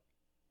fucked up.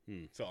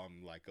 So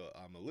I'm like,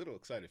 I'm a little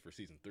excited for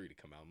season 3 to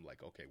come out. I'm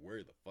like, okay,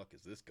 where the fuck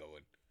is this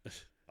going?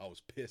 I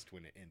was pissed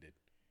when it ended.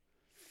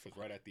 Because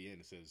right at the end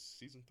it says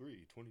season 3,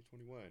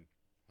 2021.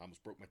 I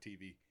almost broke my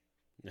TV.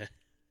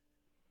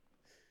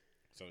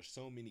 So there's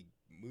so many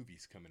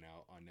movies coming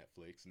out on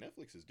Netflix.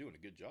 Netflix is doing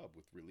a good job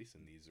with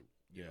releasing these,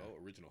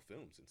 original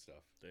films and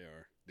stuff. They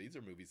are. These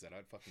are movies that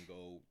I'd fucking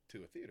go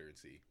to a theater and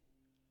see.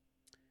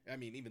 I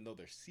mean, even though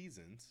they're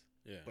seasons,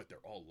 but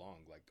they're all long.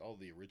 Like all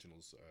the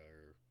originals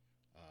are,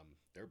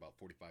 they're about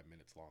 45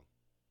 minutes long,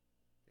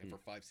 and for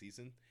 5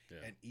 seasons,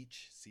 and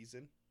each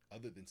season,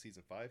 other than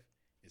season 5,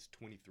 is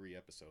 23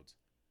 episodes.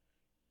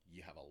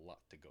 You have a lot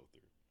to go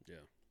through.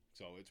 Yeah.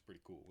 So it's pretty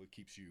cool. It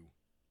keeps you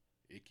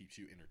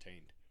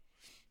entertained.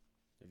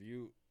 Have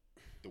you?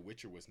 The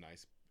Witcher was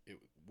nice. It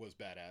was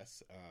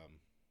badass.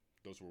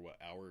 Those were what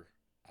hour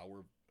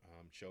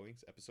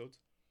showings episodes.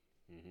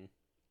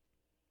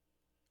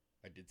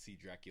 I did see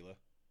Dracula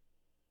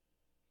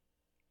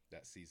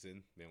that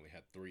season. They only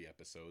had 3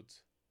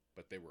 episodes,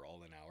 but they were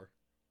all an hour.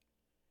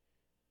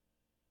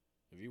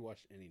 Have you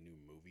watched any new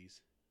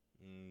movies?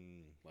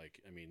 Like,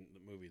 I mean,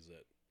 the movies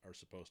that are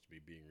supposed to be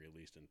being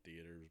released in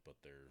theaters, but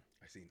they're...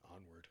 I seen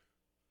Onward.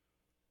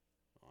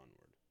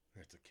 Onward.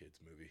 That's a kid's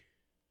movie.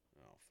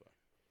 Oh, fuck.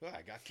 Well,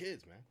 I got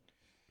kids,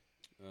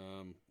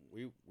 man.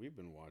 We've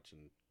been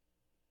watching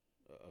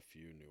a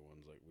few new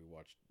ones. Like, we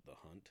watched The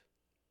Hunt.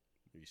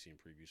 Have you seen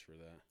previews for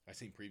that? I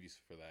seen previews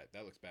for that.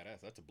 That looks badass.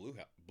 That's a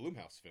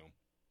Blumhouse film.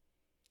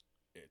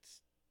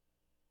 It's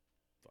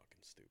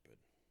fucking stupid.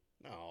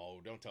 No,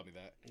 don't tell me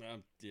that.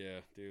 Yeah,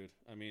 dude.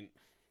 I mean,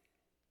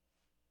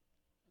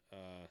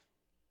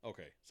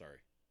 okay, sorry.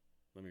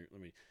 Let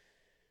me.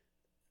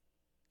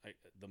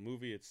 The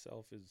movie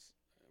itself is,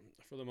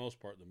 for the most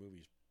part, the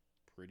movie's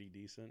pretty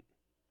decent.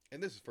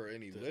 And this is for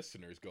any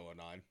listeners going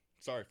on.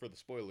 Sorry for the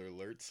spoiler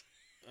alerts.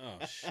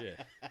 Oh shit.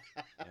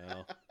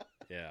 Well,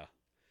 yeah.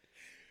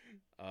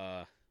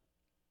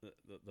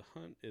 The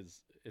Hunt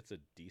it's a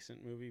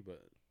decent movie,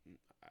 but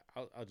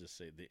I'll just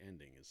say the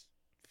ending is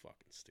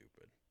fucking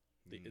stupid.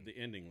 The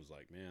ending was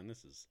like, man,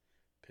 this is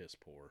piss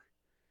poor.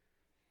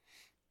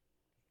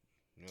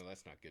 No,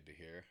 that's not good to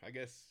hear. I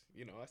guess,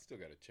 I still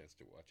got a chance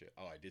to watch it.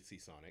 Oh, I did see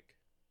Sonic.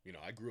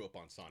 I grew up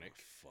on Sonic.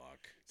 Oh,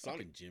 fuck.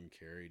 Fucking Jim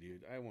Carrey,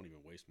 dude. I won't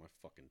even waste my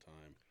fucking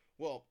time.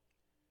 Well,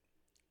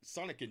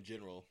 Sonic in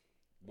general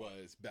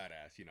was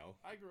badass,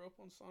 I grew up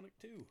on Sonic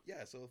too.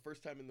 Yeah, so the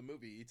first time in the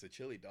movie, he eats a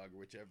chili dog or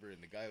whichever,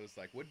 and the guy was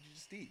like, what did you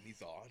just eat? And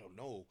he's all, I don't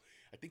know.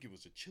 I think it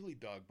was a chili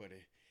dog, but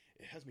it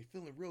has me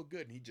feeling real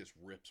good. And he just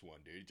rips one,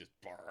 dude. He just...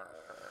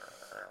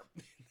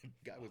 The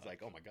guy was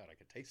like, oh my God, I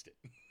can taste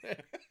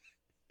it.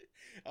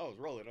 I was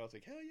rolling. I was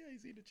like, hell yeah,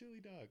 he's eating a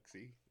chili dog.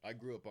 See, I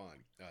grew up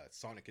on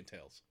Sonic and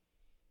Tails.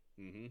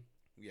 Mm-hmm.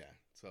 Yeah,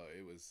 so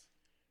it was...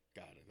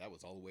 God, that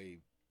was all the way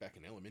back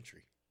in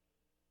elementary.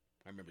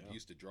 I remember they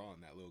used to draw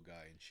on that little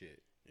guy and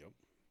shit. Yep.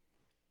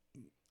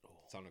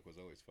 Sonic was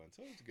always fun,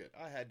 so it was good.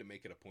 I had to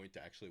make it a point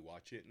to actually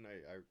watch it, and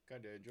I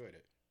kind of enjoyed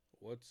it.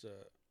 What's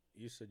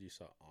you said you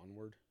saw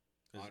Onward?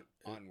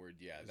 Onward,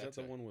 yeah. Is that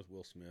the one with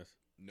Will Smith?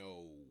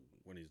 No,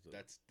 when he's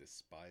that's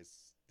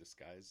Disguise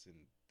and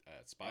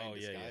Spy in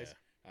Disguise.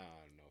 Yeah.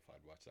 I don't know if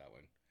I'd watch that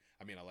one.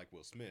 I mean, I like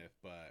Will Smith,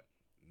 but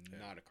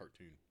not a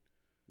cartoon.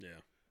 Yeah.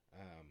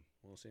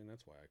 Well, see, and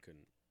that's why I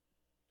couldn't.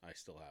 I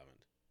still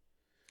haven't.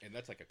 And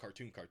that's like a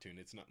cartoon.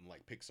 It's nothing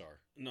like Pixar.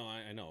 No,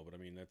 I know, but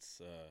I mean, that's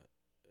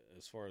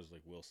as far as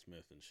like Will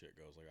Smith and shit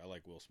goes. Like, I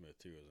like Will Smith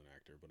too as an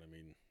actor, but I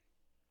mean,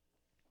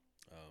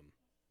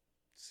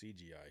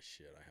 CGI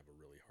shit I have a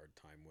really hard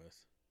time with.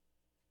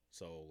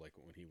 So, like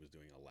when he was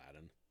doing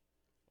Aladdin.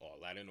 Oh,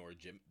 Aladdin or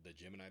the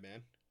Gemini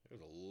Man.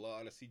 There's a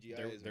lot of CGI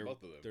in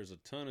both of them. There's a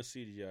ton of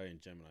CGI in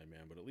Gemini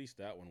Man, but at least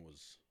that one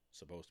was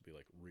supposed to be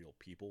like real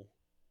people.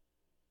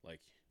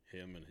 Like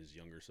him and his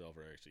younger self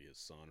are actually his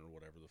son or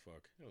whatever the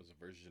fuck. It was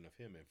a version of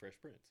him in Fresh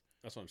Prince.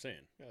 That's what I'm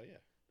saying. Oh,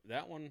 yeah.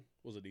 That one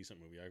was a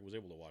decent movie. I was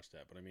able to watch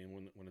that. But I mean,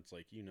 when it's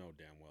like,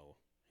 damn well,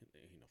 he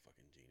no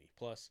fucking genie.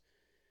 Plus,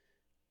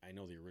 I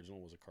know the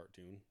original was a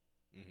cartoon,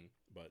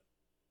 but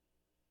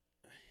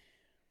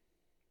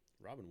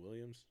Robin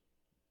Williams,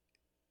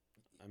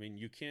 I mean,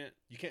 you can't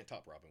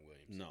top Robin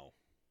Williams. No.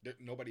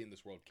 Nobody in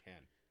this world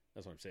can.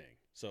 That's what I'm saying.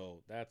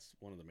 So that's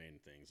one of the main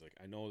things. Like,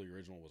 I know the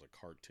original was a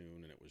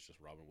cartoon and it was just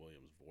Robin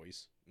Williams'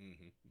 voice.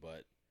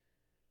 But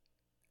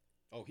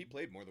he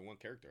played more than one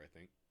character, I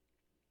think.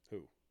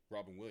 Who?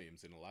 Robin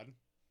Williams in Aladdin.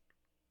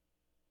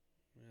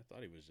 I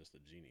thought he was just a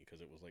genie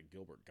because it was like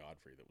Gilbert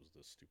Godfrey that was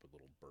this stupid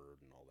little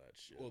bird and all that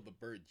shit. Well, the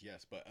bird,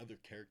 yes, but other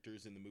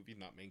characters in the movie,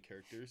 not main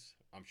characters.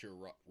 I'm sure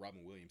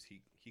Robin Williams,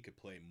 he could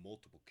play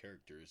multiple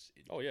characters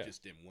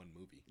just in one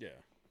movie. Yeah.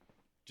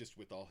 Just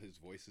with all his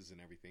voices and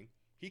everything.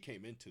 He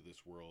came into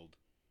this world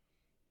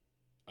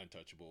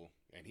untouchable,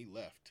 and he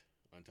left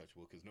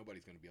untouchable because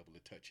nobody's going to be able to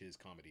touch his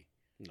comedy.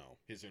 No.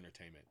 His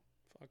entertainment.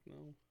 Fuck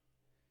no.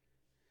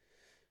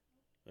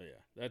 But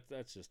yeah,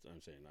 that's just,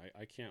 I'm saying,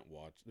 I can't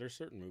watch. There's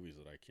certain movies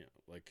that I can't,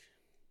 like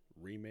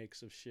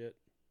remakes of shit.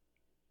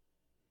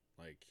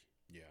 Like,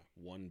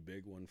 one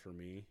big one for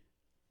me,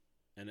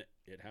 and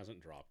it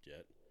hasn't dropped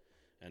yet,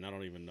 and I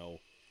don't even know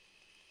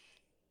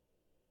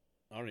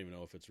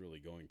if it's really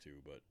going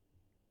to, but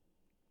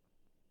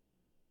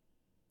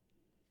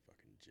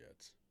fucking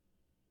jets.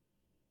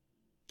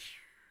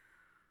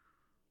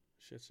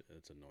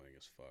 It's annoying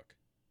as fuck.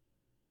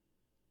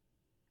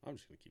 I'm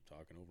just gonna keep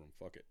talking over them.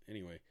 Fuck it.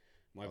 Anyway,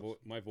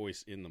 my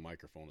voice in the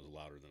microphone is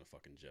louder than a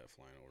fucking jet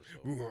flying over.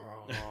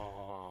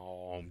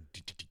 So.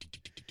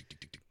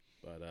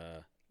 But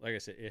like I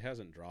said, it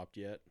hasn't dropped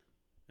yet,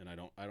 and I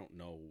don't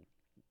know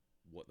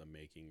what the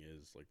making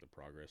is, like the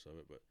progress of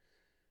it. But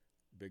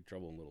Big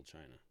Trouble in Little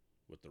China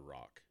with The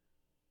Rock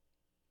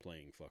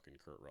playing fucking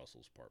Kurt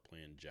Russell's part,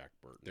 playing Jack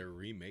Burton. They're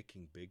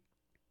remaking Big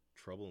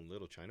Trouble in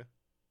Little China?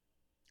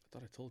 I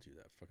thought I told you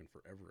that fucking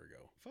forever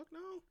ago. Fuck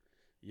no.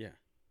 Yeah.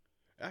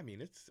 I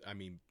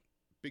mean,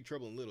 Big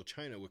Trouble in Little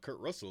China with Kurt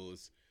Russell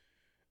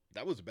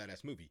that was a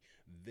badass movie.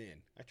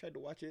 Then I tried to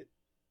watch it,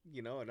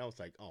 and I was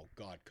like, oh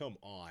God, come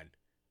on.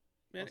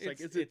 Man,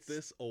 is it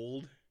this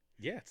old?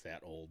 Yeah, it's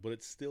that old, but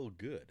it's still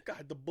good.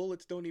 God, the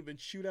bullets don't even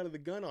shoot out of the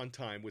gun on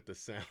time with the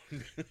sound.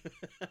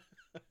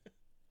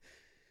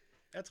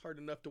 That's hard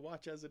enough to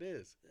watch as it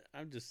is.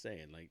 I'm just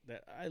saying, like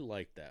that. I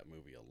like that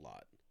movie a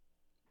lot,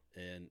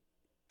 and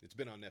it's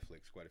been on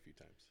Netflix quite a few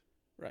times.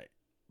 Right,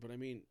 but I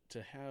mean,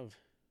 to have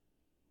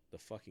the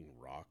fucking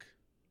Rock,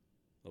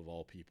 of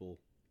all people,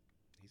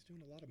 he's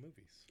doing a lot of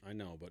movies. I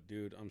know, but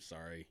dude, I'm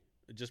sorry.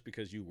 Just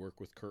because you work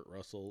with Kurt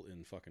Russell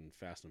in fucking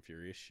Fast and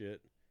Furious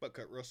shit. But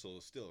Kurt Russell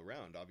is still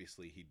around.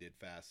 Obviously, he did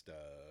Fast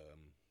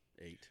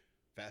 8.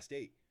 Fast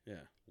 8.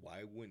 Yeah.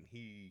 Why wouldn't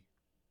he?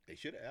 They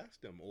should have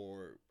asked him,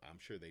 or I'm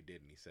sure they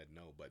did, and he said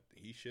no. But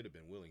he should have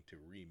been willing to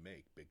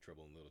remake Big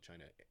Trouble in Little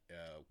China.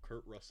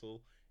 Kurt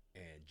Russell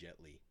and Jet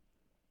Li.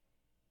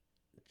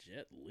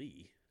 Jet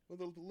Li? Well,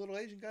 the little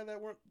Asian guy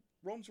that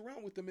roams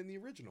around with them in the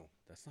original.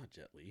 That's not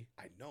Jet Li.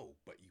 I know,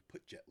 but you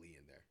put Jet Li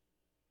in there.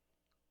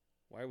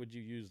 Why would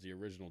you use the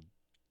original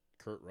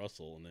Kurt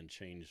Russell and then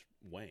change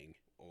Wang?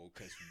 Oh,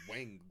 because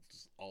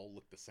Wangs all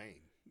look the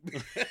same.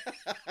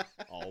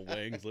 All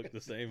Wangs look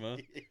the same, huh?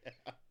 Yeah.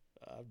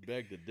 I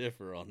beg to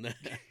differ on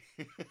that.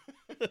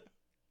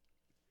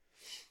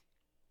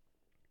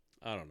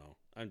 I don't know.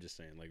 I'm just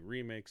saying, like,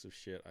 remakes of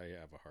shit I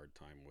have a hard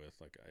time with.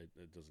 Like,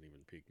 it doesn't even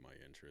pique my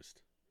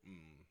interest.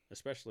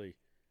 Especially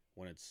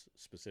when it's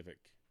specific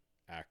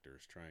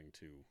actors trying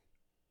to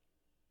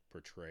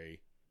portray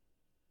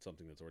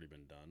something that's already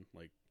been done.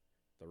 Like,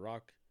 The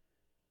Rock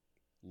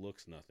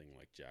looks nothing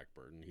like Jack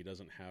Burton. He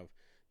doesn't have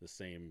the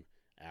same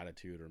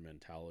attitude or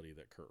mentality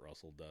that Kurt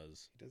Russell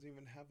does. He doesn't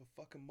even have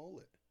a fucking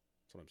mullet.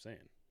 That's what I'm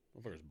saying.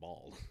 Motherfucker's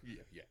bald.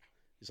 Yeah.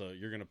 So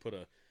you're going to put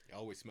I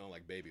always smell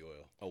like baby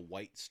oil. a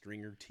white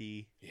stringer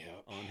tee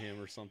on him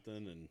or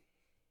something and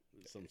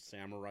some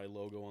samurai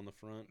logo on the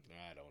front.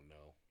 I don't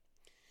know.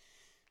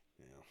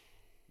 Yeah.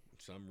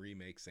 Some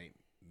remakes ain't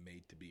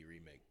made to be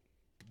remake.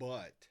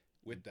 But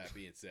with that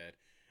being said,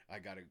 I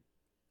got to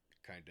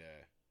kind of,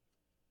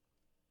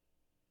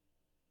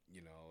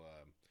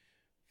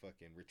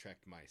 fucking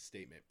retract my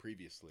statement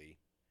previously.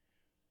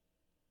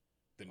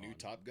 The new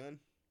Top Gun.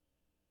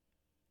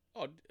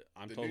 Oh,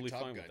 I'm totally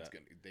fine with that.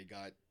 They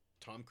got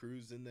Tom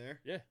Cruise in there.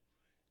 Yeah.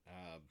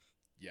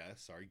 Yeah,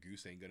 sorry,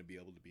 Goose ain't going to be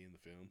able to be in the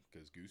film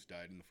because Goose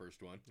died in the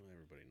first one. Well,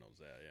 everybody knows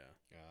that, yeah.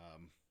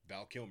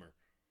 Val Kilmer.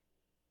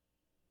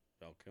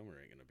 Val Kilmer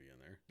ain't going to be in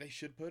there. They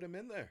should put him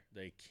in there.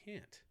 They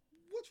can't.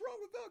 What's wrong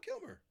with Val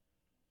Kilmer?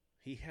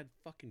 He had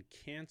fucking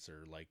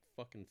cancer like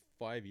fucking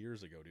 5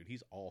 years ago, dude.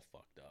 He's all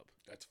fucked up.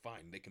 That's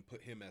fine. They can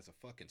put him as a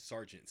fucking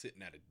sergeant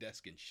sitting at a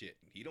desk and shit.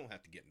 He don't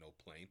have to get no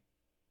plane.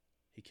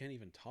 He can't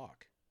even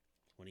talk.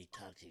 When he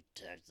talks like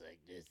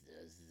this.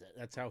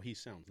 That's how he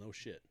sounds. No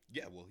shit.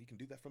 Yeah, well, he can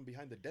do that from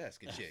behind the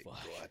desk and shit.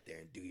 Fuck. Go out there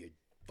and do your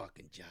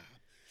fucking job.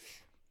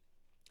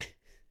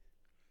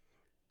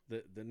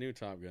 The new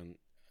Top Gun,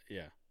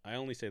 yeah. I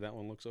only say that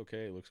one looks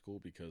okay. It looks cool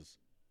because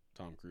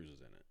Tom Cruise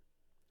is in it.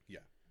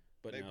 Yeah.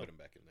 But they now, put him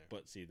back in there.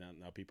 But see,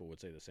 now people would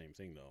say the same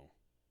thing, though.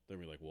 They'd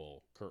be like,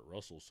 well, Kurt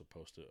Russell's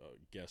supposed to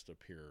guest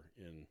appear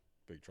in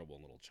Big Trouble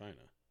in Little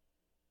China.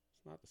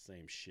 It's not the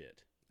same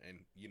shit.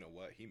 And you know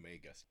what? He may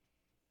guess.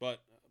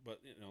 But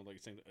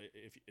like saying,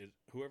 if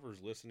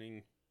whoever's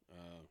listening,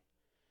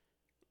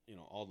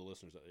 all the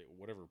listeners,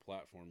 whatever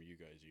platform you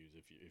guys use,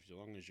 if as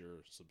long as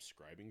you're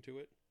subscribing to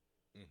it,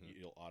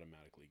 you'll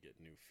automatically get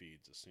new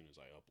feeds as soon as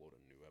I upload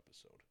a new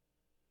episode.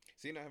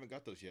 See, and I haven't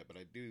got those yet, but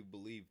I do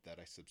believe that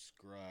I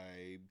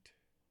subscribed.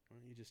 Why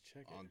don't you just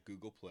check it on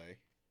Google Play?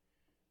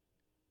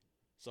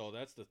 So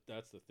that's the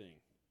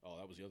thing. Oh,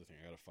 that was the other thing.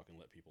 I gotta fucking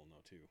let people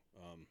know too.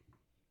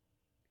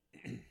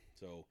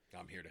 So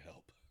I'm here to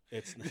help.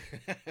 It's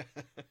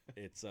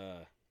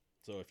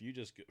so if you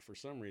just for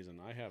some reason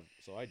I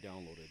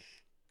downloaded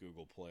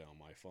Google Play on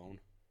my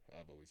phone.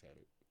 I've always had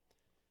it.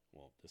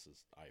 Well, this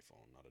is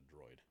iPhone, not a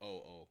Droid.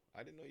 Oh,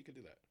 I didn't know you could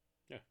do that.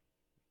 Yeah,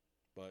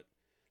 but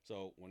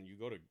so when you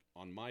go to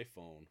on my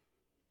phone,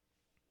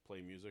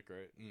 play music,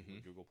 right?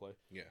 Google Play.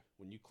 Yeah.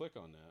 When you click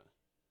on that,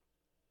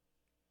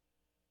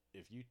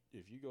 if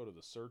you go to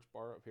the search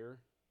bar up here,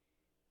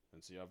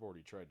 and see, I've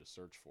already tried to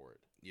search for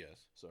it.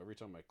 Yes. So every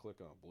time I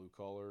click on blue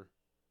collar,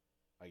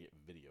 I get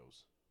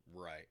videos.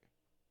 Right.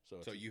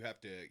 So you have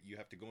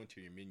to go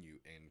into your menu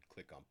and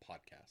click on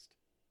podcast.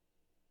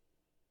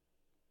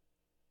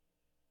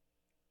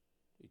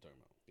 What are you talking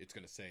about? It's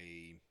going to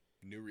say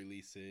new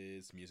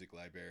releases, music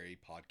library,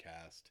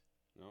 podcast.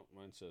 No,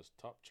 mine says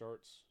top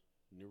charts,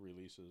 new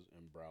releases,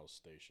 and browse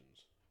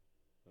stations.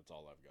 That's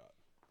all I've got.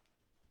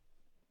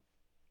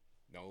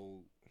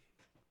 No.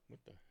 What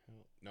the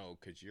hell? No,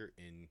 because you're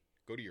in...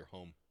 Go to your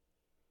home.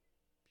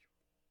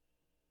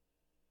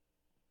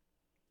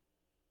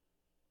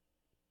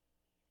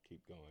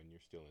 Keep going. You're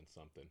still in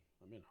something.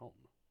 I'm in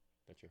home.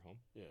 That's your home?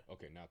 Yeah.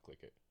 Okay, now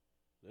click it.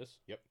 This?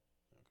 Yep.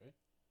 Okay.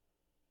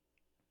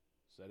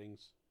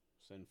 Settings,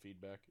 send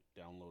feedback,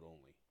 download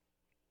only.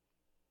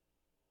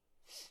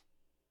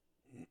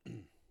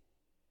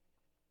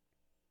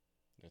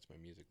 That's my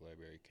music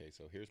library. Okay,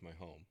 so here's my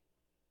home.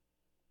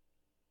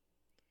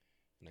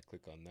 And I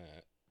click on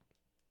that.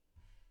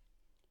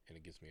 And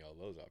it gives me all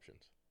those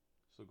options.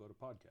 So go to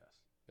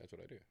podcast. That's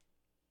what I do.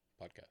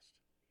 Podcast.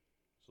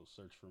 So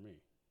search for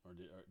me. Or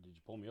did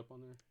you pull me up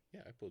on there?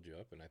 Yeah, I pulled you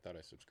up and I thought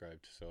I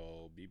subscribed.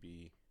 So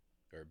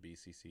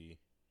BCCP.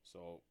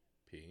 So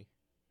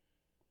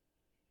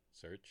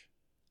search.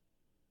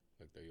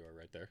 Look, there you are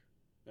right there.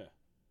 Yeah.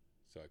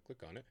 So I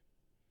click on it.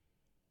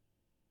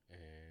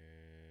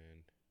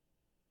 And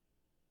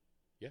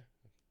yeah,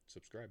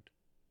 subscribed.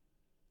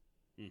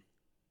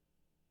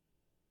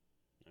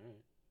 All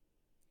right.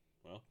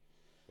 Well,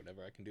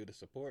 whatever I can do to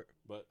support.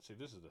 But see,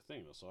 this is the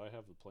thing though. So I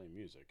have to play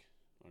music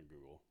on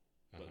Google,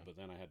 but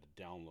then I had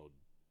to download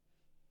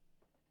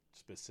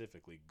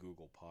specifically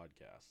Google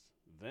Podcasts.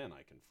 Then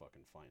I can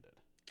fucking find it.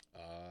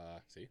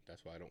 See,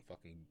 that's why I don't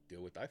fucking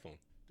deal with iPhone.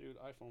 Dude,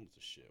 iPhone's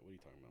the shit. What are you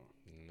talking about?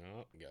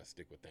 No, you gotta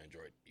stick with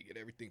Android. You get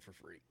everything for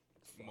free.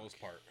 For the Fuck. most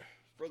part.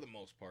 For the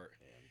most part.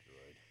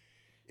 Android.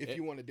 If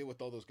you want to deal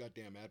with all those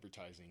goddamn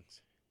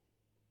advertisings,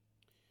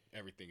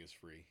 everything is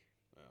free.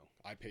 Well,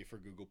 I pay for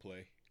Google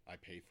Play. I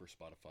pay for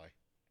Spotify.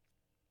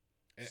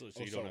 so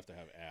you don't have to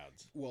have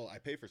ads. Well, I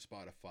pay for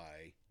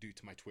Spotify due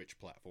to my Twitch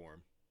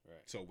platform. Right.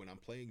 So when I'm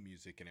playing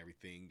music and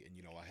everything,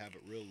 and I have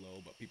it real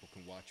low, but people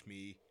can watch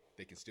me.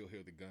 They can still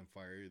hear the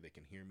gunfire. They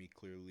can hear me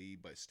clearly,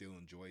 but still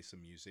enjoy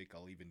some music.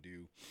 I'll even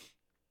do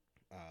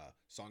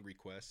song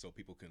requests so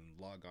people can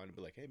log on and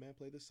be like, "Hey man,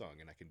 play this song,"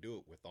 and I can do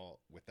it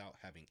without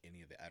having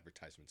any of the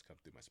advertisements come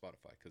through my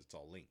Spotify because it's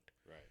all linked.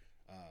 Right.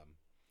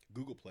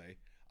 Google Play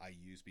I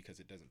use because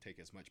it doesn't take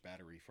as much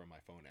battery from my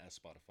phone as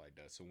Spotify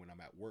does. So when I'm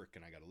at work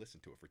and I got to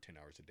listen to it for 10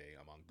 hours a day,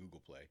 I'm on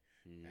Google Play,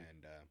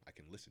 and I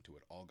can listen to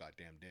it all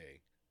goddamn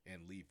day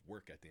and leave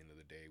work at the end of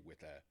the day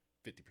with a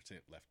 50%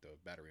 left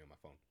of battery on my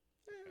phone.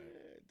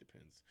 It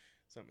depends.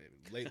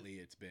 Lately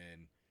it's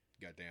been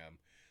goddamn,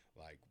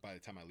 like by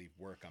the time I leave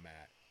work I'm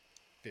at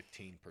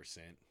 15%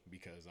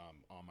 because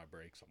I'm on my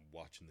breaks. I'm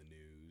watching the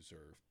news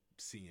or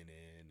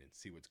CNN and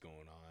see what's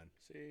going on.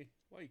 See,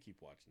 why you keep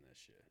watching that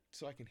shit?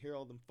 So I can hear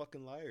all them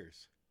fucking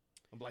liars.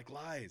 I'm like,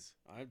 lies.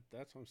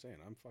 That's what I'm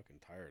saying. I'm fucking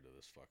tired of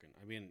this fucking.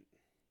 I mean,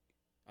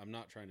 I'm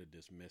not trying to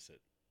dismiss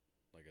it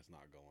like it's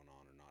not going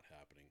on or not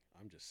happening.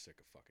 I'm just sick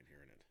of fucking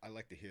hearing it. I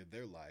like to hear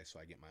their lies so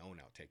I get my own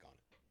outtake on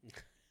it.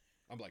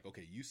 I'm like,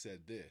 okay, you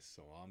said this,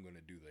 so I'm going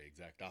to do the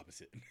exact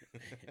opposite.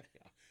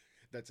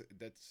 That's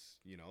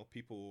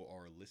people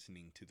are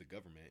listening to the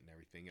government and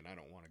everything, and I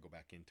don't want to go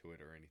back into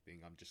it or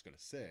anything. I'm just going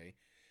to say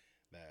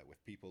that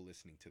with people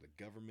listening to the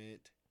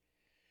government,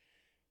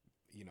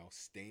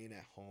 staying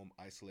at home,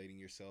 isolating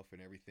yourself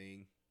and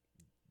everything,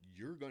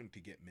 you're going to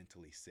get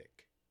mentally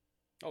sick.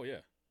 Oh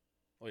yeah.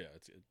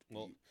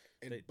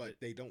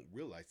 They don't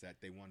realize that.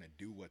 They want to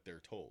do what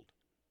they're told.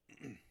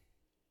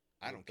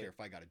 I don't care if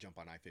I got to jump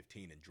on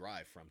I-15 and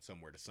drive from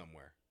somewhere to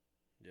somewhere.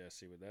 Yeah,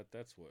 see,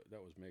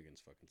 that was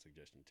Megan's fucking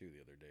suggestion too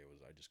the other day,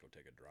 was I just go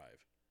take a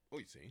drive. Oh,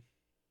 you see?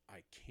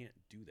 I can't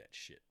do that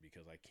shit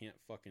because I can't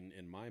fucking,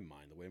 in my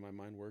mind, the way my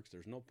mind works,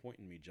 there's no point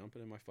in me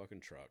jumping in my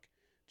fucking truck,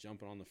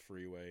 jumping on the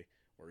freeway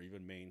or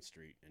even Main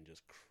Street and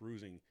just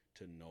cruising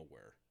to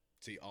nowhere.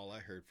 See, all I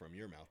heard from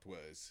your mouth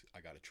was, I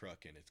got a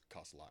truck and it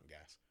costs a lot in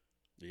gas.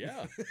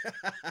 Yeah.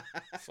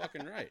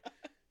 Fucking right.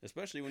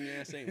 Especially when your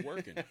ass ain't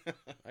working.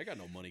 I got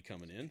no money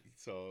coming in.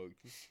 So,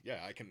 yeah,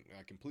 I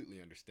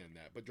completely understand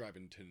that. But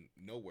driving to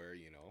nowhere,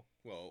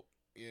 well,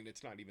 and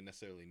it's not even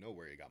necessarily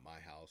nowhere. You got my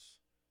house,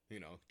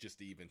 just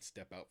to even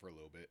step out for a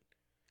little bit.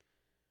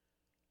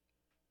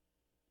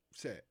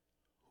 Say it.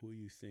 Who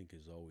you think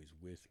is always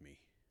with me?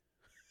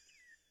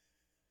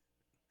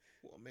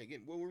 Well,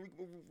 Megan,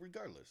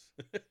 regardless.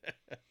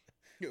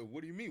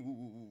 What do you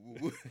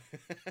mean?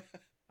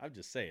 I'm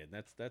just saying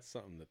that's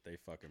something that they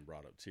fucking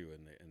brought up too,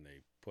 and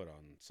they put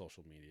on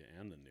social media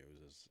and the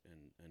news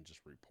and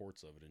just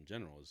reports of it in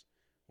general, is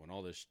when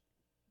all this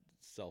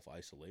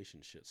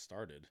self-isolation shit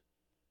started.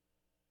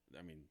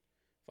 I mean,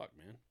 fuck,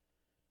 man,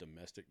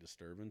 domestic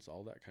disturbance,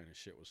 all that kind of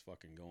shit was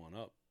fucking going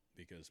up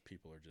because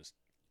people are just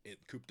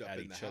cooped up at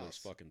in the each house. other's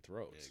fucking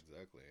throats. Yeah,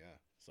 exactly. Yeah.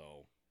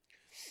 So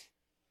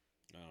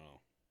I don't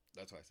know.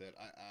 That's why I said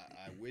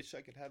I wish I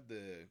could have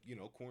the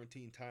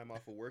quarantine time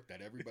off of work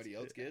that everybody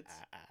else gets.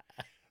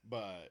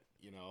 But,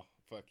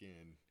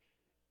 fucking,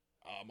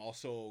 I'm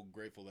also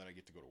grateful that I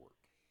get to go to work.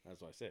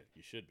 That's what I said.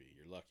 You should be.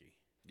 You're lucky.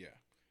 Yeah.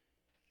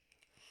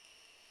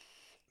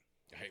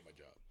 I hate my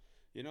job.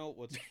 You know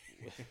what's,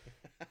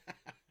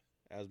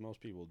 as most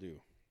people do.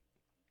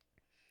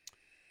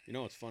 You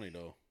know what's funny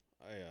though?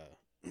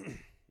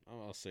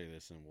 I'll say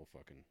this and we'll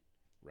fucking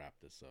wrap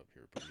this up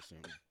here pretty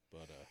soon.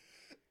 But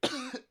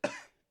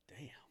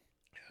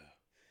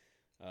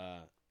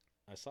damn.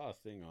 I saw a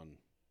thing on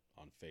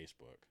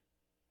Facebook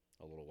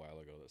a little while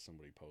ago that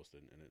somebody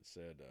posted, and it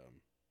said,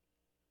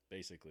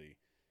 basically,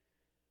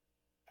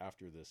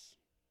 after this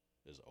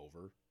is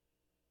over,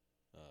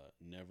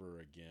 never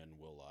again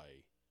will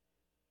I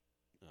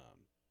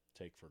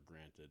take for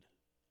granted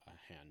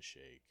a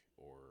handshake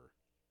or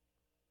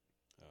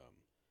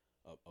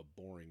a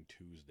boring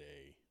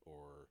Tuesday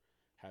or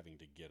having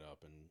to get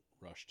up and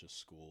rush to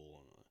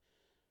school.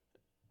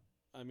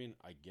 I mean,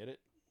 I get it,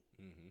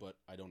 but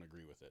I don't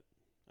agree with it.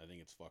 I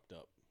think it's fucked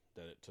up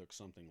that it took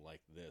something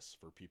like this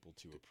for people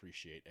to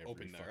appreciate every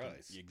open their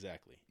eyes.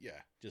 Exactly. Yeah.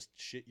 Just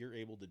shit you're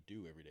able to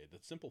do every day. The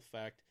simple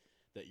fact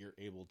that you're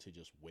able to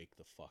just wake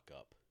the fuck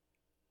up.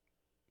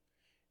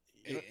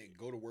 And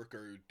go to work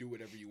or do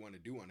whatever you want to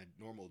do on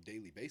a normal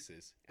daily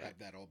basis. Right. Have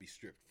that all be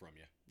stripped from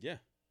you. Yeah.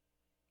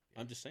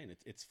 I'm just saying,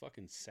 it's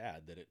fucking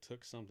sad that it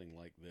took something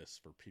like this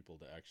for people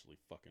to actually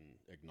fucking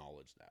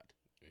acknowledge that.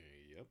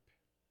 Yep.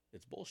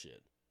 It's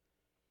bullshit.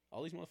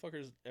 All these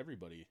motherfuckers,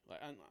 everybody. Like,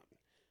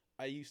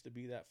 I used to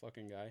be that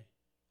fucking guy.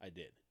 I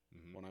did.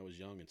 Mm-hmm. When I was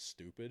young and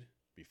stupid,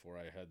 before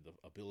I had the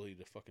ability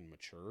to fucking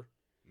mature.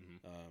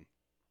 Mm-hmm.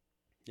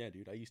 Yeah,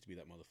 dude, I used to be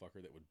that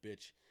motherfucker that would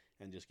bitch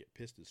and just get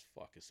pissed as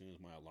fuck as soon as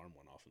my alarm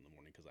went off in the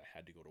morning because I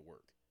had to go to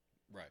work.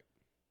 Right.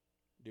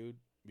 dude,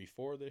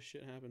 before this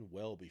shit happened,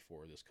 well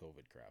before this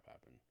COVID crap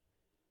happened,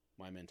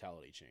 my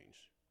mentality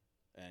changed.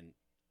 And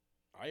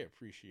I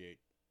appreciate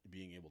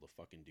being able to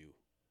fucking do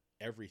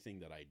everything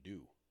that I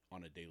do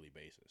on a daily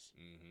basis.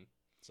 Mm-hmm.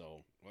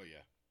 So, well,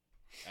 yeah,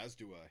 as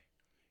do I.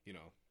 You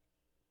know,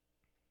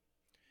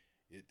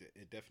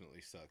 it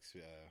definitely sucks.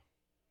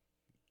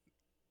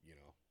 You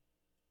know,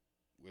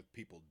 with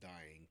people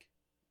dying.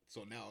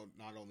 So now,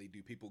 not only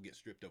do people get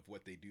stripped of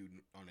what they do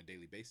on a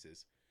daily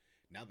basis,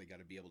 now they got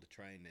to be able to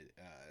try and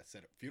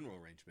set up funeral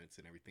arrangements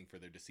and everything for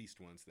their deceased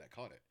ones that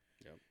caught it.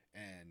 yep.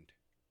 And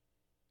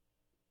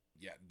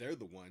yeah, they're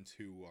the ones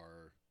who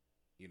are,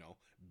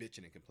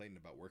 bitching and complaining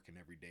about working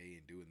every day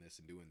and doing this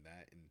and doing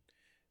that. And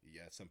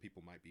yeah, some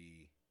people might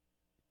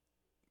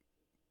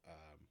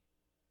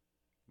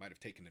have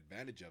taken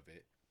advantage of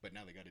it, but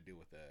now they got to deal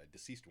with a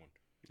deceased one.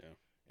 Yeah.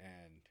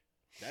 And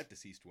that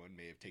deceased one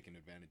may have taken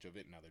advantage of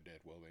it, and now they're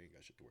dead. Well, they ain't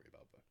got shit to worry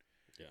about, but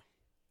yeah.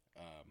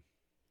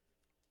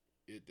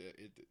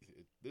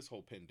 This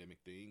whole pandemic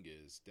thing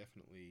is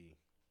definitely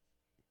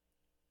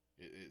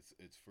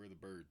it's for the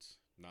birds,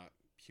 not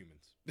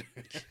humans.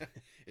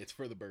 It's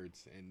for the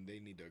birds, and they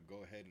need to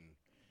go ahead and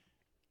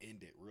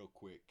end it real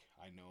quick.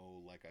 I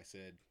know, like I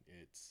said,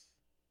 it's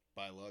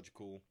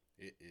biological.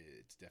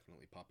 It's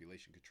definitely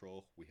population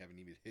control. We haven't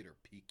even hit our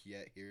peak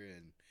yet here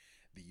in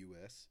the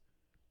U.S.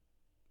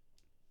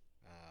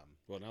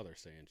 Well, now they're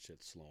saying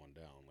shit's slowing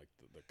down, like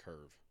the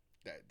curve.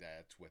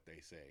 That's what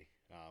they say.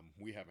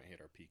 We haven't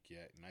hit our peak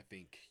yet, and I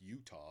think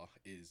Utah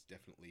is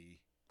definitely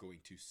going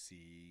to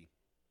see,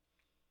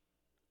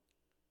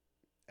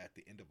 at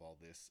the end of all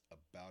this,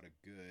 about a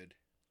good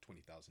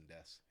 20,000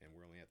 deaths, and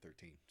we're only at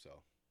 13. So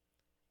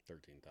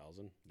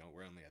 13,000? No,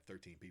 we're only at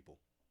 13 people.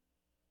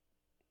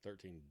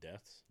 13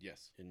 deaths?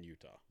 Yes. In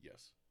Utah?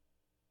 Yes.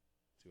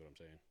 See what I'm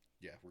saying?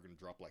 Yeah, we're going to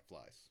drop like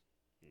flies.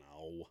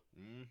 No.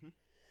 Mm-hmm.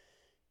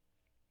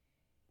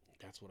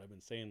 That's what I've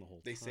been saying the whole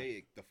time. They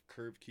say the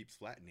curve keeps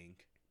flattening,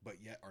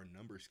 but yet our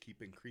numbers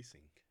keep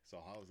increasing.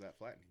 So how is that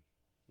flattening?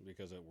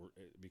 Because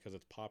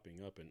it's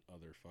popping up in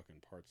other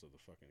fucking parts of the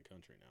fucking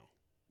country now.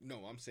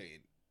 No, I'm saying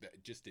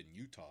that just in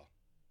Utah,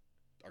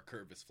 our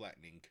curve is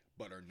flattening,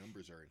 but our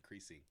numbers are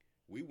increasing.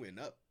 We went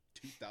up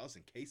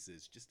 2,000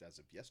 cases just as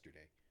of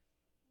yesterday.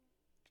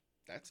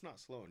 That's not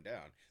slowing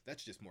down.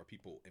 That's just more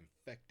people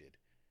infected.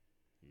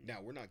 Now,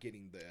 we're not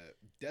getting the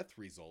death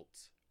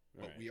results,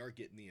 but right. We are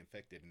getting the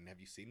infected. And have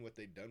you seen what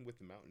they've done with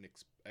the Mountain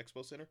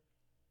Expo Center?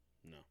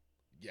 No.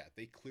 Yeah,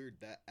 they cleared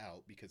that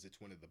out because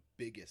it's one of the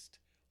biggest,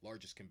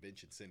 largest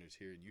convention centers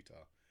here in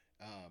Utah.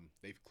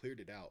 They've cleared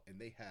it out, and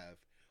they have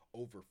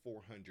over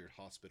 400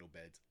 hospital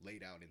beds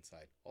laid out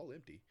inside, all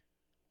empty.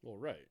 Well,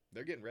 right.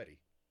 They're getting ready.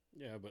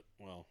 Yeah, but,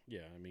 well,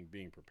 yeah, I mean,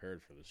 being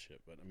prepared for this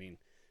shit. But, I mean,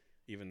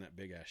 even that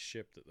big-ass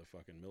ship that the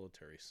fucking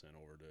military sent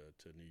over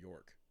to New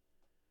York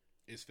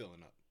is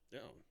filling up.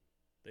 No,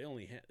 they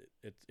only had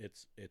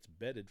it's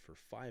bedded for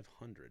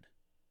 500.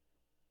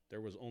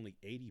 There was only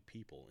 80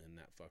 people in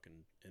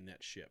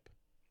that ship,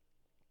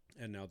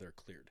 and now they're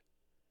cleared.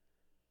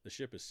 The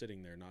ship is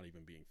sitting there, not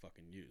even being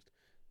fucking used.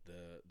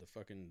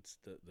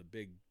 The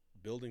big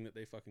building that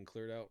they fucking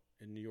cleared out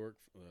in New York,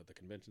 the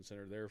convention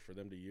center there for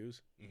them to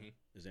use,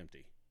 is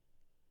empty.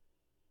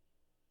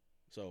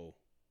 So,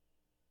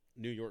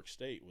 New York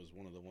State was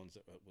one of the ones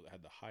that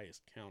had the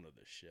highest count of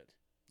this shit.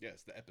 Yeah,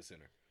 it's the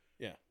epicenter.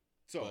 Yeah.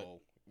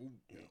 So,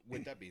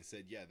 with that being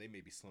said, yeah, they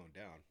may be slowing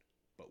down,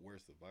 but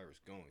where's the virus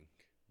going?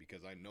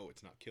 Because I know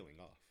it's not killing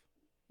off.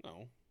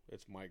 No,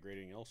 it's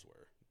migrating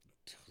elsewhere.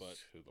 But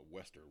to the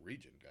western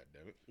region,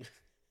 goddammit.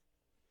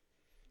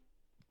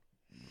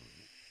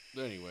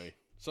 Anyway,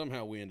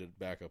 somehow we ended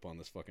back up on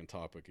this fucking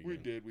topic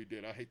again. We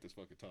did. I hate this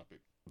fucking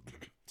topic.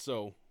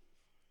 So,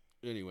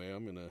 anyway,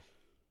 I'm gonna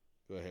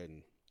go ahead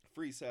and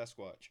free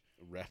Sasquatch.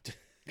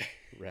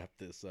 Wrap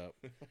this up.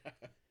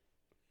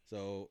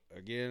 So,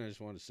 again, I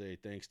just want to say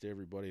thanks to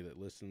everybody that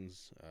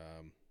listens.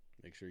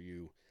 Make sure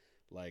you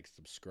like,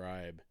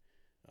 subscribe,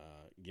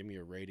 give me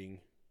a rating,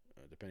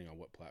 depending on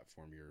what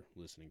platform you're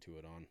listening to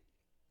it on.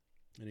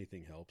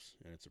 Anything helps,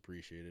 and it's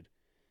appreciated.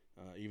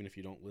 Even if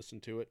you don't listen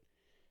to it,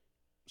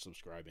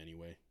 subscribe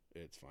anyway.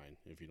 It's fine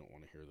if you don't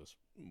want to hear this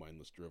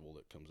mindless drivel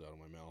that comes out of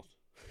my mouth.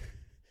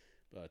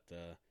 But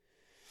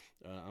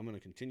I'm going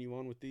to continue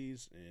on with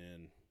these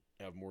and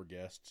have more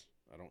guests.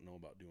 I don't know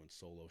about doing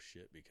solo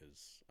shit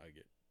because I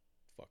get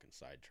fucking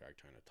sidetracked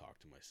trying to talk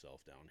to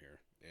myself down here.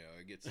 Yeah,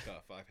 it gets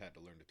tough. I've had to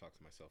learn to talk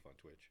to myself on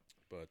Twitch.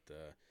 But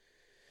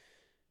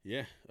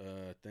yeah,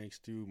 thanks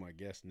to my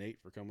guest Nate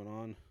for coming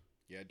on.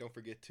 Yeah, don't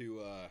forget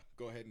to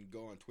go ahead and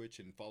go on Twitch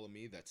and follow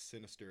me. That's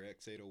Sinister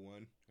X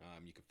 801.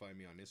 You can find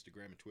me on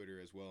Instagram and Twitter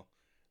as well,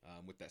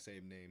 with that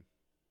same name.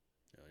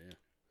 Hell yeah!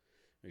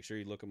 Make sure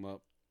you look him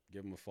up,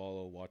 give him a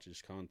follow, watch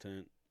his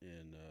content,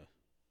 and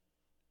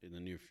in the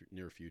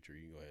near future,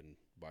 you can go ahead and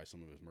buy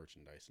some of his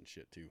merchandise and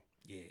shit too.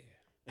 Yeah.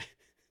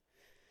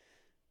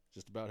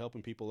 Just about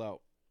helping people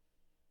out,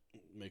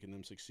 making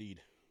them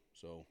succeed.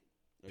 So,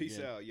 again, peace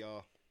out,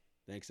 y'all.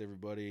 Thanks,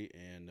 everybody,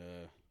 and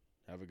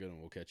have a good one.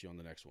 We'll catch you on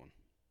the next one.